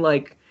something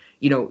like,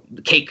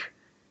 cake.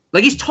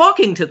 Like he's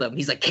talking to them.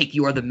 He's like, cake,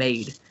 you are the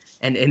maid.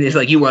 And it's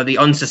like, you are the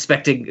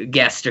unsuspecting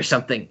guest or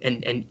something.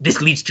 And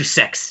this leads to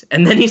sex.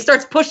 And then he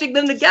starts pushing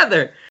them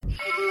together.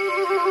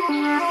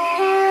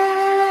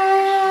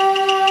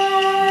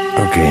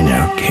 Okay,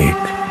 now, Cake,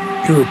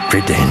 you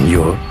pretend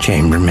you're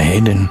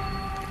chambermaid, and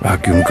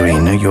vacuum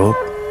cleaner, you're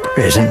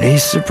presently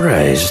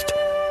surprised.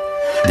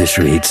 This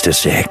leads to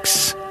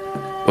sex.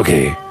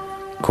 Okay,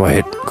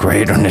 quiet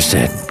on the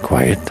set,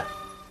 quiet.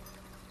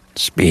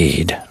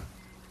 Speed.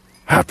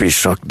 Happy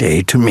Suck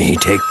Day to me,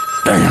 take...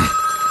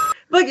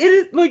 Like, it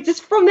is, like,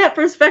 just from that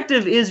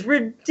perspective is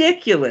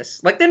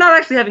ridiculous. Like, they're not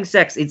actually having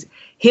sex. It's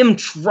him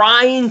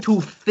trying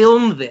to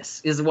film this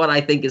is what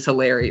I think is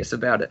hilarious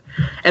about it.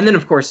 And then,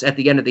 of course, at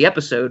the end of the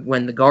episode,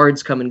 when the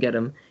guards come and get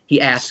him, he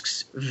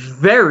asks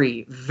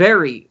very,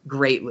 very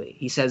greatly.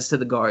 He says to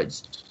the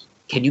guards,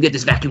 can you get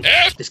this vacuum,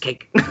 this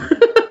cake?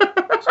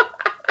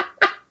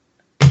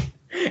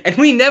 And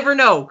we never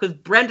know, because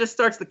Brenda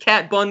starts the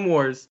cat bun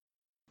wars.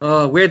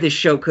 Oh, where this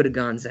show could have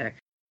gone, Zach.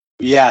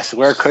 Yes,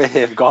 where could it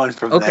have gone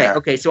from there?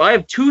 Okay, so I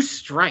have 2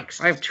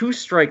 strikes.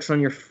 On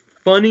your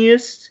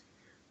funniest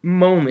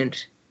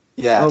moment.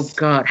 Yes. Oh,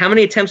 God. How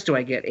many attempts do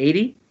I get?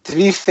 80? To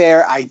be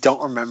fair, I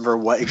don't remember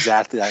what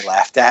exactly I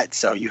laughed at,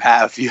 so you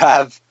have,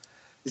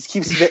 just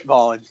keep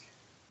spitballing.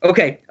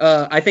 Okay,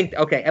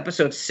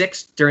 episode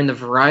 6, during the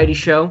variety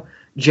show,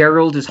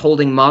 Gerald is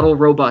holding model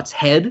robot's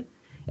head,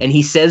 and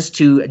he says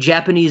to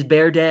Japanese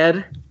Bear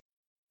Dad,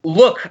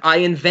 look, I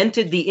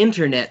invented the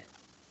internet,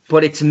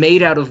 but it's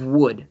made out of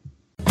wood.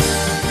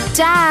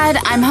 Dad,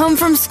 I'm home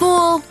from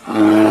school.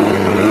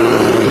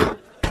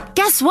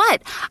 Guess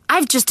what?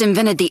 I've just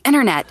invented the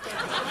internet,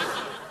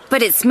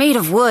 but it's made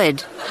of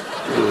wood.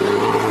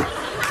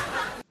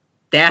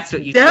 That's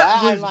what you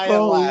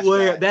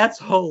said. That's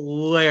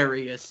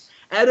hilarious.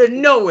 Out of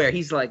nowhere,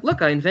 he's like,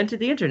 look, I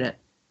invented the internet,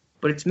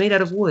 but it's made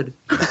out of wood.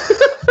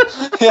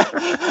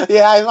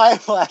 yeah, I might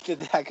have laughed at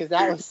that, because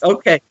that was...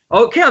 Okay,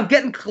 I'm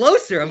getting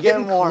closer. I'm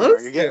getting warmer.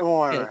 Closer. You're getting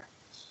warmer. Okay.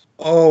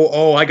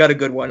 Oh, I got a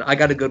good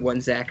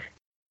one. Zach.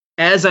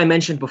 As I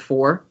mentioned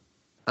before,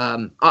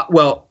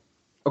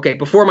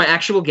 before my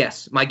actual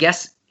guess, my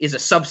guess is a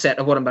subset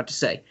of what I'm about to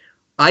say.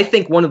 I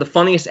think one of the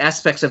funniest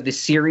aspects of this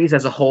series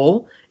as a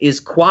whole is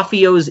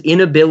Quaffio's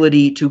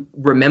inability to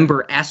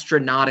remember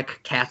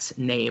Astronautic Cat's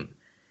name.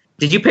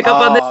 Did you pick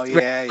up on this? Oh,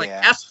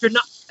 yeah.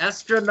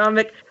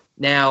 Astronomic.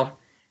 Now,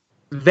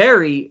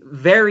 very,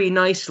 very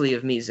nicely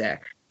of me,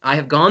 Zach. I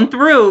have gone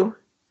through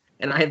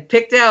and I have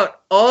picked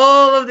out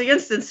all of the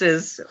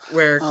instances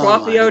where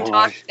Quaffio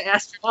talks to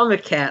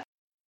Astronomic Cat,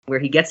 where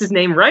he gets his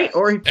name right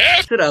or he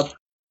picks it up.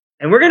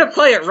 And we're going to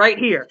play it right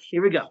here.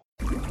 Here we go.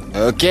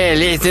 Okay,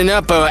 listen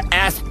up,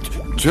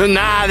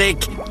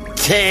 Astronomic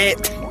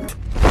Cat.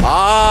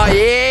 Oh,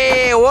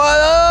 yeah, what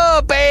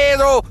up,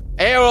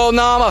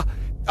 Aeronama?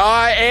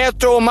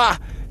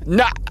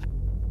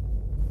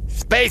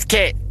 Space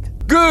Cat.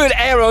 Good,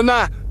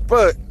 Aeronama,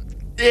 but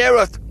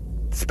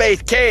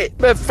Space Cat.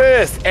 But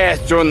first,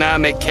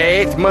 Astronomic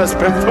Cat must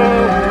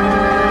perform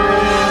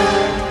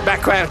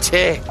background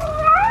check.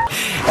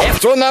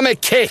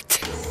 Astronomic Kate.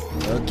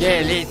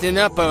 Okay, listen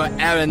up,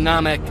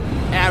 aeronaut.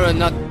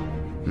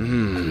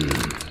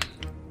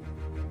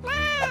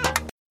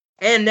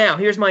 And now,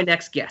 here's my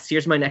next guess.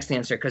 Here's my next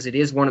answer, because it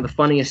is one of the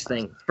funniest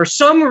things. For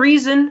some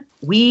reason,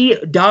 we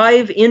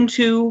dive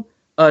into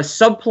a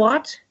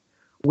subplot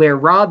where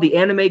Rob, the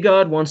anime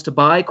god, wants to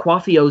buy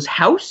Quaffio's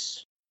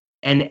house,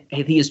 and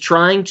he is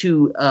trying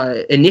to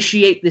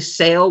initiate this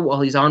sale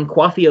while he's on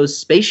Quaffio's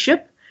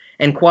spaceship,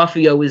 and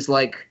Quaffio is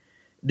like,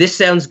 this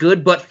sounds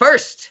good, but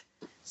first,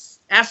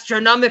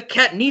 Astronomic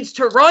Cat needs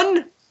to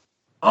run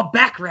a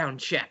background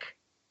check.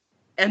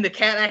 And the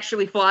cat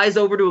actually flies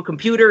over to a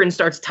computer and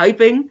starts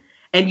typing,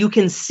 and you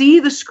can see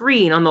the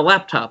screen on the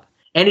laptop,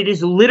 and it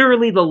is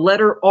literally the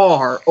letter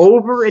R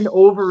over and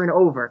over and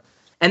over.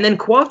 And then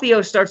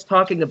Quaffio starts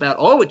talking about,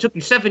 oh, it took you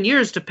 7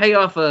 years to pay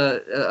off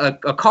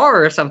a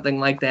car or something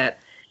like that.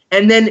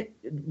 And then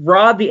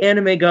Rob, the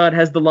anime god,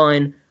 has the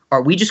line,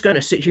 are we just going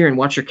to sit here and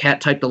watch your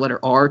cat type the letter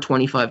R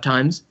 25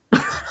 times?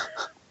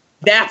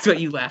 That's what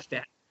you laughed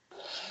at.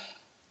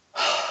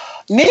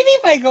 Maybe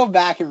if I go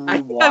back and rewatch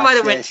I think I might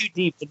have went too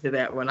deep into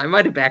that one. I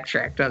might have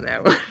backtracked on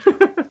that one.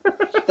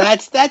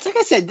 That's like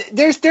I said.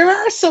 There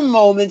are some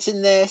moments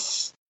in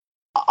this.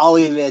 I'll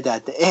leave it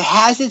at that. It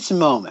has its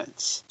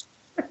moments.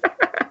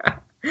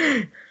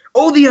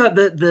 Oh,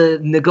 the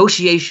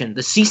negotiation,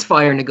 the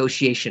ceasefire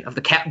negotiation of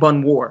the Cat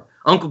Bun War.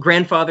 Uncle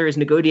Grandfather is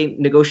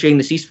negotiating the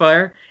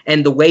ceasefire,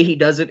 and the way he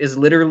does it is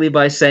literally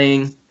by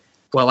saying,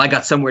 "Well, I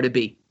got somewhere to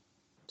be,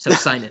 so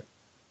sign it.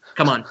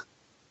 Come on,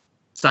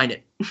 sign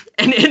it."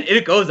 And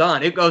it goes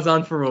on. It goes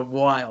on for a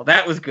while.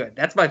 That was good.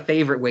 That's my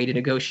favorite way to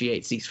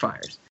negotiate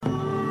ceasefires.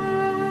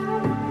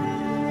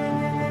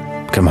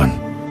 Come on.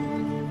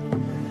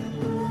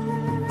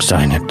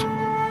 Sign it.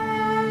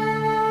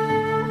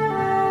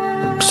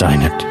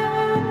 Sign it.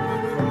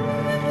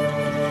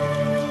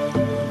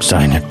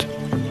 Sign it.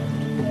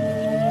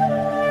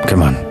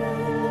 Come on.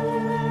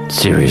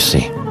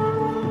 Seriously.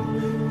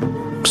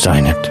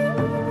 Sign it.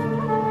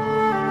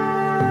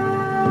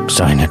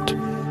 Sign it.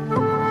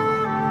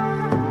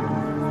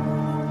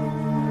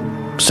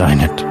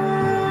 Sign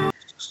it.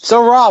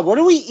 So, Rob, what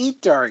do we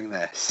eat during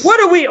this? What?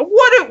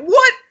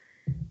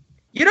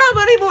 You know how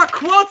many more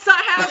quotes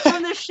I have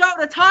from this show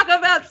to talk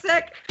about,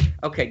 Sick?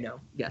 Okay, no.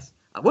 Yes.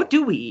 What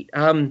do we eat?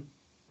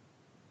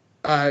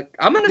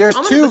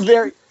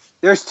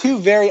 There's two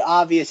very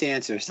obvious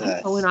answers to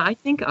this. Oh, and I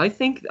think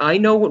I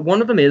know what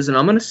one of them is, and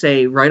I'm going to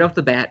say right off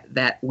the bat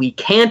that we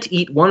can't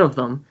eat one of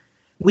them.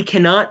 We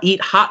cannot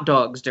eat hot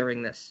dogs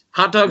during this.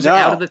 Hot dogs are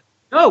out of the...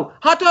 No,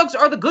 hot dogs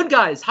are the good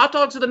guys. Hot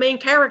dogs are the main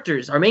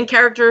characters. Our main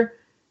character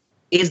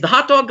is the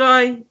hot dog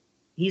guy.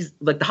 He's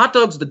like the hot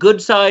dog's the good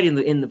side in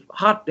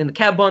the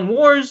Cat Bun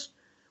Wars.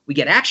 We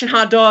get Action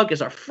Hot Dog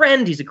as our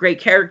friend. He's a great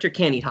character.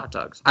 Can't eat hot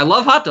dogs. I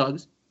love hot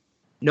dogs.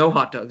 No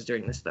hot dogs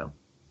during this though.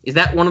 Is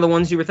that one of the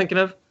ones you were thinking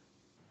of?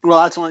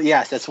 Well, that's one.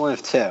 Yes, that's one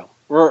of two,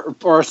 or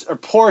a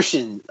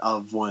portion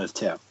of one of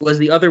two. Was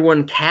the other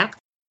one cat?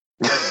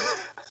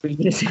 We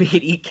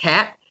could eat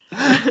cat.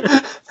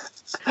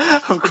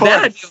 Of course.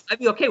 That I'd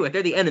be okay with.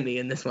 They're the enemy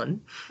in this one.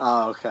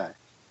 Oh, okay.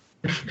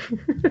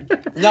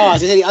 No, I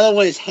was gonna say the other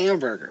one is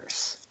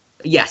hamburgers.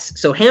 Yes,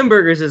 so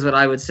hamburgers is what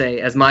I would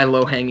say as my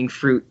low-hanging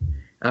food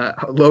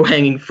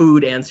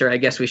answer. I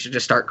guess we should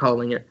just start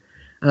calling it,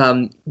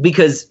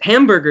 because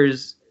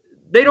hamburgers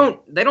they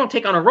don't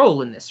take on a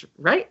role in this,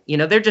 right? You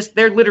know,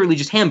 they're literally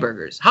just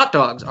hamburgers. Hot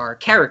dogs are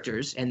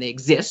characters and they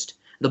exist.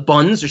 The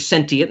buns are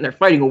sentient and they're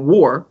fighting a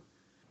war,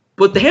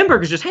 but the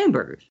hamburgers are just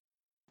hamburgers.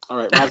 All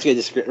right, Rob's going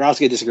to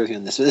disagree with you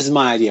on this. But this is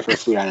my idea for a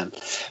food item.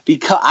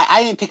 Because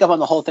I didn't pick up on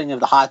the whole thing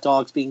of the hot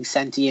dogs being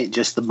sentient,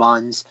 just the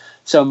buns.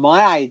 So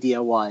my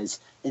idea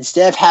was,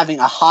 instead of having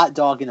a hot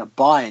dog in a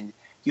bun,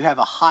 you have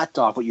a hot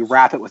dog, but you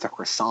wrap it with a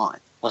croissant.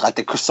 Like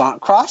the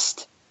croissant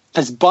crust.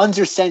 Because buns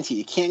are sentient.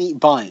 You can't eat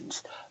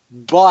buns.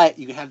 But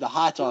you can have the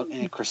hot dog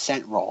in a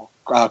crescent roll.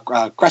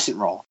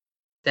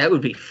 That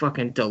would be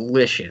fucking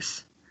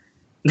delicious.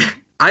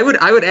 I would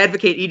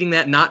advocate eating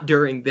that not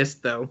during this,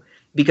 though.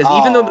 Because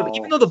even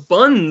though the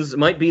buns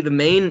might be the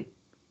main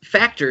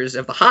factors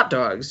of the hot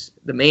dogs,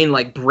 the main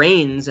like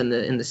brains in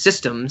the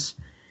systems,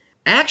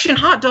 Action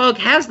Hot Dog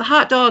has the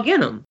hot dog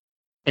in him,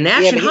 and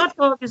Action Hot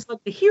Dog is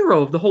like the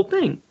hero of the whole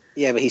thing.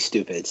 Yeah, but he's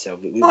stupid, so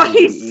we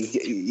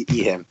eat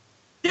him.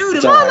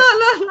 Dude,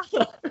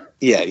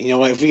 yeah, you know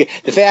what?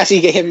 The faster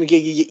you get him,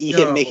 eat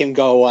him, make him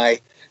go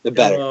away, the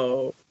better.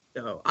 No.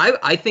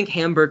 I think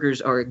hamburgers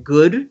are a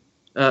good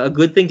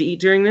thing to eat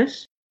during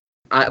this.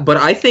 But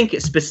I think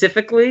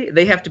specifically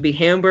they have to be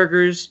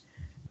hamburgers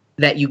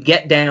that you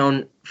get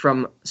down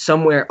from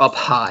somewhere up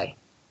high,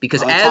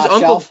 because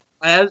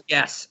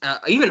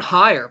even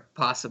higher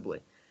possibly,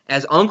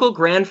 as Uncle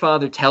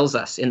Grandfather tells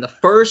us in the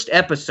first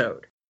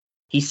episode,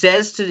 he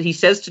says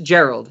to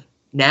Gerald,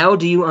 "Now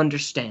do you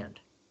understand?"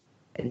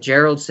 And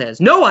Gerald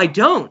says, "No, I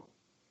don't."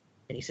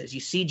 And he says,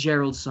 "You see,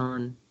 Gerald,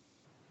 son,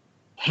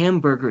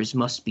 hamburgers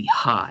must be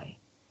high,"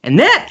 and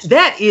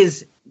that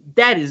is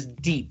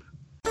deep.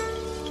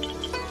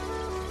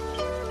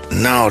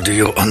 Now do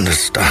you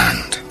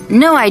understand?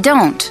 No, I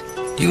don't.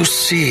 You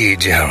see,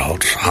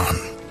 Gerald, son.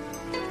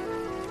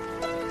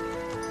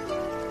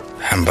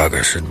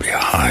 Hamburgers should be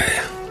high.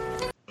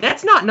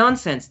 That's not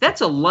nonsense.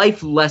 That's a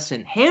life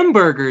lesson.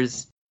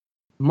 Hamburgers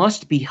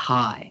must be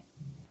high.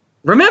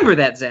 Remember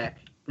that, Zach.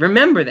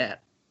 Remember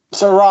that.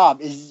 So,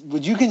 Rob,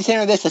 would you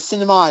consider this a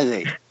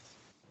cinemodity?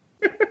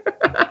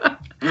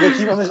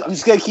 I'm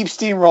just going to keep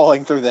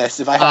steamrolling through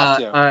this if I have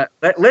to.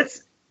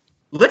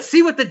 Let's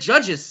see what the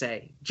judges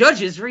say.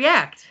 Judges,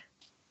 react.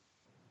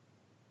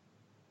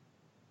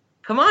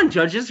 Come on,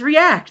 judges,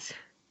 react.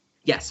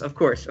 Yes, of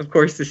course. Of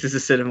course, this is a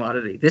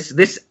cinemodity. This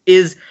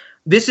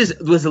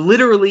was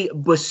literally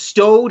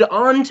bestowed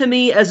onto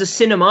me as a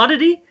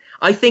cinemodity.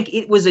 I think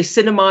it was a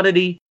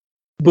cinemodity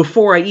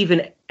before I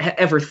even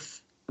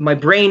my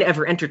brain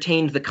ever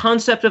entertained the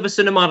concept of a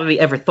cinemodity,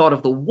 ever thought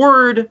of the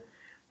word.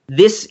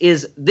 This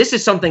is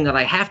something that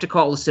I have to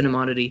call a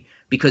cinemodity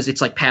because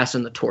it's like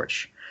passing the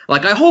torch.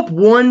 Like, I hope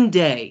one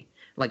day,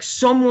 like,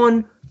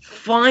 someone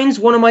finds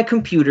one of my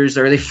computers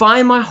or they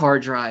find my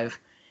hard drive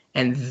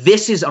and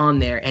this is on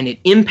there and it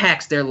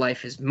impacts their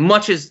life as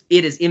much as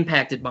it has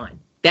impacted mine.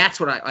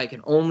 That's what I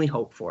can only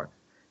hope for.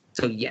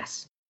 So,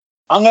 yes.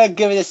 I'm going to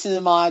give it a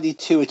cinemodity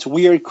too. It's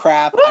weird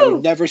crap.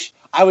 Woo!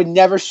 I would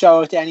never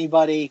show it to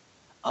anybody.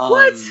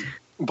 What?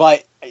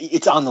 But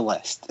it's on the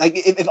list. Like,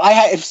 if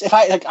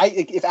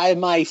I had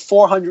my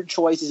 400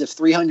 choices of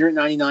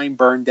 399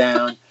 burned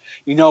down,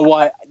 you know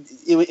what?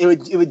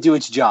 It would do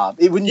its job.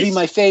 It wouldn't be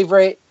my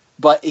favorite,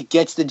 but it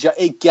gets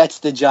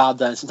the job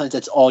done. Sometimes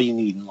that's all you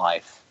need in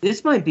life.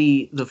 This might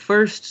be the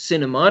first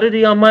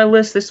cinemodity on my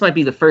list. This might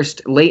be the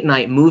first late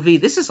night movie.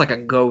 This is like a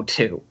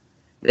go-to.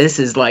 This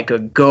is like a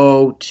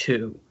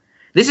go-to.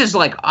 This is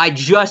like, I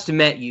just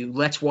met you.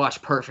 Let's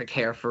watch Perfect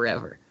Hair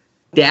Forever.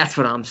 That's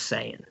what I'm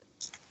saying.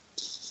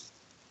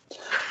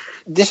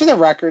 This is a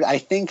record. I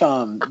think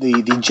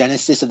the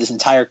genesis of this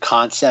entire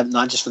concept,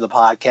 not just for the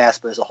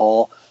podcast, but as a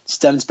whole,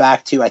 stems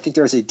back to, I think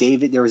there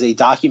was a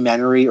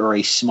documentary or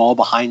a small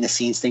behind the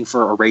scenes thing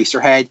for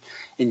Eraserhead,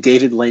 and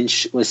David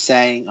Lynch was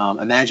saying,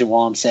 imagine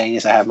while I'm saying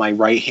this, I have my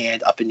right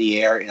hand up in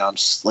the air and I'm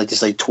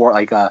slightly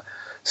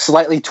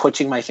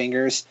twitching my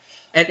fingers.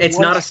 And it's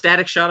not a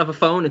static shot of a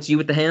phone. It's you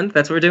with the hand.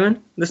 That's what we're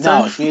doing this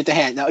time. No, it's me with the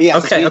hand. No, yeah,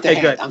 okay,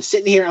 good. I'm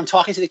sitting here and I'm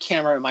talking to the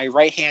camera, and my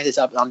right hand is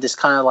up, and I'm just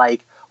kind of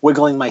like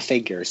wiggling my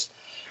fingers.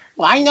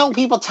 Well, I know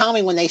people tell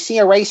me when they see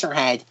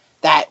Eraserhead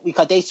that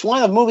because it's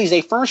one of the movies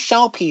they first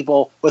show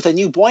people with a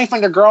new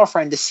boyfriend or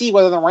girlfriend to see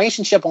whether the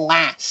relationship will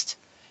last.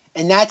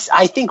 And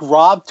I think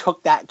Rob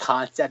took that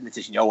concept and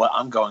says, you know what,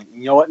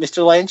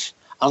 Mr. Lynch?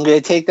 I'm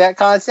going to take that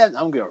concept.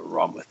 I'm going to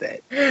run with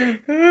it.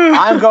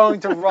 I'm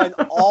going to run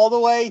all the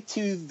way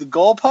to the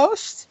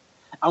goalpost.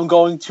 I'm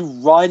going to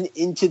run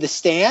into the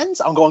stands.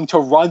 I'm going to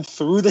run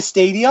through the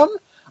stadium.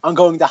 I'm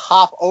going to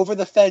hop over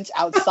the fence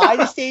outside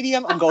the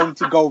stadium. I'm going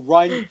to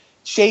go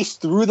chase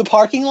through the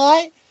parking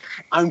lot.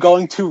 I'm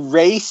going to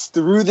race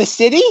through the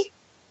city.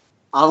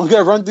 I'm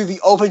going to run through the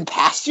open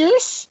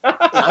pastures. And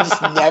I'm just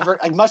never,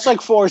 much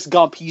like Forrest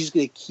Gump, he's just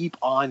going to keep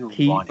on running.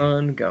 Keep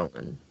on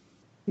going.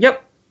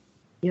 Yep.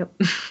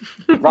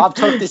 Rob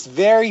took this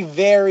very,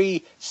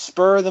 very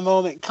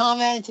spur-of-the-moment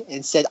comment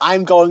and said,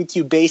 I'm going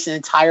to base an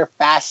entire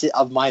facet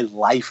of my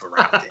life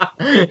around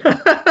it.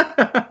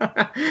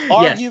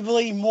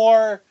 Arguably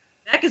more...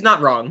 Zach is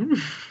not wrong.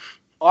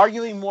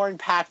 Arguably more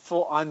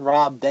impactful on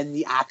Rob than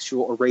the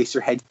actual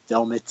Eraserhead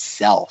film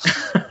itself.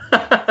 Well,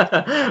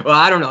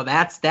 I don't know.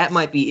 That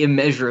might be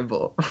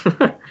immeasurable.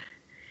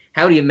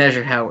 How do you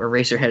measure how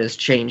Eraserhead has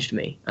changed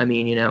me? I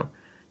mean,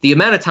 the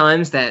amount of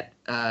times that...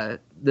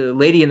 the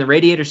Lady in the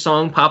Radiator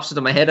song pops into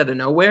my head out of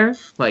nowhere.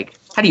 Like,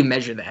 how do you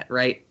measure that,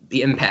 right?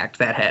 The impact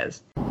that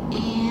has.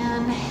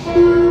 In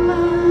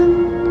heaven,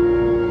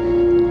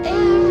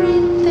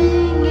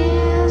 everything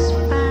is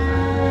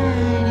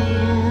fine.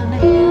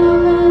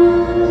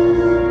 In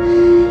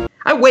heaven.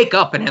 I wake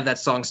up and have that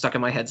song stuck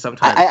in my head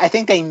sometimes. I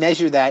think they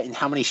measure that in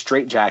how many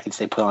straitjackets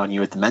they put on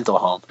you at the mental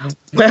home.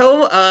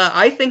 Well,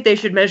 I think they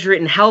should measure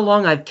it in how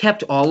long I've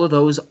kept all of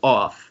those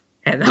off.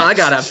 And I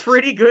got a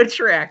pretty good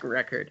track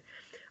record.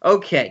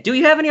 Okay. Do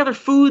you have any other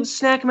foods,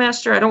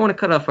 Snackmaster? I don't want to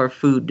cut off our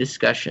food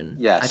discussion.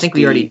 Yes. I think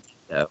we already did,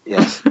 though.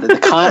 Yes.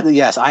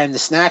 Yes, I am the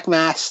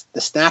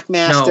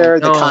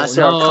Snackmaster, the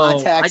connoisseur of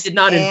context. I did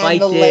not invite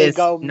this.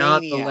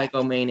 Not the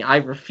Lego Maniac. I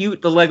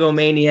refute the Lego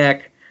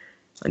Maniac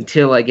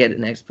until I get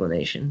an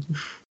explanation.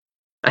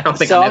 I don't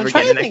think I'm ever getting an explanation.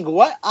 So I'm trying to think,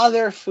 what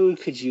other food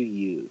could you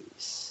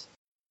use?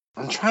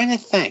 I'm trying to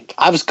think.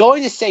 I was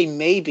going to say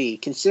maybe,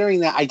 considering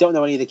that I don't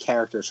know any of the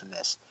characters from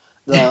this.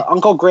 The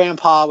Uncle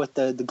Grandpa with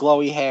the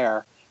glowy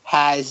hair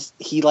lives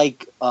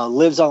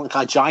on like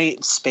a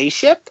giant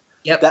spaceship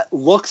that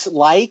looks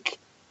like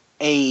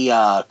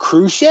a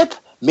cruise ship.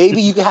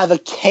 Maybe you could have a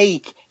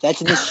cake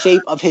that's in the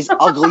shape of his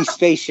ugly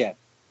spaceship.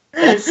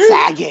 That's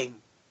sagging.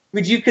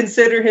 Would you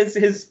consider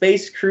his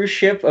space cruise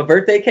ship a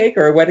birthday cake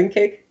or a wedding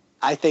cake?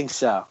 I think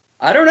so.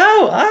 I don't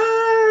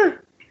know.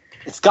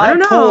 It's got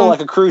a pool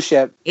like a cruise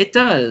ship. It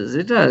does.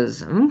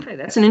 Okay,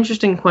 that's an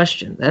interesting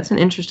question.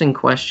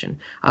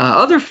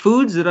 Other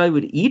foods that I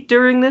would eat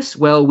during this?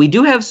 Well, we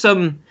do have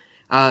some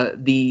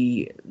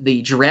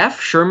The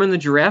giraffe, Sherman the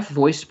giraffe,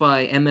 voiced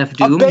by MF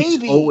Doom. A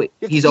baby.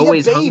 He's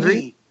always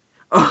hungry.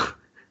 Oh,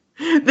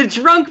 the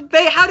drunk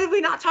baby. How did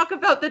we not talk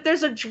about that?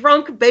 There's a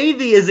drunk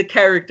baby as a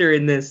character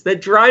in this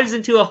that drives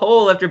into a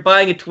hole after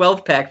buying a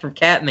 12-pack from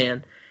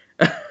Catman.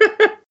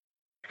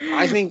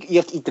 I think you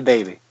have to eat the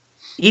baby.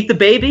 Eat the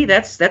baby.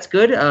 That's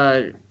good.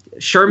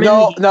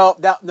 Sherman. No.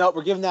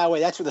 We're giving that away.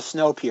 That's for the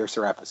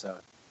Snowpiercer episode.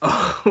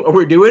 Oh,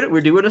 we're doing a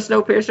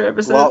Snowpiercer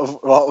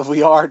episode. Well, if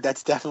we are,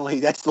 that's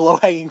the low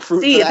hanging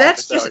fruit. See, for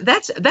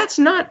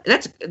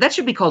that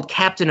should be called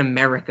Captain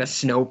America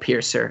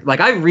Snowpiercer. Like,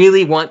 I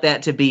really want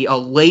that to be a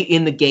late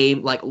in the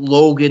game, like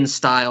Logan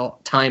style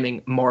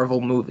timing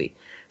Marvel movie.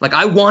 Like,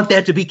 I want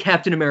that to be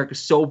Captain America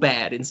so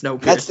bad in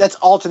Snowpiercer. That's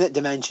alternate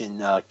dimension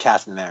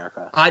Captain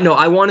America. I know.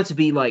 I want it to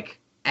be like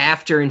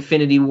after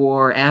Infinity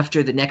War,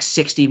 after the next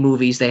 60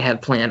 movies they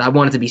have planned. I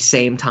want it to be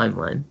same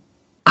timeline.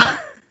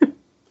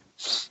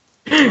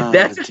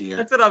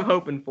 That's what I'm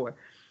hoping for.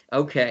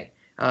 Okay.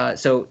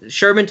 So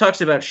Sherman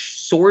talks about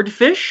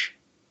swordfish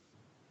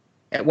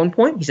at one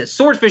point. He says,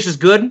 swordfish is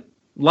good.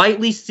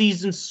 Lightly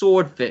seasoned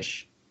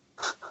swordfish.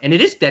 And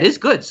that is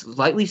good.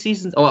 Lightly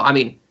seasoned. Oh, I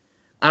mean,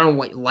 I don't know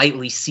what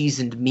lightly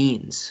seasoned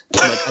means.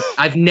 Like,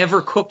 I've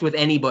never cooked with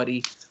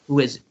anybody who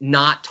has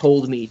not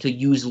told me to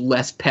use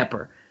less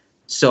pepper.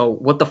 So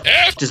what the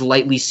f does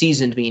lightly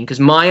seasoned mean? Because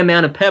my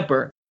amount of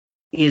pepper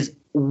is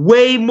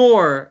way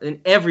more than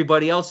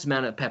everybody else's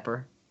amount of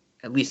pepper.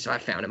 At least I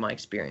found in my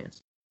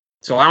experience.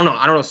 So I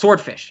don't know.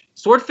 Swordfish.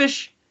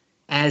 Swordfish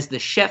as the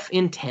chef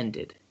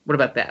intended. What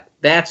about that?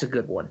 That's a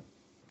good one.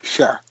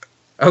 Sure.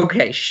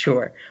 Okay,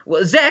 sure.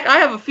 Well, Zach, I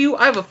have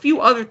a few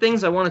other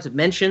things I wanted to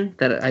mention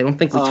that I don't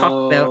think we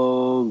talked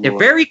about. They're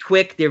very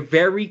quick.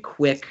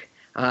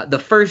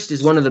 The first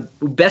is one of the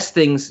best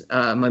things,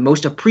 my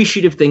most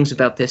appreciative things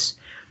about this.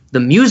 The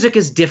music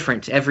is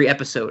different every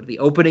episode. The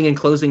opening and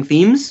closing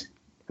themes.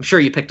 I'm sure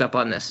you picked up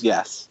on this.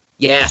 Yes.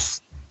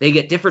 They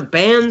get different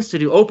bands to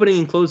do opening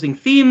and closing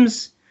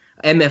themes.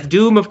 MF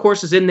Doom, of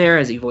course, is in there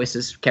as he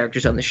voices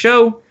characters on the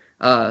show.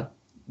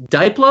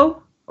 Diplo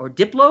or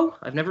Diplo,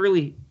 I've never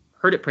really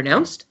heard it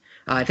pronounced.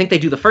 I think they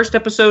do the first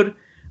episode.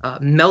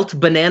 Melt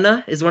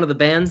Banana is one of the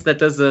bands that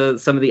does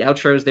some of the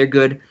outros. They're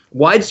good.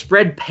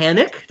 Widespread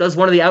Panic does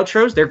one of the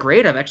outros. They're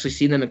great. I've actually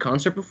seen them in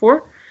concert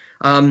before.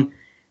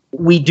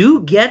 We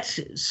do get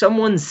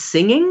someone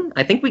singing.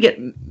 I think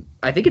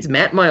it's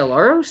Matt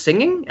Maialaro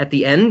singing at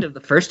the end of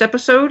the first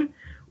episode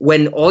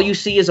when all you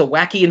see is a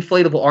wacky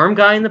inflatable arm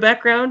guy in the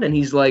background, and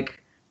he's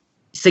like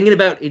singing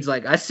about, it's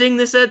like, I sing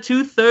this at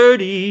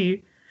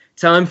 2:30,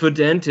 time for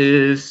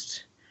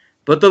dentist,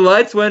 but the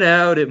lights went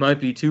out, it might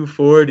be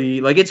 2:40.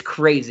 Like, it's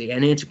crazy,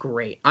 and it's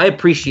great. I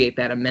appreciate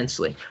that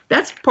immensely.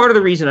 That's part of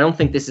the reason I don't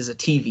think this is a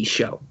TV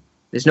show.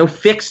 There's no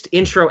fixed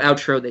intro,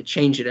 outro. They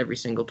change it every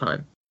single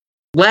time.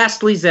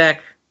 Lastly,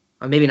 Zach,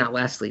 or maybe not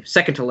lastly,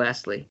 second to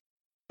lastly,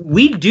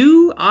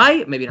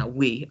 I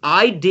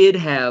did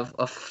have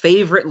a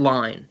favorite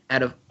line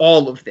out of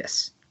all of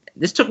this.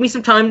 This took me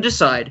some time to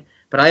decide,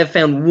 but I have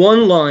found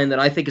one line that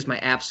I think is my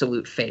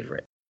absolute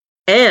favorite.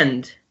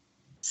 And,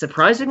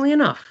 surprisingly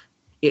enough,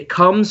 it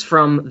comes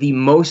from the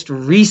most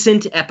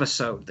recent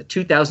episode, the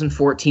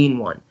 2014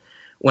 one.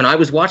 When I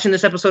was watching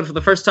this episode for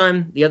the first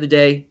time the other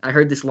day, I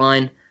heard this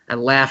line. I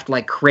laughed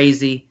like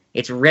crazy.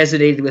 It's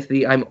resonated with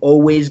me. I'm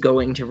always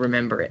going to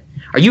remember it.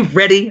 Are you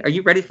ready? Are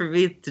you ready for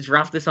me to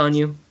drop this on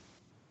you?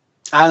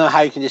 I don't know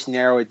how you can just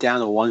narrow it down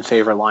to one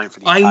favorite line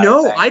for the entire I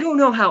know. thing. I don't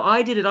know how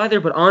I did it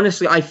either, but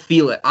honestly, I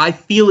feel it. I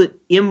feel it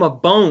in my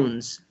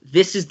bones.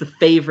 This is the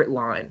favorite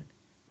line.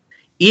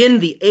 In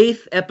the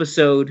 8th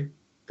episode,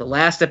 the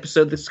last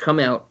episode that's come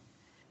out,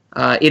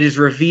 it is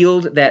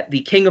revealed that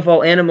the King of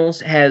All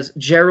Animals has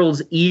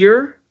Gerald's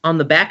ear on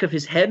the back of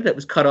his head that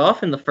was cut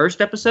off in the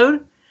first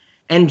episode.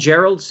 And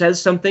Gerald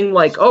says something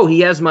like, oh,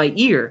 he has my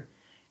ear.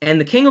 And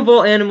the King of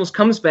All Animals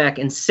comes back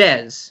and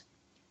says,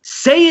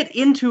 say it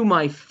into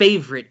my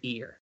favorite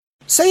ear.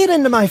 Say it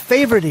into my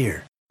favorite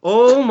ear.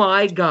 Oh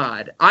my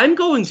God. I'm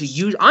going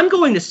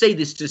to say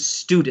this to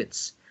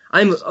students.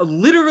 I'm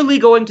literally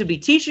going to be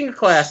teaching a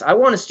class. I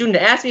want a student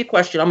to ask me a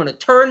question. I'm going to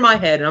turn my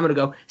head and I'm going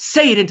to go,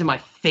 say it into my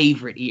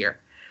favorite ear.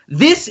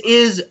 This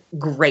is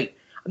great.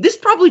 This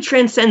probably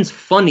transcends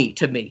funny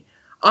to me.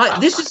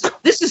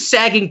 This is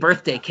sagging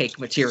birthday cake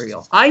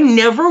material. I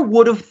never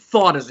would have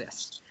thought of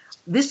this.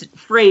 This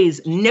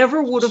phrase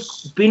never would have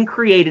been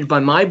created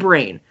by my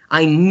brain.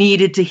 I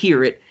needed to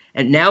hear it,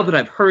 and now that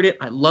I've heard it,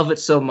 I love it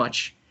so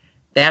much.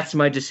 That's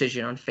my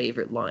decision on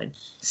favorite line.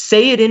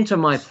 Say it into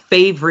my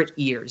favorite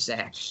ear,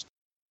 Zach.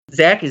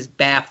 Zach is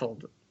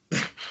baffled.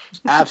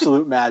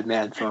 Absolute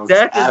madman, folks.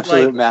 Zach is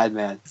Absolute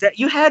madman. Zach,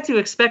 you had to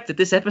expect that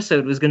this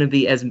episode was going to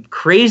be as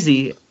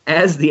crazy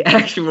as the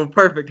actual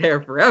Perfect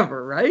Hair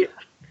Forever, right?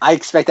 I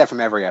expect that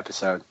from every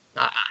episode.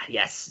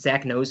 Yes,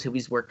 Zach knows who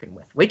he's working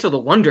with. Wait till the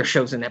Wonder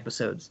shows in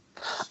episodes.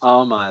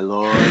 Oh my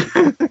lord,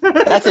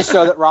 that's a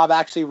show that Rob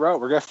actually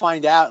wrote. We're gonna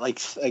find out like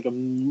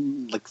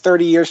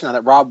 30 years from now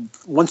that Rob,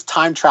 once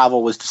time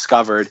travel was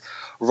discovered,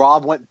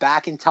 Rob went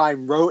back in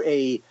time, wrote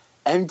a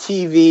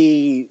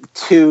MTV2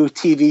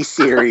 TV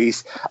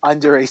series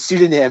under a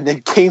pseudonym,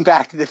 then came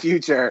back to the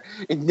future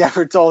and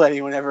never told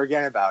anyone ever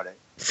again about it.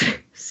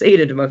 Say it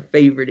into my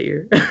favorite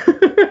ear.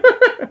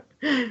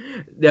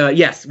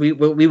 Yes, we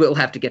will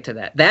have to get to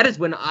that. That is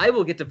when I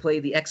will get to play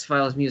the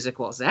X-Files music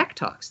while Zach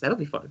talks. That'll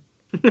be fun.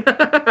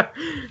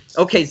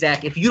 Okay,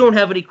 Zach, if you don't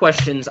have any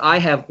questions, I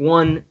have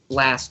one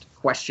last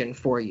question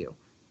for you.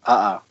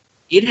 Uh-oh.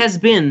 It has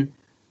been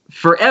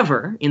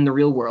forever in the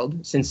real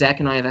world since Zach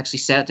and I have actually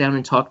sat down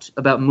and talked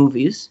about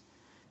movies.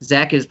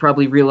 Zach is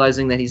probably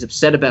realizing that he's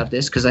upset about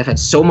this because I've had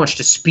so much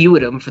to spew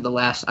at him for the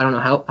last, I don't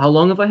know, how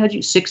long have I had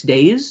you? 6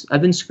 days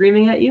I've been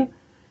screaming at you?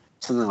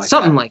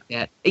 Something like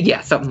that.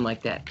 Yeah, something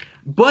like that.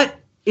 But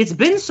it's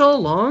been so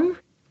long,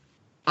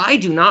 I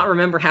do not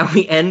remember how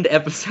we end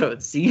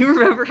episodes. Do you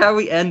remember how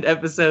we end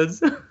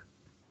episodes?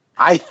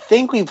 I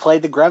think we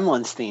played the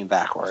Gremlins theme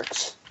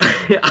backwards.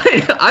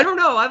 I don't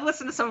know. I've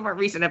listened to some of our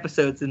recent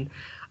episodes, and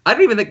I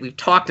don't even think we've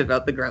talked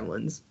about the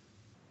Gremlins.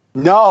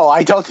 No,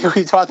 I don't think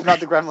we talked about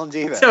the Gremlins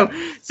either.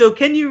 So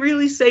can you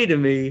really say to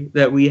me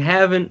that we've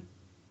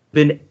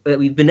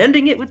been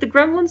ending it with the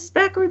Gremlins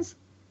backwards?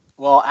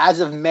 Well, as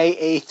of May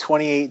 8th,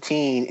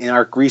 2018, in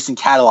our recent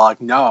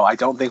catalog, no, I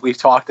don't think we've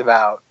talked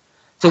about.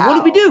 So what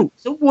do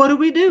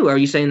we do? Are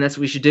you saying that's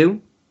what we should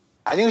do?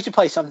 I think we should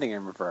play something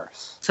in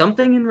reverse.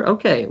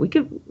 Okay, we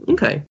could.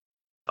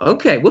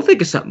 Okay, we'll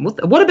think of something.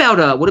 What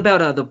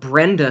about the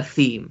Brenda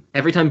theme?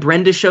 Every time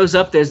Brenda shows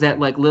up, there's that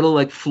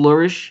little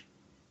flourish.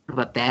 What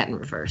about that in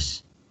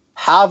reverse?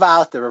 How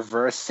about the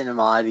Reverse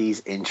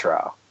Cinemodities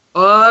intro?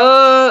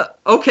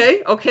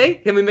 Okay.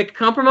 Can we make a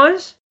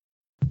compromise?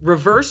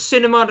 Reverse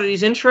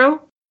Cinemodities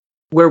intro,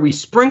 where we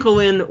sprinkle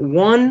in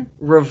one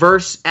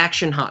reverse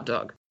action hot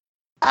dog.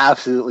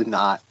 Absolutely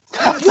not.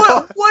 What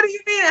do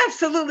you mean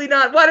absolutely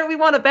not? Why don't we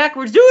want it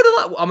backwards? Do it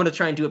a lot. I'm going to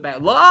try and do it back.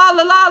 La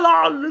la la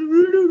la.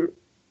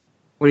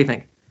 What do you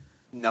think?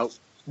 Nope.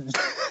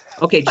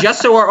 Okay,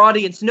 just so our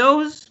audience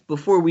knows,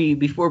 before we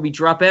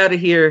drop out of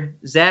here,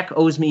 Zach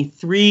owes me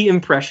 3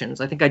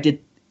 impressions. I think I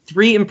did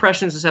 3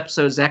 impressions this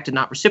episode. Zach did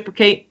not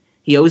reciprocate.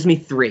 He owes me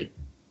 3.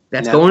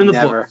 That's going in the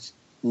books.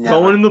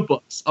 Going in the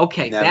books.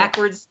 Okay, never.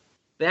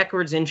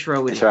 backwards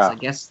intro it is. I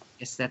guess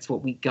that's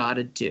what we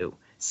gotta do.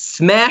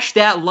 Smash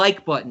that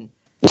like button.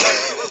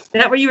 Is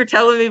that what you were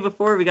telling me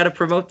before? We gotta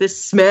promote this.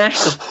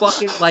 Smash the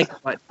fucking like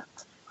button.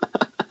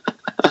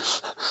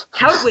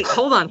 Wait,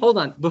 hold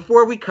on.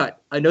 Before we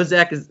cut, I know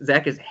Zach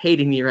is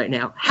hating me right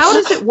now. How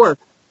does it work?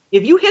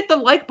 If you hit the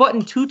like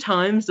button 2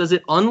 times, does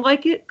it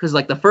unlike it? Because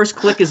the first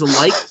click is a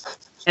like,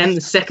 and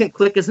the second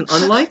click is an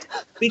unlike?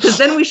 Because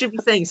then we should be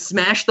saying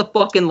smash the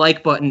fucking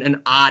like button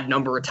an odd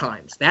number of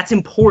times. That's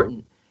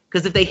important.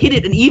 Because if they hit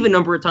it an even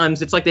number of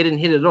times, it's like they didn't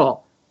hit it at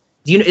all.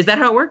 Do you know? Is that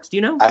how it works? Do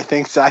you know? I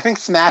think so. I think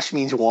smash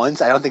means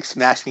once. I don't think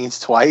smash means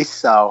twice.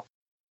 So,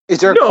 is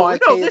there a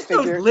quantitative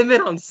figure? There's no limit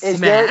on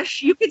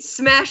smash. You could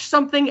smash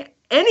something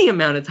any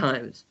amount of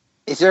times.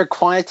 Is there a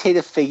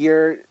quantitative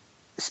figure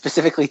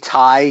specifically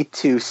tied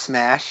to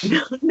smash?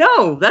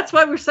 No, that's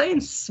why we're saying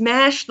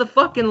smash the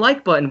fucking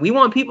like button. We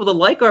want people to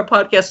like our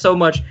podcast so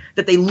much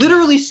that they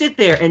literally sit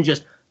there and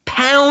just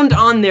pound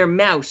on their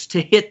mouse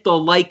to hit the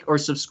like or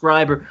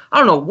subscribe or I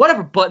don't know,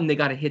 whatever button they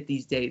got to hit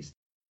these days.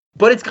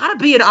 But it's got to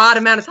be an odd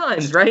amount of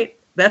times, right?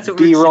 That's what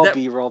B-roll. Smash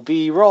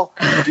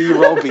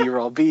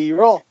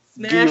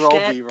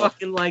that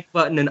fucking like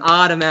button an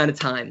odd amount of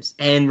times.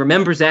 And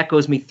remember, Zach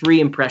owes me 3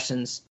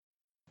 impressions.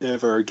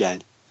 Never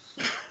again.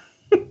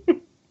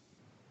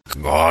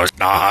 Gosh,